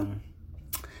 And I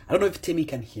don't know if Timmy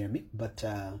can hear me, but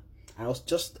I was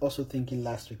just also thinking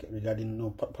last week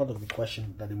regarding part of the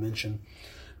question that you mentioned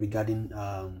regarding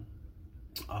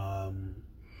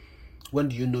when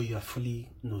do you know you are fully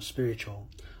spiritual.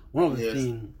 One of the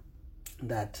things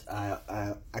that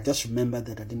I just remember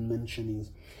that I didn't mention is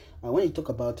when you talk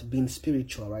about being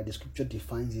spiritual, right? The scripture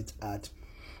defines it at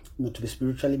to be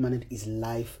spiritually minded is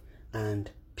life and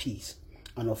peace.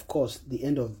 And of course,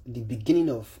 the beginning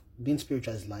of being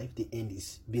spiritual is life, the end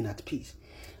is being at peace.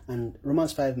 And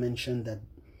Romans 5 mentioned that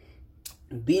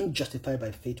being justified by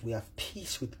faith, we have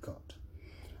peace with God.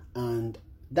 And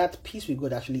that peace with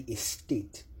God actually is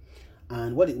state.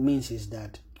 And what it means is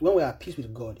that when we are at peace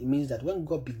with God, it means that when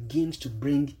God begins to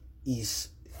bring his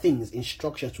things,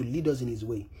 instructions to lead us in his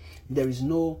way, there is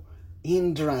no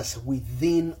hindrance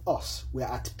within us. We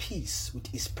are at peace with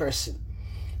his person.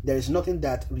 There is nothing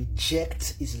that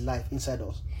rejects his life inside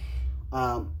us.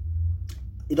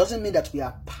 It doesn't mean that we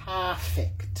are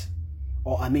perfect.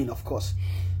 Of course.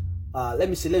 Let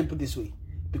me put it this way.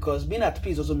 Because being at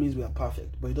peace also means we are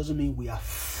perfect, but it doesn't mean we are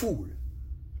full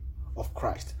of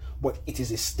Christ. But it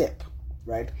is a step,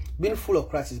 right? Being full of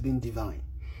Christ is being divine,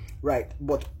 right?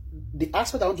 But the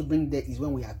aspect I want to bring there is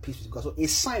when we are at peace with God. So a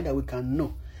sign that we can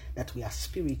know that we are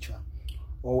spiritual,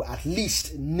 or at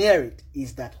least near it,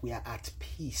 is that we are at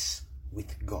peace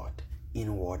with God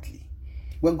inwardly.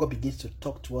 When God begins to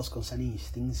talk to us concerning his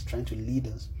things, trying to lead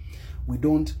us,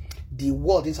 the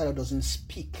world inside us doesn't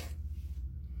speak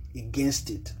against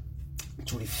it,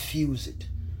 to refuse it.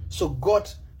 So God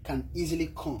can easily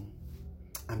come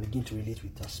and begin to relate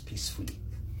with us peacefully.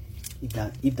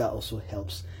 If that also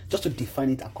helps, just to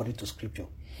define it according to scripture.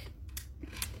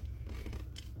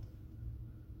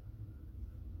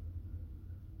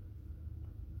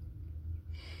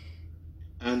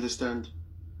 I understand.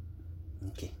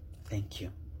 Okay, thank you.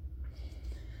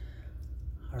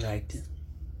 All right.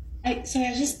 I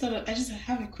just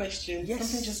have a question. Yes.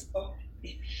 Something just popped.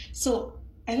 So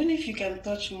I don't know if you can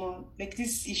touch more like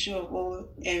this issue of all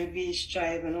envy,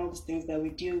 strife, and all these things that we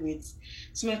deal with.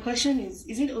 So my question is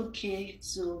it okay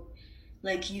to,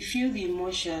 like, you feel the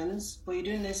emotions, but you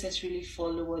don't necessarily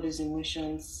follow what those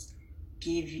emotions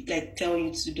give you, like tell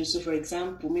you to do? So for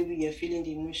example, maybe you're feeling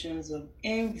the emotions of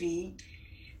envy,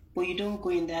 but you don't go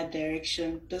in that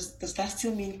direction. Does that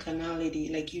still mean carnality?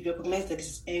 Like, you recognize that this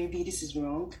is envy, this is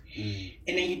wrong, and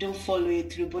then you don't follow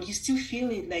it through, but you still feel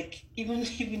it, like even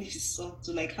if it's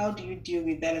subtle. Like, how do you deal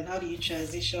with that, and how do you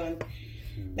transition?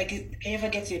 Like, can you ever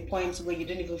get to a point where you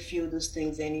don't even feel those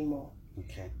things anymore?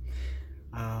 Okay.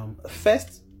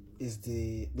 First is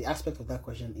the aspect of that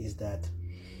question is that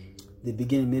the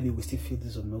beginning, maybe we still feel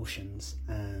these emotions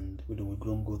and we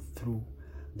don't go through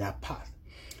that path.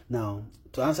 Now,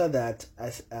 to answer that,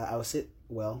 I would say,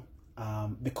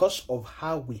 because of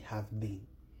how we have been,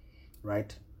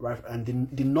 right, and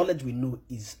the knowledge we know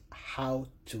is how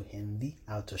to envy,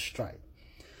 how to strive.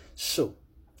 So,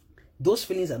 those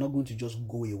feelings are not going to just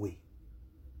go away,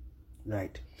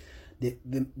 right? They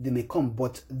may come,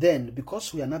 but then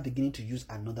because we are now beginning to use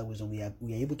another wisdom, we are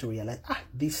able to realize,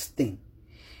 this thing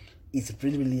is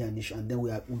really an issue, and then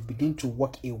we begin to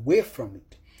walk away from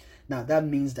it. Now that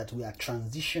means that we are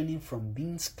transitioning from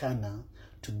being carnal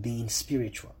to being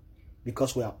spiritual,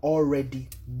 because we are already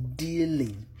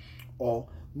dealing or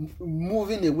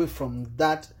moving away from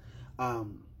that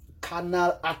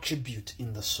carnal attribute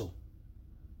in the soul.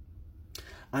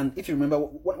 And if you remember,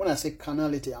 when I say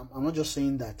carnality, I'm not just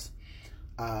saying that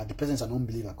the person is an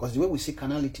unbeliever, because the way we see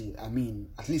carnality, I mean,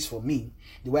 at least for me,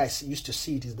 the way I used to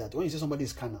see it is that when you say somebody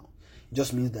is carnal, it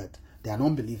just means that they're an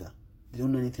unbeliever. They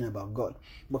don't know anything about God.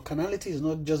 But carnality is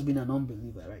not just being an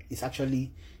unbeliever, right? It's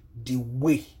actually the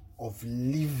way of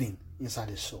living inside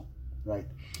the soul, right?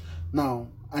 Now,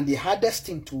 and the hardest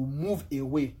thing to move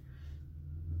away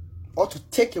or to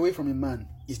take away from a man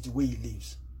is the way he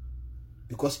lives,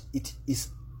 because it is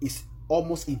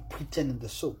almost imprinted in the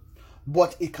soul.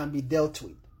 But it can be dealt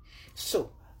with.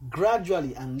 So,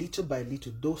 gradually and little by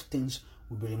little, those things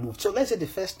will be removed. So, let's say the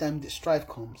first time the strife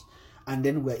comes, and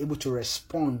then we're able to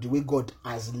respond the way God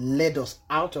has led us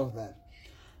out of that.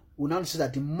 We now see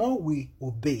that the more we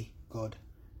obey God,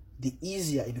 the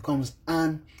easier it becomes,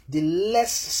 and the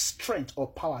less strength or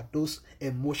power those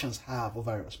emotions have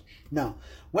over us. Now,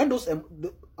 when those and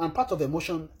part of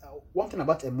emotion, one thing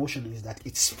about emotion is that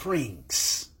it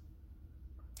springs.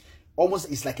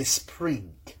 Almost, it's like a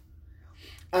spring,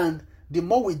 and the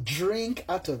more we drink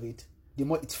out of it, the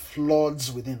more it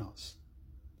floods within us.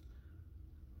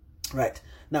 Right.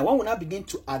 Now, when we now begin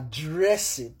to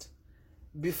address it,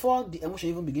 before the emotion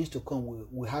even begins to come,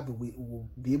 we'll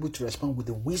be able to respond with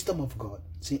the wisdom of God.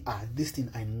 Say, this thing,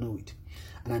 I know it,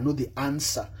 and I know the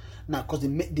answer. Now, because the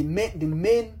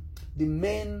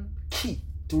main key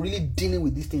to really dealing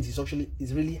with these things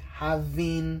is really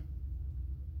having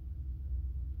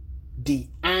the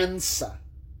answer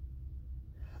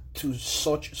to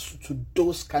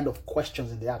those kind of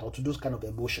questions in the heart, or to those kind of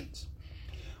emotions.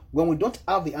 When we don't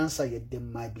have the answer yet, there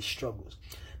might be struggles.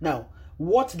 Now,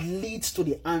 what leads to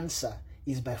the answer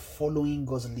is by following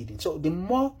God's leading. So the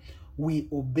more we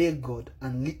obey God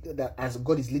and that as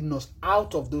God is leading us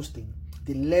out of those things,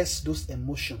 the less those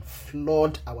emotions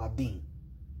flood our being.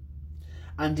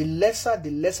 And the lesser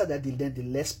that the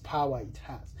less power it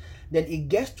has. Then it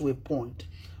gets to a point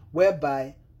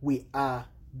whereby we are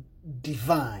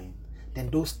divine. Then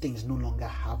those things no longer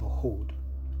have a hold.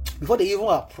 Before they even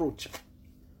approach,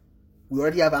 we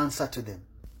already have an answer to them.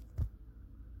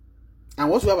 And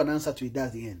once we have an answer to it,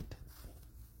 that's the end.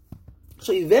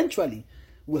 So eventually,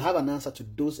 we'll have an answer to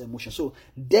those emotions. So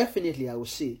definitely I will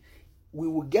say we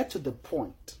will get to the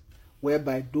point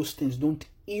whereby those things don't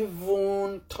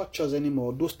even touch us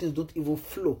anymore. Those things don't even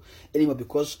flow anymore,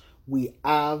 because we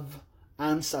have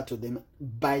answer to them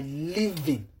by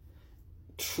living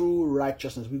true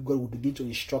righteousness. God will begin to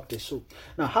instruct us. So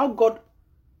now, how God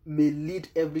may lead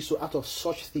every soul out of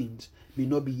such things may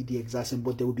not be the exact same,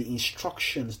 but there will be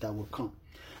instructions that will come.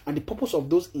 And the purpose of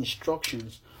those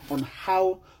instructions on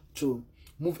how to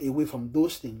move away from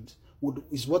those things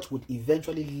is what would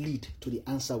eventually lead to the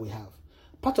answer we have.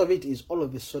 Part of it is all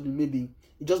of a sudden, maybe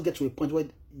you just get to a point where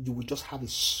you will just have a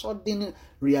sudden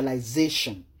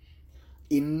realization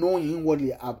in knowing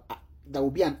inwardly there will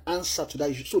be an answer to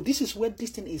that issue. So this is where this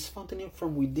thing is fountaining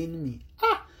from within me.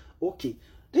 Okay.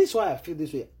 This is why I feel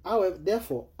this way. However,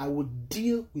 therefore, I would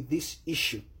deal with this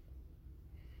issue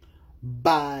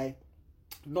by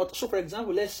not. So, for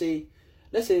example, let's say,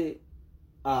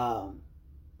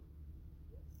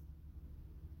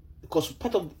 because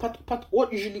part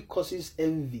what usually causes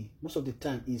envy most of the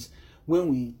time is when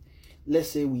we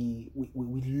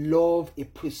love a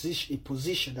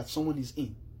position that someone is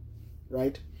in,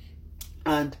 right?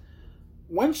 And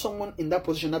when someone in that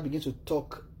position now begins to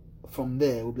talk from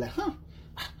there, we'll be like,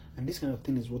 and this kind of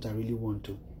thing is what I really want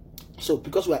to. So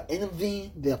because we are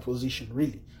envying their position,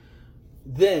 really,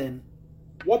 then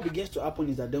what begins to happen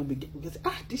is that then we get,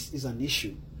 this is an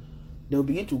issue. Then we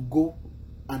begin to go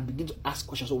and begin to ask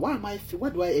questions. So why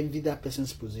do I envy that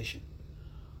person's position?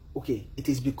 Okay, it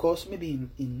is because maybe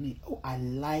in me, I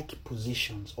like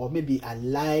positions, or maybe I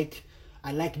like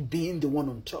being the one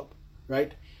on top,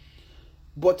 right?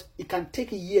 But it can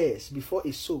take years before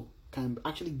a soul can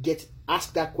actually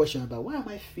ask that question about why am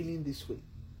I feeling this way,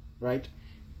 right?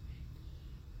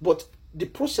 But the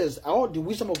process, or the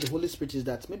wisdom of the Holy Spirit is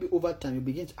that maybe over time you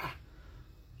begin to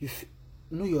you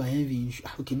know you are envying.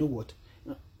 Okay, you know what?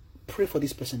 Pray for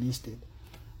this person instead.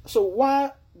 So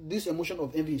while this emotion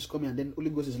of envy is coming, and then Holy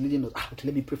Ghost is leading us, okay,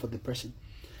 let me pray for the person.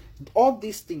 All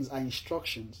these things are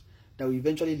instructions that will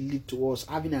eventually lead to us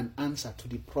having an answer to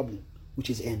the problem, which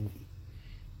is envy.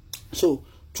 So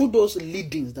through those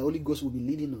leadings, the Holy Ghost will be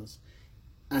leading us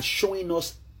and showing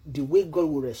us the way God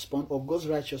will respond, or God's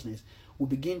righteousness will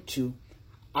begin to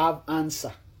have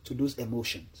answer to those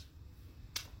emotions,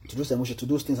 to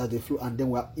those things as they flow, and then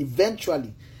we'll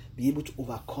eventually be able to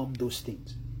overcome those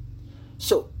things.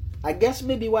 So I guess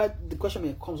maybe why the question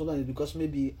may come sometimes is because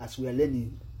maybe as we are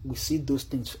learning, we see those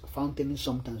things fountaining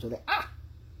sometimes. We're like,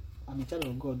 I'm a child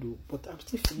of God, but I'm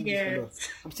still feeling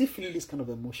I'm still feeling this kind of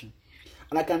emotion.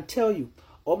 And I can tell you,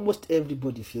 almost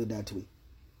everybody feel that way,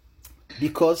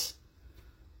 because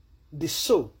the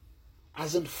soul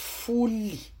hasn't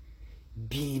fully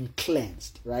been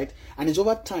cleansed, right? And it's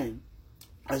over time,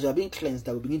 as we are being cleansed,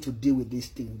 that we begin to deal with these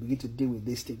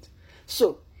things.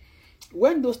 So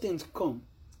when those things come,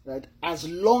 right, as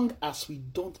long as we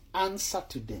don't answer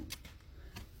to them,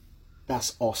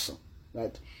 that's awesome,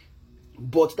 right?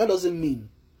 But that doesn't mean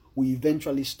we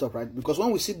eventually stop, right? Because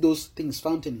when we see those things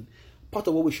fountaining, part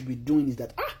of what we should be doing is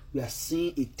that we are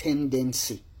seeing a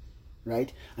tendency,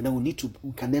 right? And then we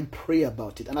can then pray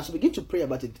about it. And as we begin to pray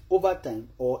about it over time,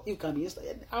 or it can be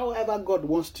however God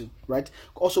wants to, right?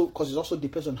 Also, because it also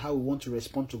depends on how we want to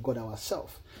respond to God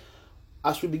ourselves.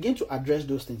 As we begin to address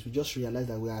those things, we just realize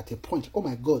that we are at a point, oh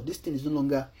my God, this thing is no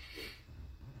longer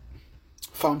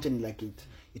fountaining like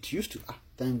it used to.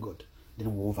 Thank God.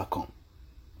 Then we'll overcome.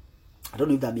 I don't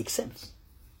know if that makes sense.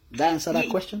 Did I answer that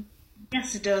question?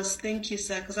 Yes, it does. Thank you,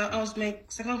 sir. Because my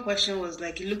second question was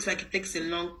like, it looks like it takes a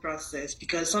long process,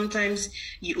 because sometimes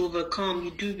you overcome,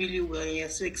 you do really well, and you're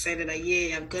so excited that,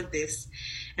 I've got this.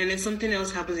 And then something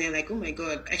else happens and you're like, oh my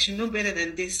God, I should know better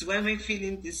than this. Why am I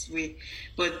feeling this way?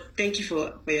 But thank you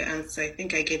for your answer. I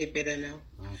think I get it better now.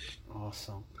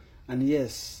 Awesome. And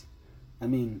yes, I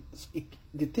mean,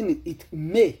 the thing is, it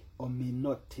may or may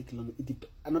not take long.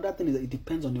 Another thing is that it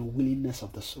depends on the willingness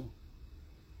of the soul.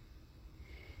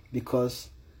 Because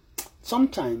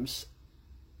sometimes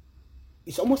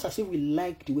it's almost as if we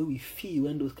like the way we feel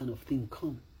when those kind of things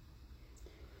come.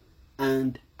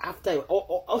 And after,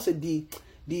 also the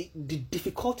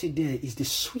difficulty there is the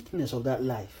sweetness of that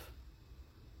life.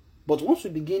 But once we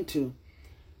begin to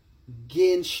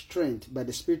gain strength by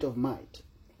the Spirit of might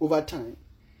over time,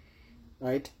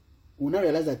 right, we'll now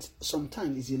realize that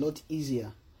sometimes it's a lot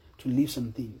easier to leave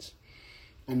some things.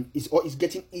 And it's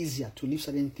getting easier to leave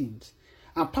certain things.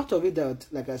 And part of it that,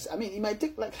 like I said, it might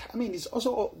take, it's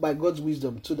also by God's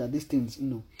wisdom too that these things,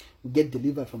 we get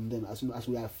delivered from them as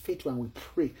we are faithful and we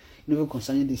pray, even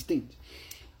concerning these things.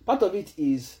 Part of it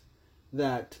is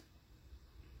that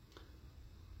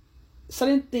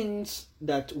certain things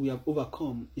that we have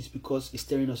overcome is because it's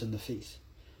staring us in the face.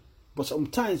 But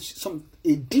sometimes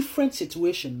a different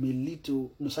situation may lead to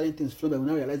certain things flowing, but we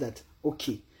now realize that,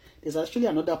 okay, there's actually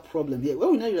another problem here.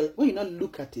 When you now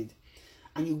look at it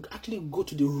and you actually go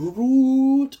to the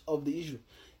root of the issue,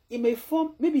 it may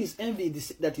form, maybe it's envy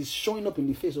that is showing up in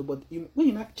the face, but when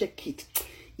you not check it,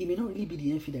 it may not really be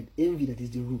the envy that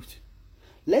is the root.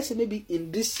 Let's say maybe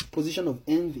in this position of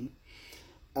envy,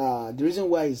 the reason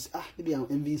why is maybe I'm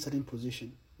envying certain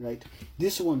position, right?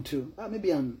 This one too,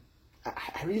 maybe I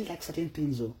really like certain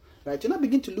things, though, right? You now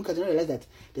begin to look at it and realize that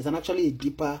there's actually a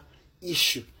deeper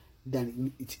issue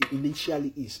than it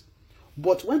initially is.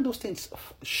 But when those things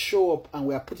show up and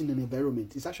we are put in an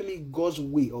environment, it's actually God's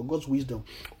way or God's wisdom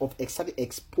of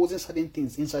exposing certain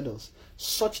things inside us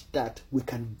such that we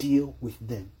can deal with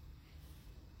them.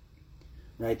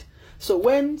 Right? So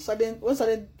when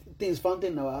certain things found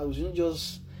in our house, we don't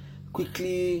just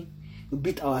quickly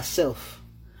beat ourselves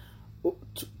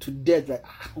to death, like,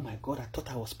 oh my God, I thought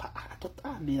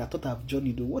I've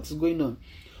journeyed. What is going on?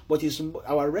 But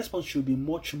our response should be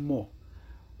much more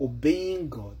obeying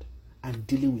God and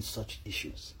dealing with such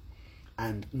issues,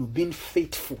 and being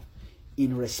faithful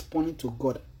in responding to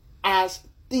God as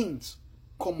things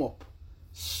come up,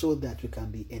 so that we can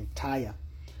be entire,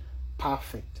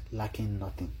 perfect, lacking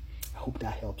nothing. I hope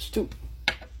that helps too.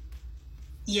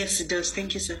 Yes, it does.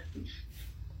 Thank you, sir.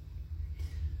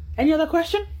 Any other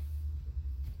question?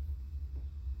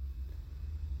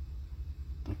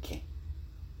 Okay.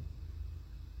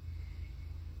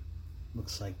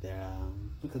 Looks like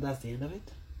that's the end of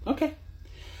it. Okay.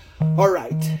 All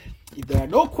right. If there are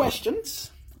no questions,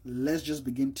 let's just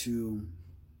begin to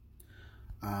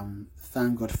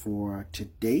thank God for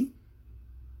today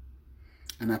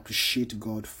and appreciate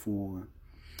God for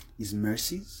His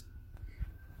mercies,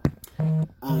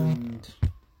 and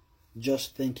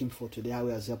just thank Him for today, how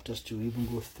He has helped us to even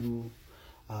go through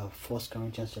 1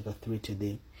 Corinthians chapter 3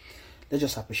 today. Let's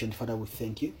just appreciate. Father, we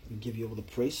thank you. We give you all the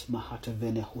praise. Mahata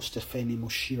vene hostefeni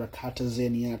mushira kata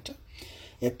zeniata.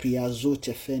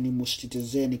 Epriazote feni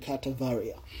mustitezeni kata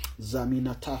varia.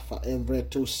 Zamina tafa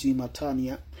evreto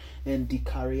simatania. And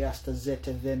dikariasta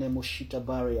zete vene mushita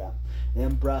varia.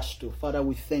 Embrasto. Father,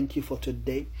 we thank you for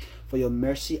today, for your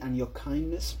mercy and your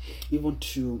kindness, even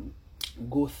to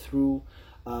go through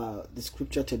the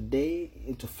scripture today,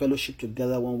 to fellowship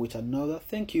together one with another.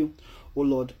 Thank you, O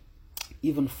Lord,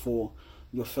 even for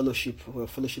your fellowship,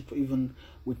 even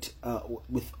with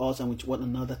us and with one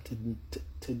another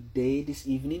today, this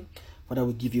evening. Father,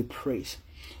 we give you praise.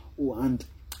 Oh, and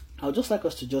I would just like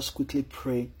us to just quickly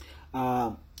pray,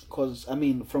 because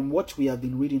from what we have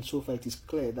been reading so far, it is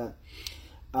clear that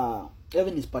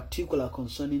heaven is particular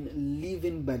concerning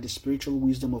living by the spiritual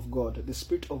wisdom of God, the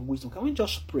spirit of wisdom. Can we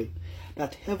just pray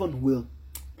that heaven will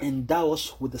endow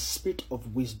us with the spirit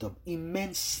of wisdom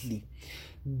immensely,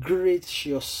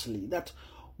 graciously, that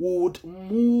would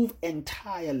move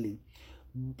entirely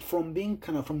from being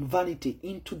from vanity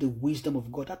into the wisdom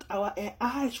of God, that our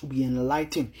eyes will be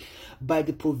enlightened by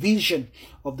the provision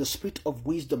of the spirit of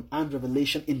wisdom and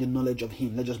revelation in the knowledge of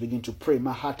Him. Let's just begin to pray.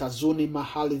 Mahata zoni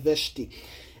mahali vesti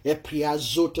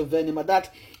epriazote venema,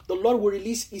 that the Lord will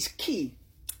release His key,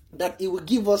 that He will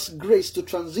give us grace to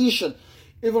transition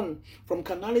even from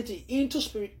carnality into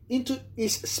spirit, into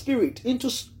His spirit,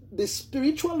 into the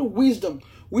spiritual wisdom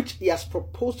which He has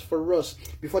proposed for us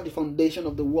before the foundation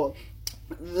of the world,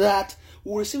 that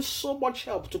we receive so much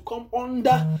help to come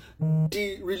under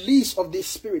the release of this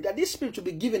spirit, that this spirit will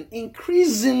be given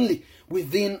increasingly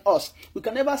within us. We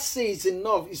can never say it's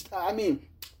enough.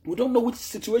 We don't know which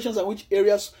situations and which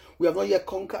areas we have not yet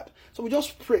conquered. So we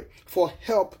just pray for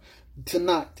help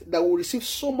tonight, that we'll receive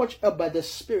so much help by the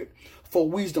Spirit for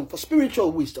wisdom, for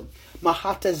spiritual wisdom.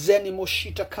 Mahata zeni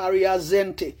moshita karia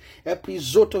zente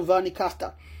eprizoto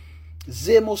vanikasta.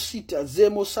 Zemo sita,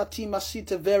 zemo satima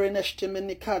sita vereneshte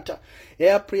menikata,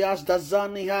 eprias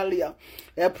dazani halia,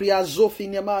 eprias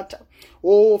zofinemata,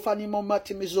 o fanimo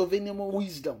mati mizovinimo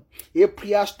wisdom,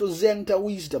 eprias to zenta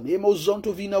wisdom,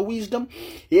 emozonto vina wisdom,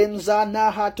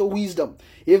 enzana hato wisdom,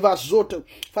 evazoto.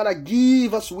 Father,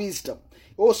 give us wisdom.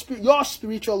 Oh, your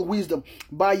spiritual wisdom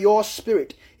by your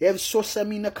spirit. Ev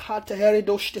sosemina kata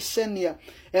heridosh tesenia.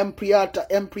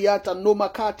 Empriata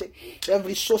nomakate.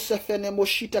 Every sosefene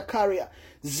moshita karia.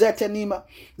 Zetenima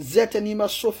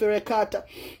soferekata.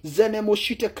 Zene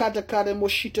moshita kata kare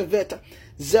moshita veta.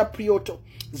 Zeprioto.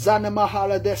 Zane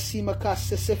mahala desima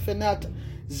kase sefenata.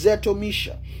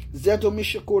 Zetomisha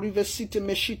korivesite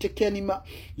meshite kenima.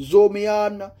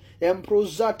 Zomiana.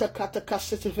 Emprozata kata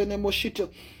kasete vene moshita.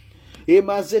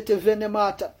 Emazete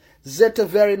venemata. Zete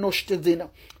very nochtedina.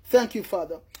 Thank you,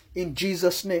 Father. In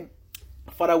Jesus' name,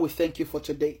 Father, we thank you for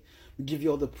today. We give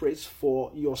you all the praise for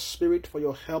your spirit, for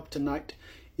your help tonight,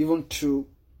 even to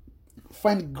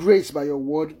find grace by your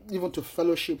word, even to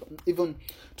fellowship, even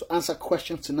to answer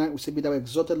questions tonight. We say, be thou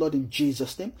exalted, Lord, in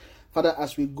Jesus' name. Father,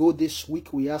 as we go this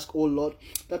week, we ask, oh Lord,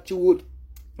 that you would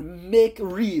make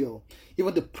real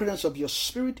even the presence of your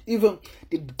spirit, even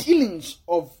the dealings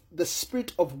of the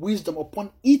spirit of wisdom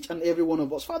upon each and every one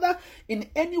of us. Father, in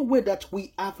any way that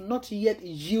we have not yet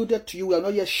yielded to you, we have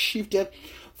not yet shifted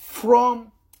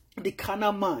from the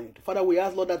carnal mind, Father, we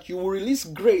ask, Lord, that you will release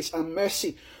grace and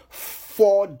mercy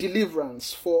for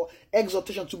deliverance, for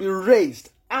exhortation to be raised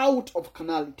out of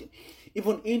carnality,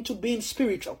 even into being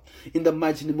spiritual, in the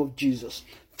mighty name of Jesus.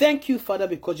 Thank you, Father,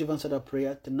 because you've answered our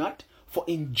prayer tonight. For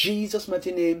in Jesus'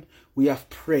 mighty name, we have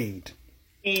prayed.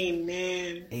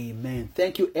 Amen. Amen.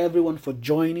 Thank you, everyone, for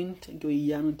joining. Thank you,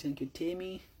 Iyanu. Thank you,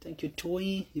 Tammy. Thank you,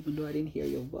 Toyi, even though I didn't hear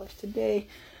your voice today.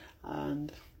 And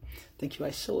thank you,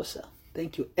 Isosa.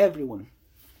 Thank you, everyone.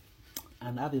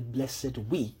 And have a blessed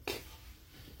week.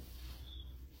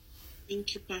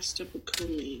 Thank you, Pastor, for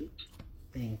coming.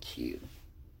 Thank you.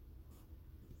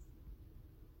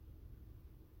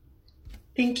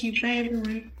 Thank you. Bye,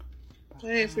 everyone. Bye,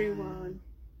 everyone.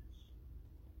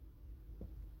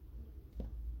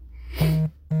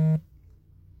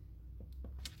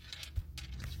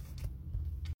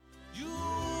 You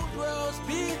dwells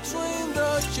between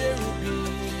the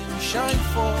cherubim, shine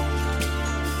forth.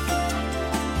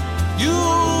 You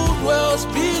dwells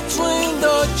between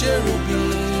the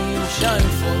cherubim, shine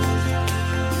forth.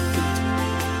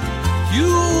 You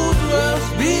dwells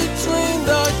between